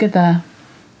know, look at the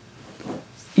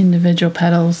individual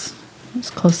petals as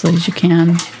closely as you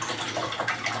can.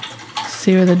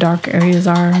 See where the dark areas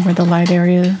are, where the light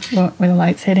area, where the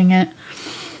light's hitting it.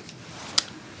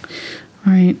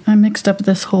 All right, I mixed up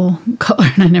this whole color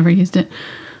and I never used it.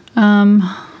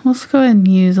 Let's go ahead and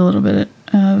use a little bit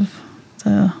of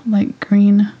the light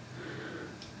green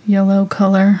yellow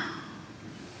color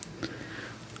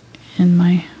in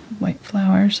my white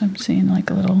flowers. I'm seeing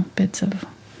like little bits of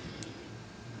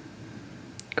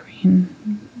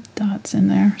green dots in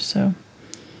there, so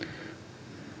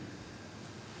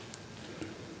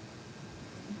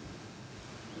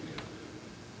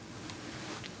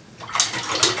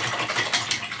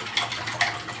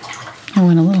I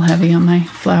went a little heavy on my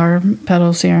flower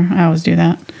petals here. I always do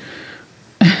that.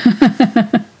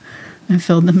 I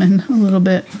filled them in a little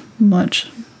bit much,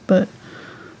 but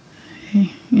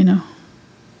hey, you know,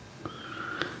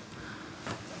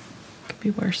 could be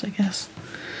worse, I guess.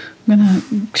 I'm gonna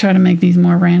try to make these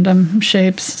more random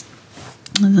shapes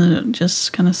and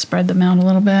just kind of spread them out a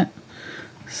little bit.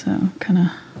 So kind of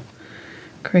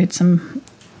create some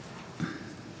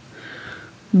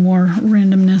more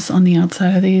randomness on the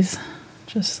outside of these.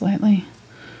 Just slightly.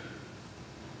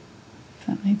 If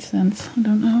that made sense, I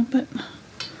don't know, but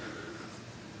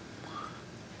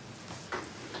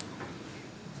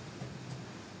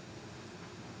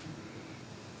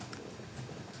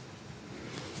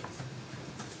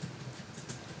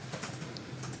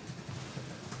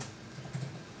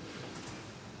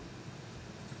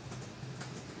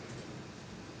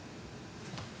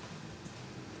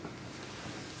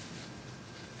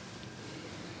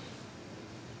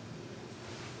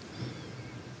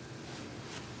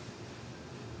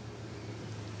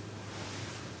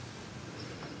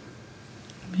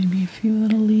maybe a few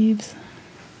little leaves.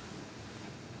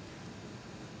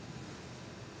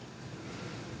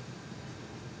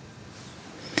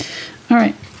 All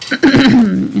right,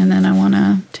 and then I want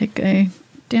to take a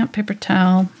damp paper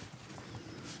towel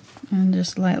and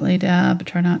just lightly dab.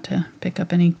 Try not to pick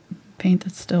up any paint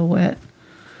that's still wet.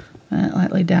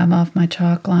 Lightly dab off my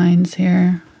chalk lines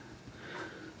here.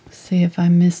 See if I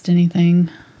missed anything.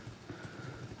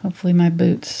 Hopefully my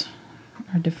boots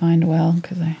are defined well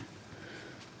because I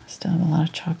still have a lot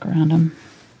of chalk around them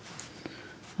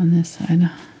on this side.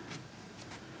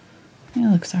 Yeah,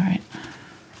 it looks all right.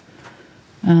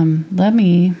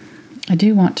 I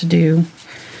do want to do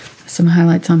some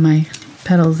highlights on my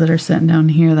petals that are sitting down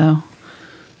here though.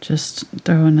 Just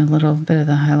throw in a little bit of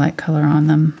the highlight color on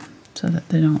them so that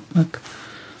they don't look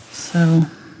so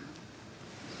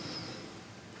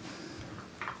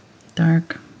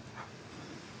dark.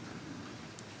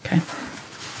 Okay.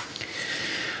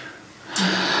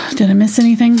 Did I miss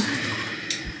anything?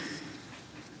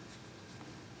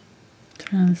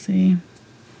 Trying to see.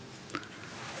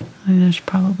 I think there's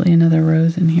probably another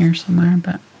rose in here somewhere,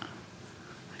 but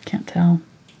I can't tell.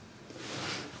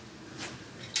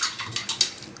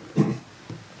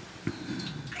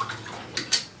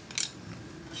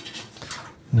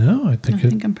 No, I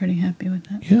think I'm pretty happy with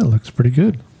that. Yeah, it looks pretty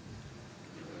good.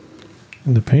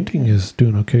 And the painting is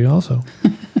doing okay also.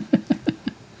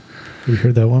 Have you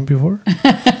heard that one before?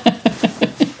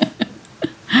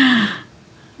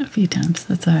 A few times.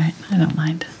 That's all right. I don't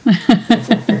mind.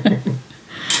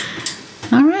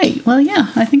 All right. Well,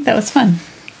 yeah, I think that was fun.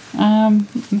 I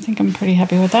think I'm pretty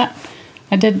happy with that.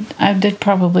 I did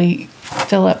probably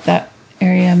fill up that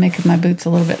area, making my boots a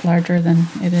little bit larger than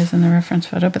it is in the reference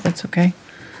photo, but that's okay.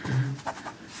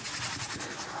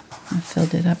 I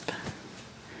filled it up.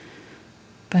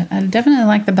 But I definitely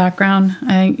like the background.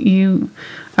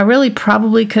 I really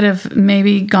probably could have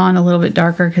maybe gone a little bit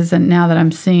darker because then now that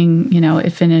I'm seeing, you know,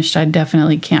 it finished, I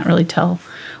definitely can't really tell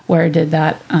where I did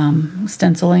that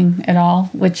stenciling at all,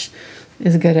 which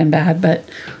is good and bad. But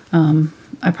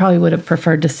I probably would have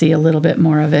preferred to see a little bit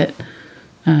more of it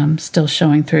still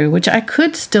showing through, which I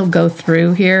could still go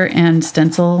through here and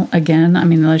stencil again. I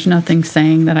mean, there's nothing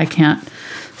saying that I can't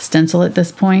stencil at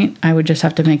this point. I would just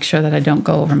have to make sure that I don't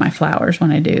go over my flowers when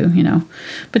I do, you know.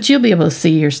 But you'll be able to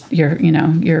see your you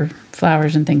know, your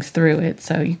flowers and things through it,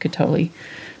 so you could totally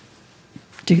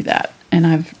do that. And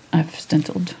I've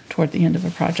stenciled toward the end of a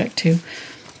project too.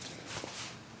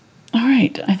 All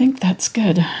right, I think that's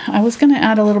good. I was going to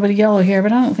add a little bit of yellow here,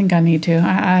 but I don't think I need to.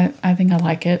 I think I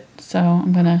like it, so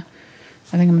I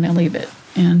think I'm gonna leave it.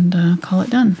 and call it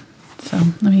done. So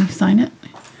let me sign it.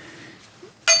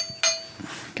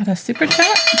 Got a super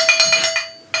chat.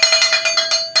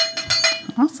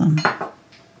 Awesome.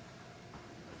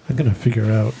 I'm going to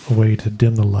figure out a way to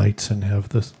dim the lights and have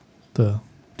the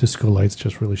disco lights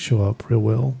just really show up real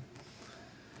well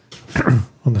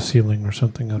on the ceiling or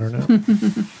something. I don't know.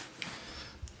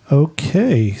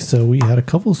 Okay, so we had a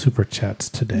couple super chats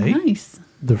today. Nice.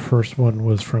 The first one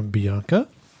was from Bianca,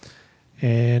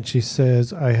 and she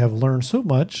says, I have learned so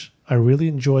much. I really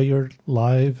enjoy your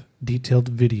live,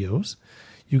 detailed videos.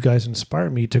 You guys inspire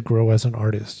me to grow as an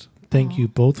artist. Thank you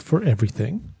both for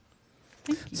everything.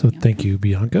 Thank you,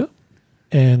 Bianca.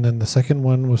 And then the second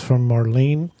one was from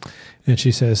Marlene, and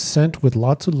she says, sent with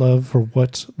lots of love for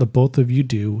what the both of you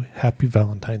do. Happy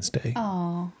Valentine's Day.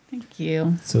 Oh, thank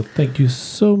you. So thank you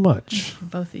so much.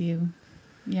 Both of you.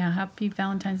 Yeah, happy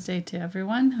Valentine's Day to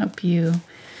everyone. Hope you,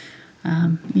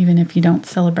 even if you don't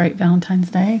celebrate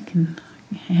Valentine's Day, can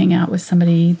hang out with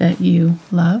somebody that you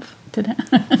love today.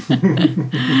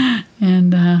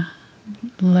 And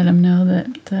let them know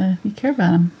that you care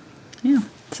about them. Yeah,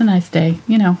 it's a nice day.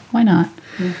 You know, why not?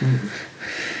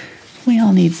 We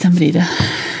all need somebody to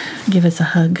give us a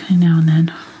hug now and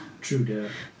then. True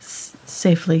that.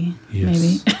 Safely, yes.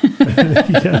 maybe.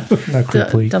 Yeah, not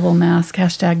quickly. Double mask.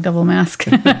 Hashtag double mask.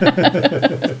 All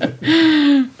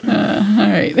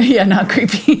right. Yeah, not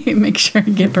creepy. Make sure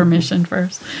you get permission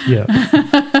first. Yeah.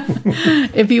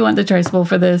 If you want the traceable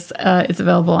for this, it's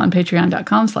available on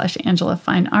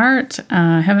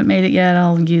patreon.com/AngelaFineArt. Haven't made it yet.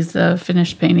 I'll use the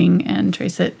finished painting and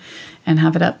trace it and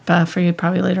have it up for you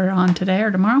probably later on today or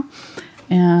tomorrow.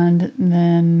 And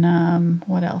then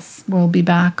what else? We'll be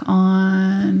back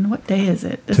on, what day is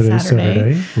it? This Today's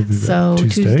Saturday. We'll be So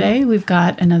back Tuesday, we've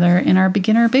got another in our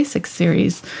Beginner Basics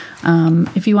series.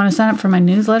 If you want to sign up for my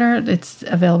newsletter, it's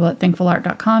available at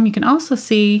thankfulart.com. You can also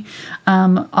see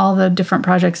all the different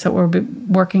projects that we're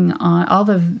working on, all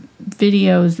the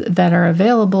videos that are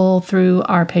available through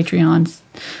our Patreons.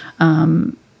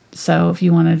 So if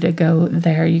you wanted to go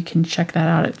there, you can check that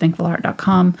out at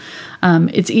thankfulart.com.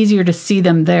 It's easier to see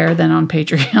them there than on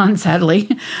Patreon, sadly.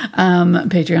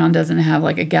 Patreon doesn't have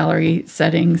like a gallery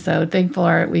setting. So Thankful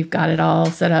Art, we've got it all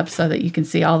set up so that you can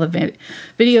see all the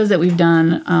videos that we've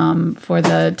done for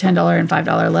the $10 and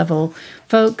 $5 level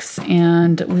folks.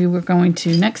 And we were going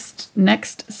to,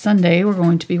 next Sunday, we're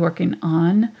going to be working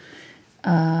on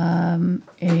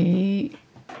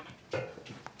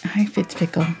Hi,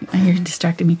 Fitzpickle. You're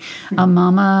distracting me. A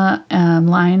mama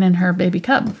lion and her baby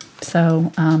cub.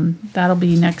 So that'll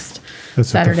be next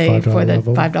Saturday for the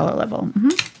 $5 level.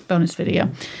 Bonus video.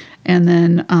 And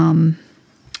then,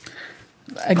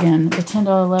 again, the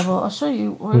 $10 level. I'll show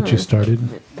you what you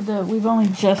started. We've only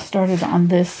just started on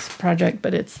this project,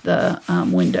 but it's the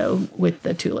window with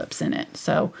the tulips in it.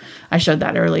 So I showed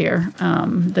that earlier,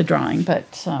 the drawing.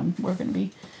 But we're going to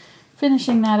be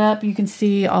finishing that up. You can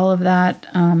see all of that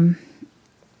on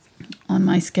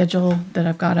my schedule that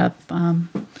I've got up on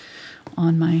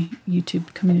my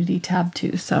YouTube community tab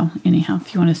too. So anyhow,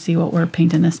 if you want to see what we're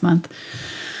painting this month.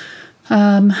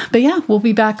 But yeah, we'll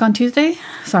be back on Tuesday.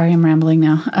 Sorry, I'm rambling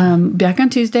now. Back on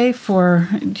Tuesday for,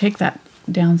 take that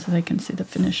down so they can see the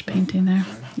finished painting there.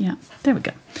 Yeah, there we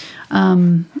go.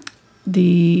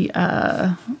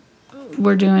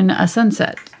 We're doing a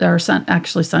sunset, or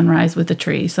sunrise with a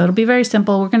tree. So it'll be very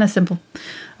simple. We're going to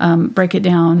break it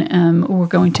down. We're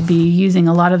going to be using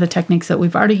a lot of the techniques that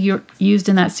we've already used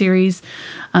in that series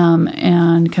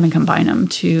and kind of combine them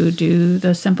to do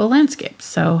the simple landscapes.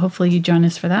 So hopefully you join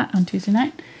us for that on Tuesday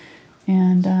night.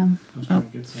 And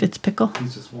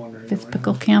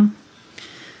Fitzpickle Cam.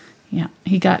 Yeah,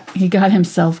 he got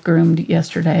himself groomed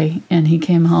yesterday, and he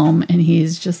came home, and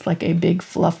he's just like a big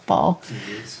fluff ball.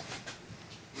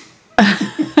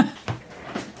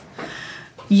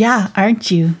 Yeah,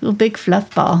 aren't you? Little big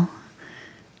fluff ball.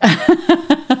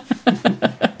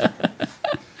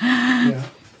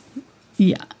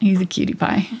 Yeah, he's a cutie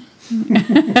pie.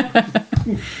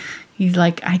 He's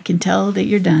like, I can tell that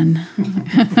you're done.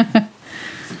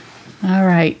 All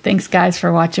right. Thanks, guys,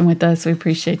 for watching with us. We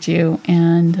appreciate you,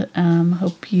 and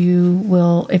hope you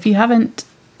will, if you haven't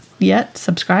yet,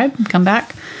 subscribe, come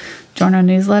back, join our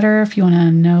newsletter if you want to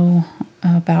know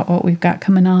about what we've got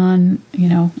coming on,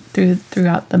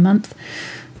 throughout the month.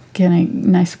 Get a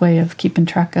nice way of keeping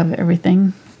track of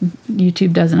everything.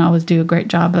 YouTube doesn't always do a great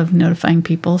job of notifying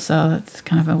people, so that's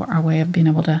kind of our way of being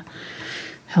able to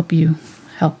help find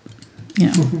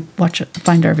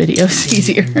our videos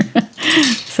easier.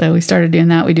 So we started doing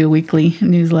that. We do a weekly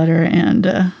newsletter,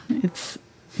 and it's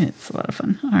It's a lot of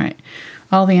fun. All right.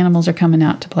 All the animals are coming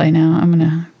out to play now. I'm going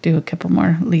to do a couple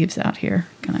more leaves out here.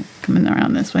 Kind of coming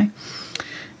around this way.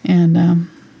 And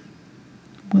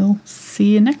we'll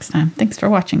see you next time. Thanks for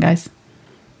watching, guys.